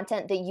at the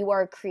content that you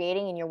are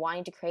creating and you're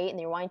wanting to create and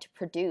you're wanting to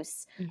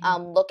produce.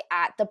 Look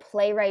at the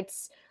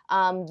playwrights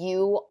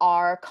you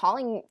are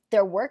calling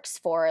their works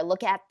for.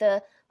 Look at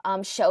the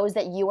shows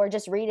that you are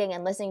just reading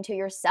and listening to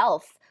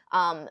yourself.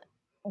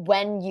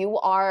 When you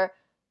are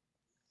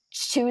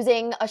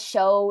choosing a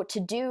show to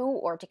do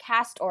or to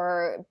cast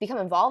or become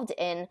involved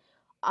in,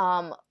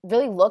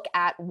 really look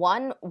at,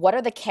 one, what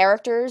are the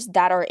characters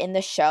that are in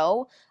the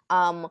show?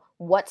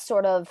 What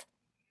sort of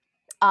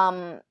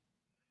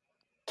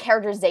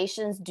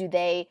characterizations do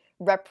they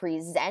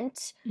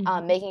represent?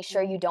 Making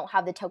sure you don't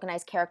have the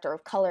tokenized character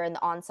of color in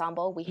the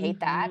ensemble. We hate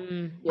that.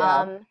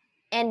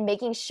 and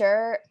making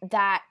sure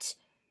that,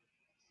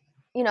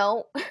 you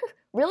know,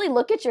 really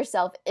look at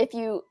yourself. If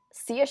you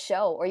see a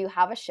show or you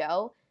have a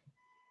show,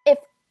 if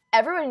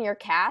everyone in your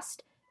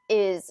cast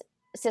is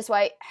cis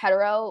white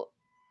hetero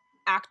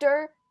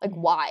actor, like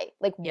why?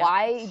 Like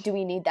why do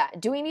we need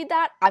that? Do we need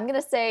that? I'm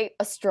gonna say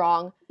a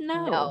strong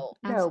no.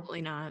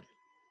 Absolutely not.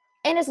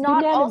 And it's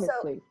not also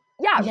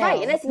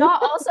right. And it's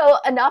not also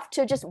enough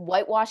to just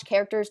whitewash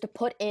characters, to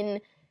put in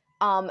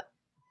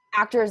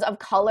actors of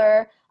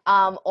color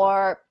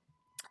or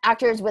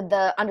actors with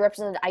the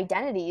underrepresented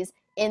identities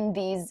in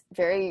these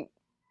very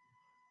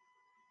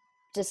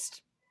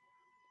just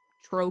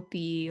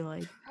tropey,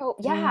 like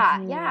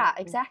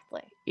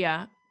exactly.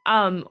 Yeah.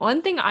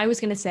 One thing I was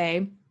gonna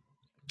say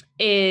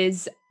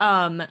is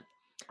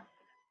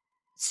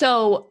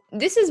so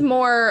this is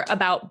more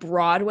about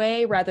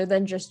Broadway rather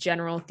than just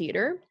general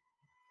theater.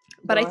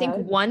 But I think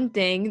one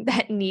thing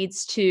that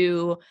needs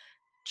to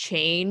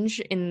change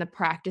in the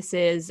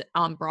practices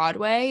on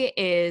Broadway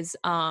is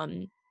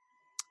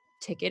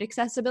ticket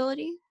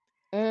accessibility.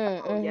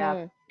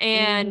 And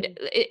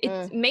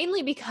it's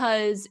mainly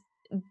because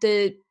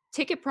the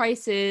ticket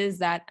prices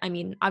that, I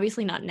mean,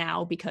 obviously not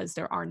now because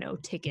there are no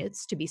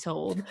tickets to be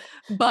sold,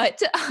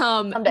 but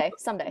someday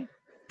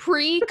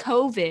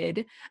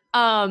pre-COVID,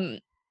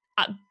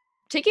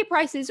 ticket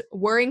prices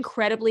were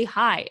incredibly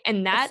high,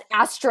 and that's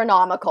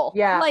astronomical.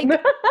 Like,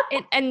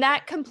 and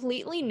that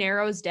completely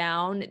narrows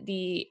down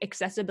the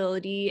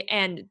accessibility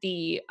and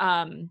the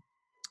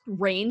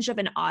range of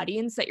an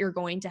audience that you're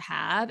going to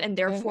have, and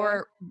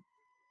therefore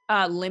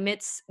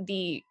limits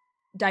the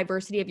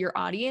diversity of your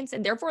audience,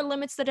 and therefore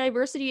limits the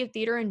diversity of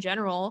theater in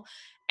general.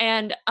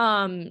 And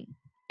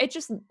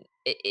it's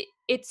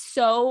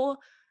so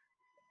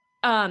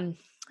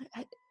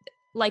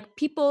like,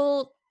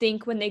 people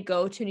think when they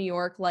go to New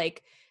York,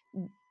 like,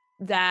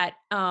 that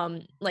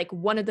like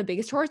one of the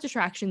biggest tourist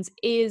attractions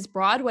is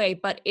Broadway,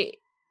 but it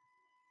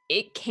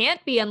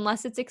can't be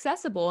unless it's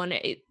accessible. And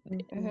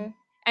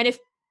and if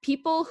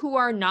people who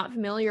are not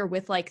familiar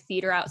with like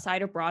theater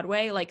outside of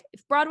Broadway, like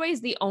if Broadway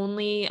is the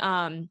only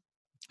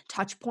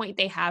touch point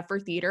they have for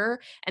theater,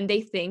 and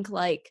they think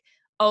like,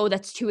 oh,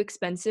 that's too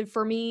expensive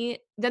for me,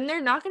 then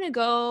they're not going to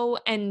go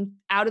and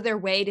out of their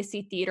way to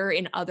see theater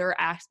in other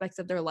aspects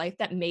of their life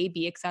that may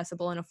be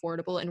accessible and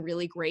affordable and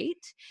really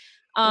great.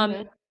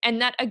 And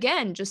that,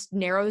 again, just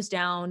narrows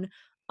down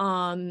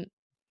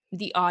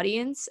the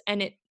audience,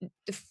 and it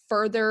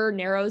further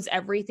narrows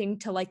everything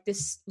to like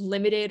this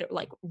limited,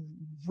 like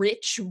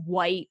rich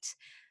white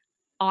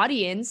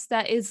audience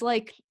that is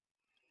like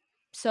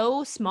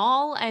so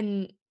small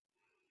and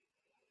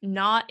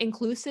not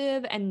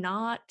inclusive and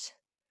not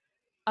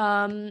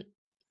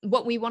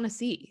what we want to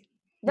see.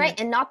 Right.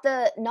 And not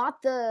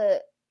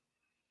the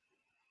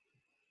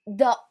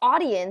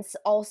audience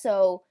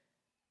also,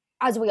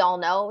 as we all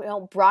know, you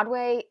know,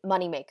 Broadway,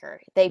 moneymaker.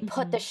 They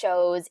put the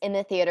shows in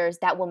the theaters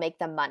that will make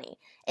them money.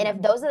 And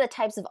if those are the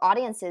types of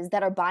audiences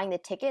that are buying the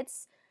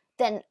tickets,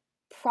 then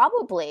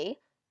probably,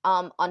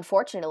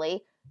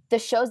 unfortunately, the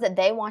shows that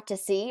they want to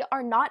see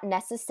are not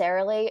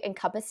necessarily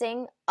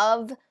encompassing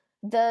of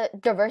the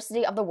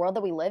diversity of the world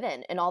that we live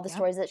in and all the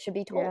stories that should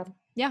be told.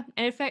 Yeah,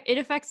 and it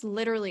affects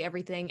literally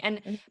everything.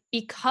 And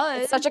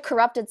because it's such a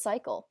corrupted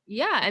cycle.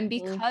 Yeah, and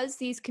because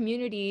these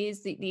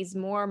communities, these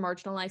more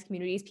marginalized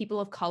communities, people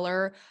of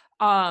color,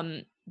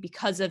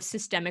 because of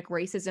systemic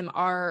racism,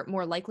 are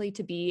more likely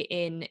to be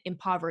in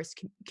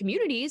impoverished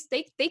communities,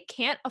 they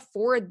can't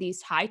afford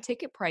these high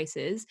ticket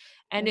prices,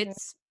 and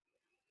it's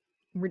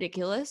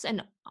ridiculous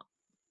and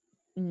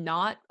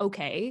not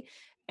okay.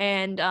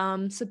 And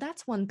so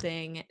that's one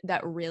thing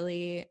that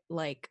really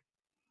like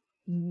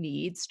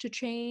needs to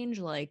change,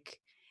 like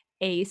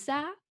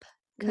ASAP,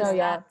 because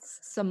that's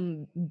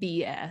some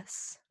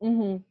BS.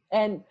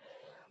 And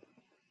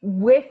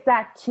with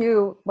that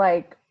too,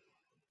 like,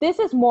 this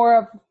is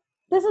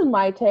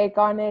my take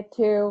on it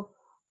too,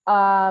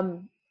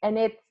 and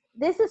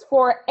this is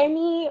for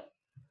any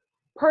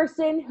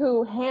person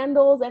who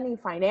handles any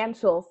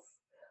financials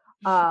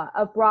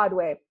of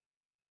Broadway.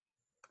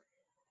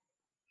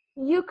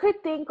 You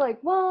could think like,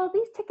 well,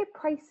 these ticket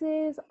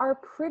prices are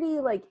pretty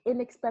like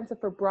inexpensive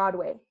for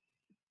Broadway.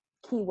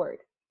 Keywords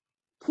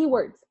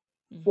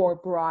for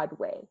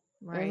Broadway.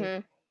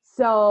 Right.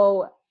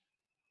 So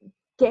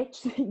get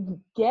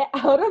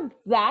out of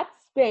that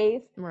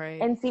space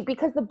and see,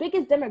 because the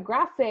biggest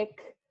demographic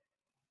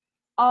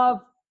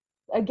of,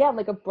 again,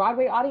 like a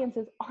Broadway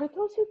audiences are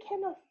those who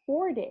can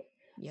afford it.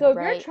 So if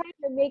you're trying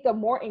to make a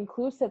more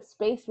inclusive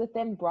space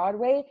within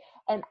Broadway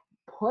and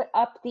put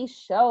up these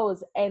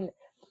shows and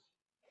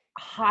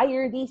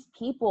hire these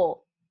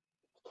people,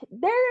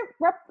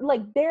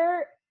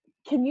 their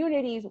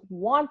communities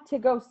want to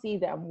go see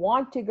them,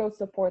 want to go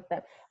support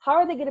them. How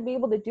are they going to be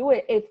able to do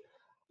it if,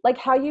 like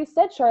how you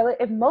said, Charlotte,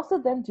 if most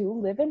of them do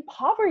live in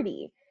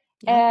poverty?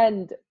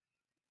 And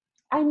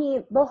I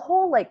mean, the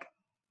whole like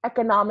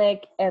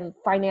economic and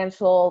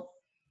financial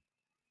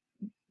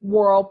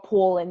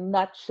whirlpool and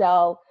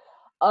nutshell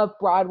of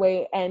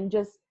Broadway, and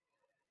just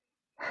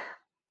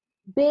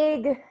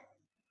big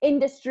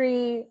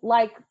industry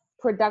like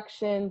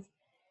productions,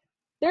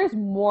 there's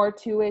more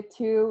to it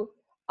too.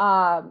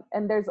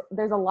 And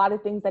there's a lot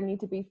of things that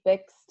need to be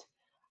fixed.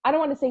 I don't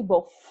want to say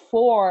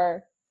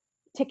before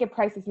ticket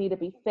prices need to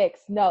be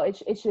fixed. No,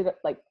 it should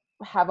like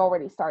have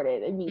already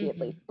started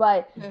immediately.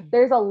 But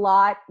there's a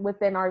lot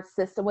within our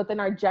system, within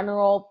our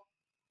general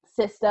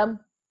system,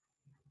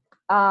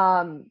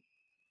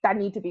 that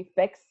need to be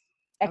fixed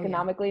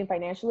economically and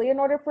financially in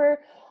order for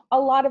a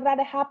lot of that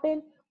to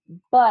happen.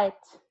 But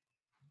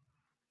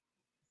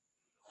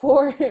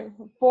for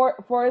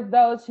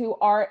those who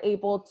are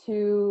able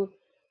to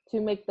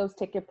make those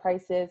ticket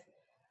prices,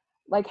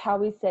 like how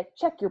we said,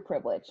 check your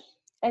privilege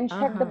and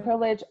check the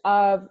privilege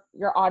of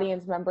your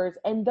audience members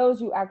and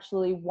those you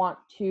actually want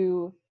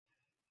to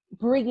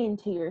bring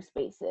into your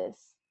spaces.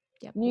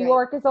 New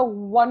York is a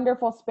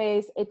wonderful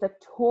space. It's a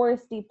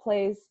touristy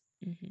place.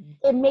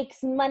 It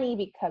makes money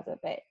because of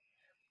it.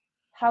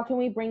 How can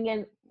we bring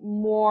in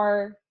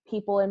more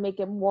people and make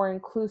it more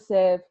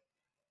inclusive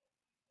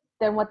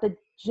than what the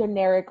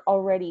generic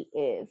already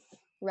is?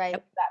 Right.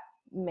 That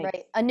makes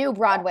A new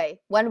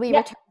Broadway when we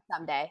return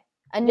someday.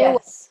 A new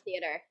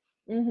theater.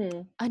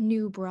 A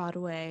new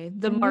Broadway.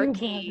 The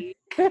marquee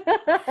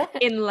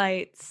in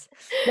lights.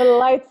 The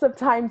lights of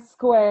Times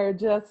Square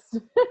just.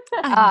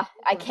 I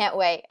can't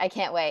wait. I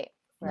can't wait.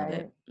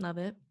 Love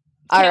it.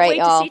 All Can't right, wait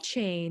y'all. to see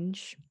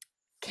change.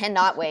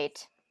 Cannot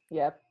wait.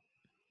 Yep.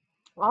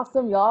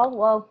 Awesome, y'all.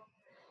 Well,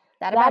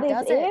 that about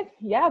does it.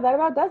 Yeah, that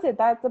about does it.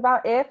 That's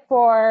about it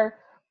for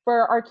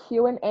our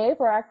Q&A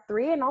for Act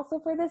 3 and also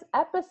for this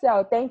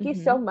episode. Thank you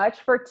so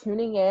much for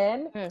tuning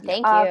in.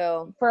 Thank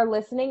you. For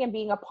listening and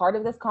being a part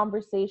of this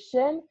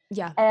conversation.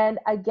 Yeah. And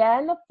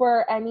again,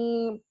 for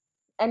any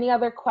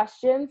other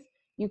questions,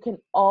 you can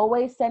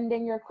always send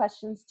in your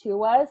questions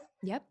to us.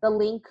 Yep. The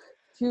link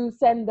to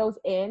send those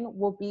in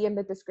will be in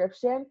the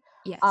description.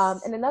 Yes.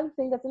 And another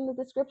thing that's in the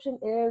description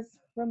is,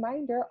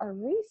 reminder, our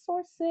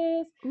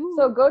resources.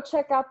 So go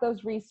check out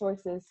those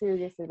resources.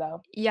 Seriously,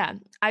 though. Yeah.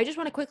 I just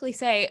want to quickly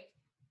say,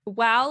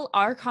 while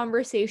our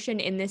conversation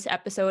in this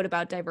episode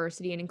about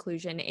diversity and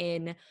inclusion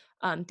in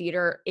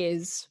theater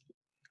is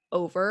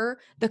over,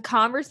 the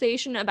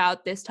conversation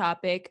about this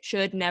topic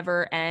should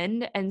never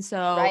end. And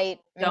so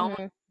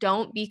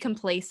don't be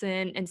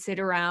complacent and sit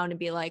around and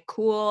be like,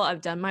 cool,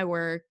 I've done my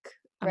work.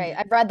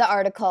 I've read the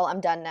article.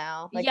 I'm done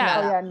now. Like,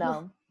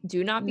 no.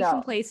 Do not be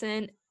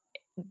complacent.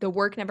 The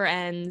work never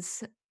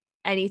ends.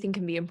 Anything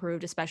can be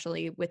improved,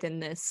 especially within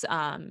this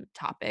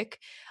topic.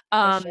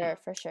 For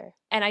sure.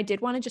 And I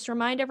did want to just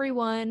remind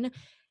everyone,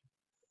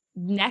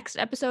 next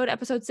episode,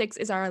 episode 6,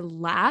 is our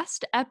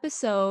last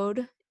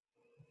episode.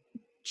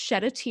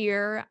 Shed a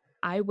tear.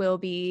 I will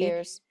be.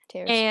 Tears.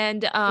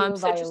 And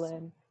so just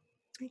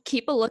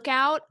keep a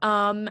lookout.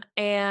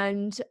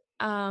 And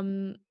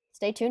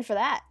stay tuned for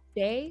that.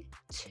 Stay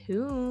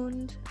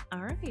tuned.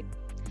 All right.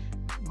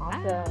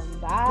 Awesome.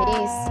 Bye.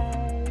 Peace.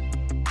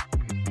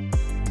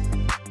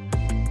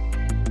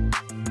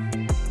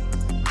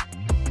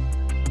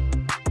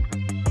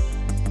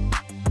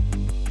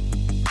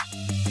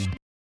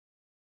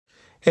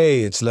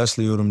 Hey, it's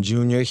Leslie Odom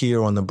Jr.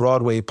 here on the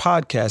Broadway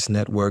Podcast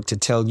Network to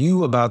tell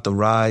you about the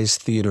Rise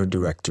Theater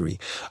Directory,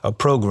 a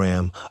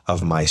program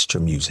of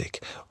Maestro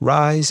Music.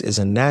 Rise is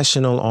a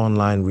national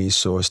online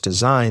resource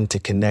designed to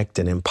connect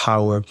and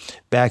empower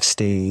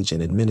backstage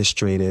and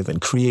administrative and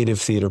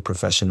creative theater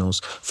professionals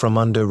from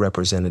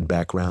underrepresented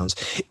backgrounds.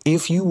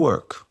 If you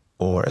work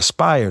or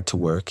aspire to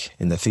work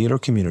in the theater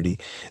community,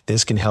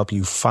 this can help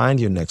you find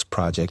your next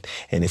project.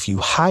 And if you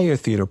hire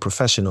theater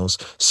professionals,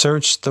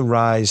 search the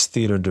Rise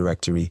Theater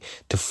Directory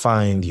to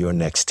find your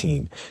next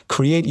team.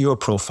 Create your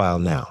profile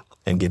now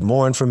and get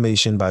more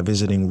information by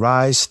visiting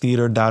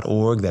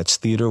risetheater.org. That's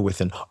theater with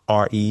an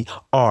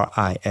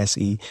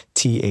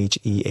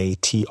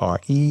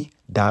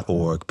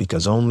RERISETHEATRE.org,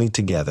 because only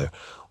together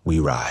we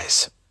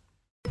rise.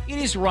 It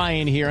is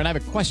Ryan here, and I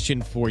have a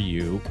question for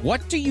you.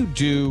 What do you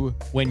do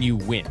when you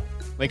win?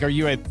 Like, are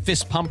you a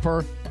fist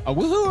pumper, a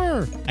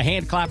woohooer, a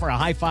hand clapper, a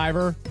high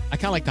fiver? I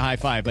kind of like the high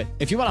five, but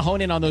if you want to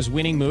hone in on those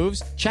winning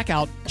moves, check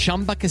out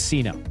Chumba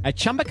Casino. At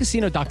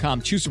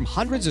ChumbaCasino.com, choose from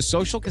hundreds of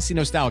social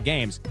casino style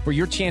games for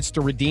your chance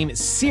to redeem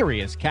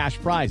serious cash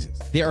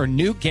prizes. There are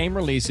new game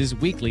releases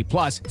weekly,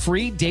 plus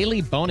free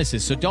daily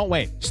bonuses. So don't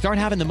wait. Start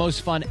having the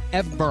most fun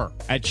ever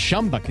at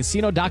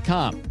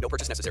ChumbaCasino.com. No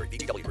purchase necessary.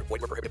 VGW Group.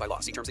 Void where prohibited by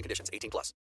law. See terms and conditions. 18+.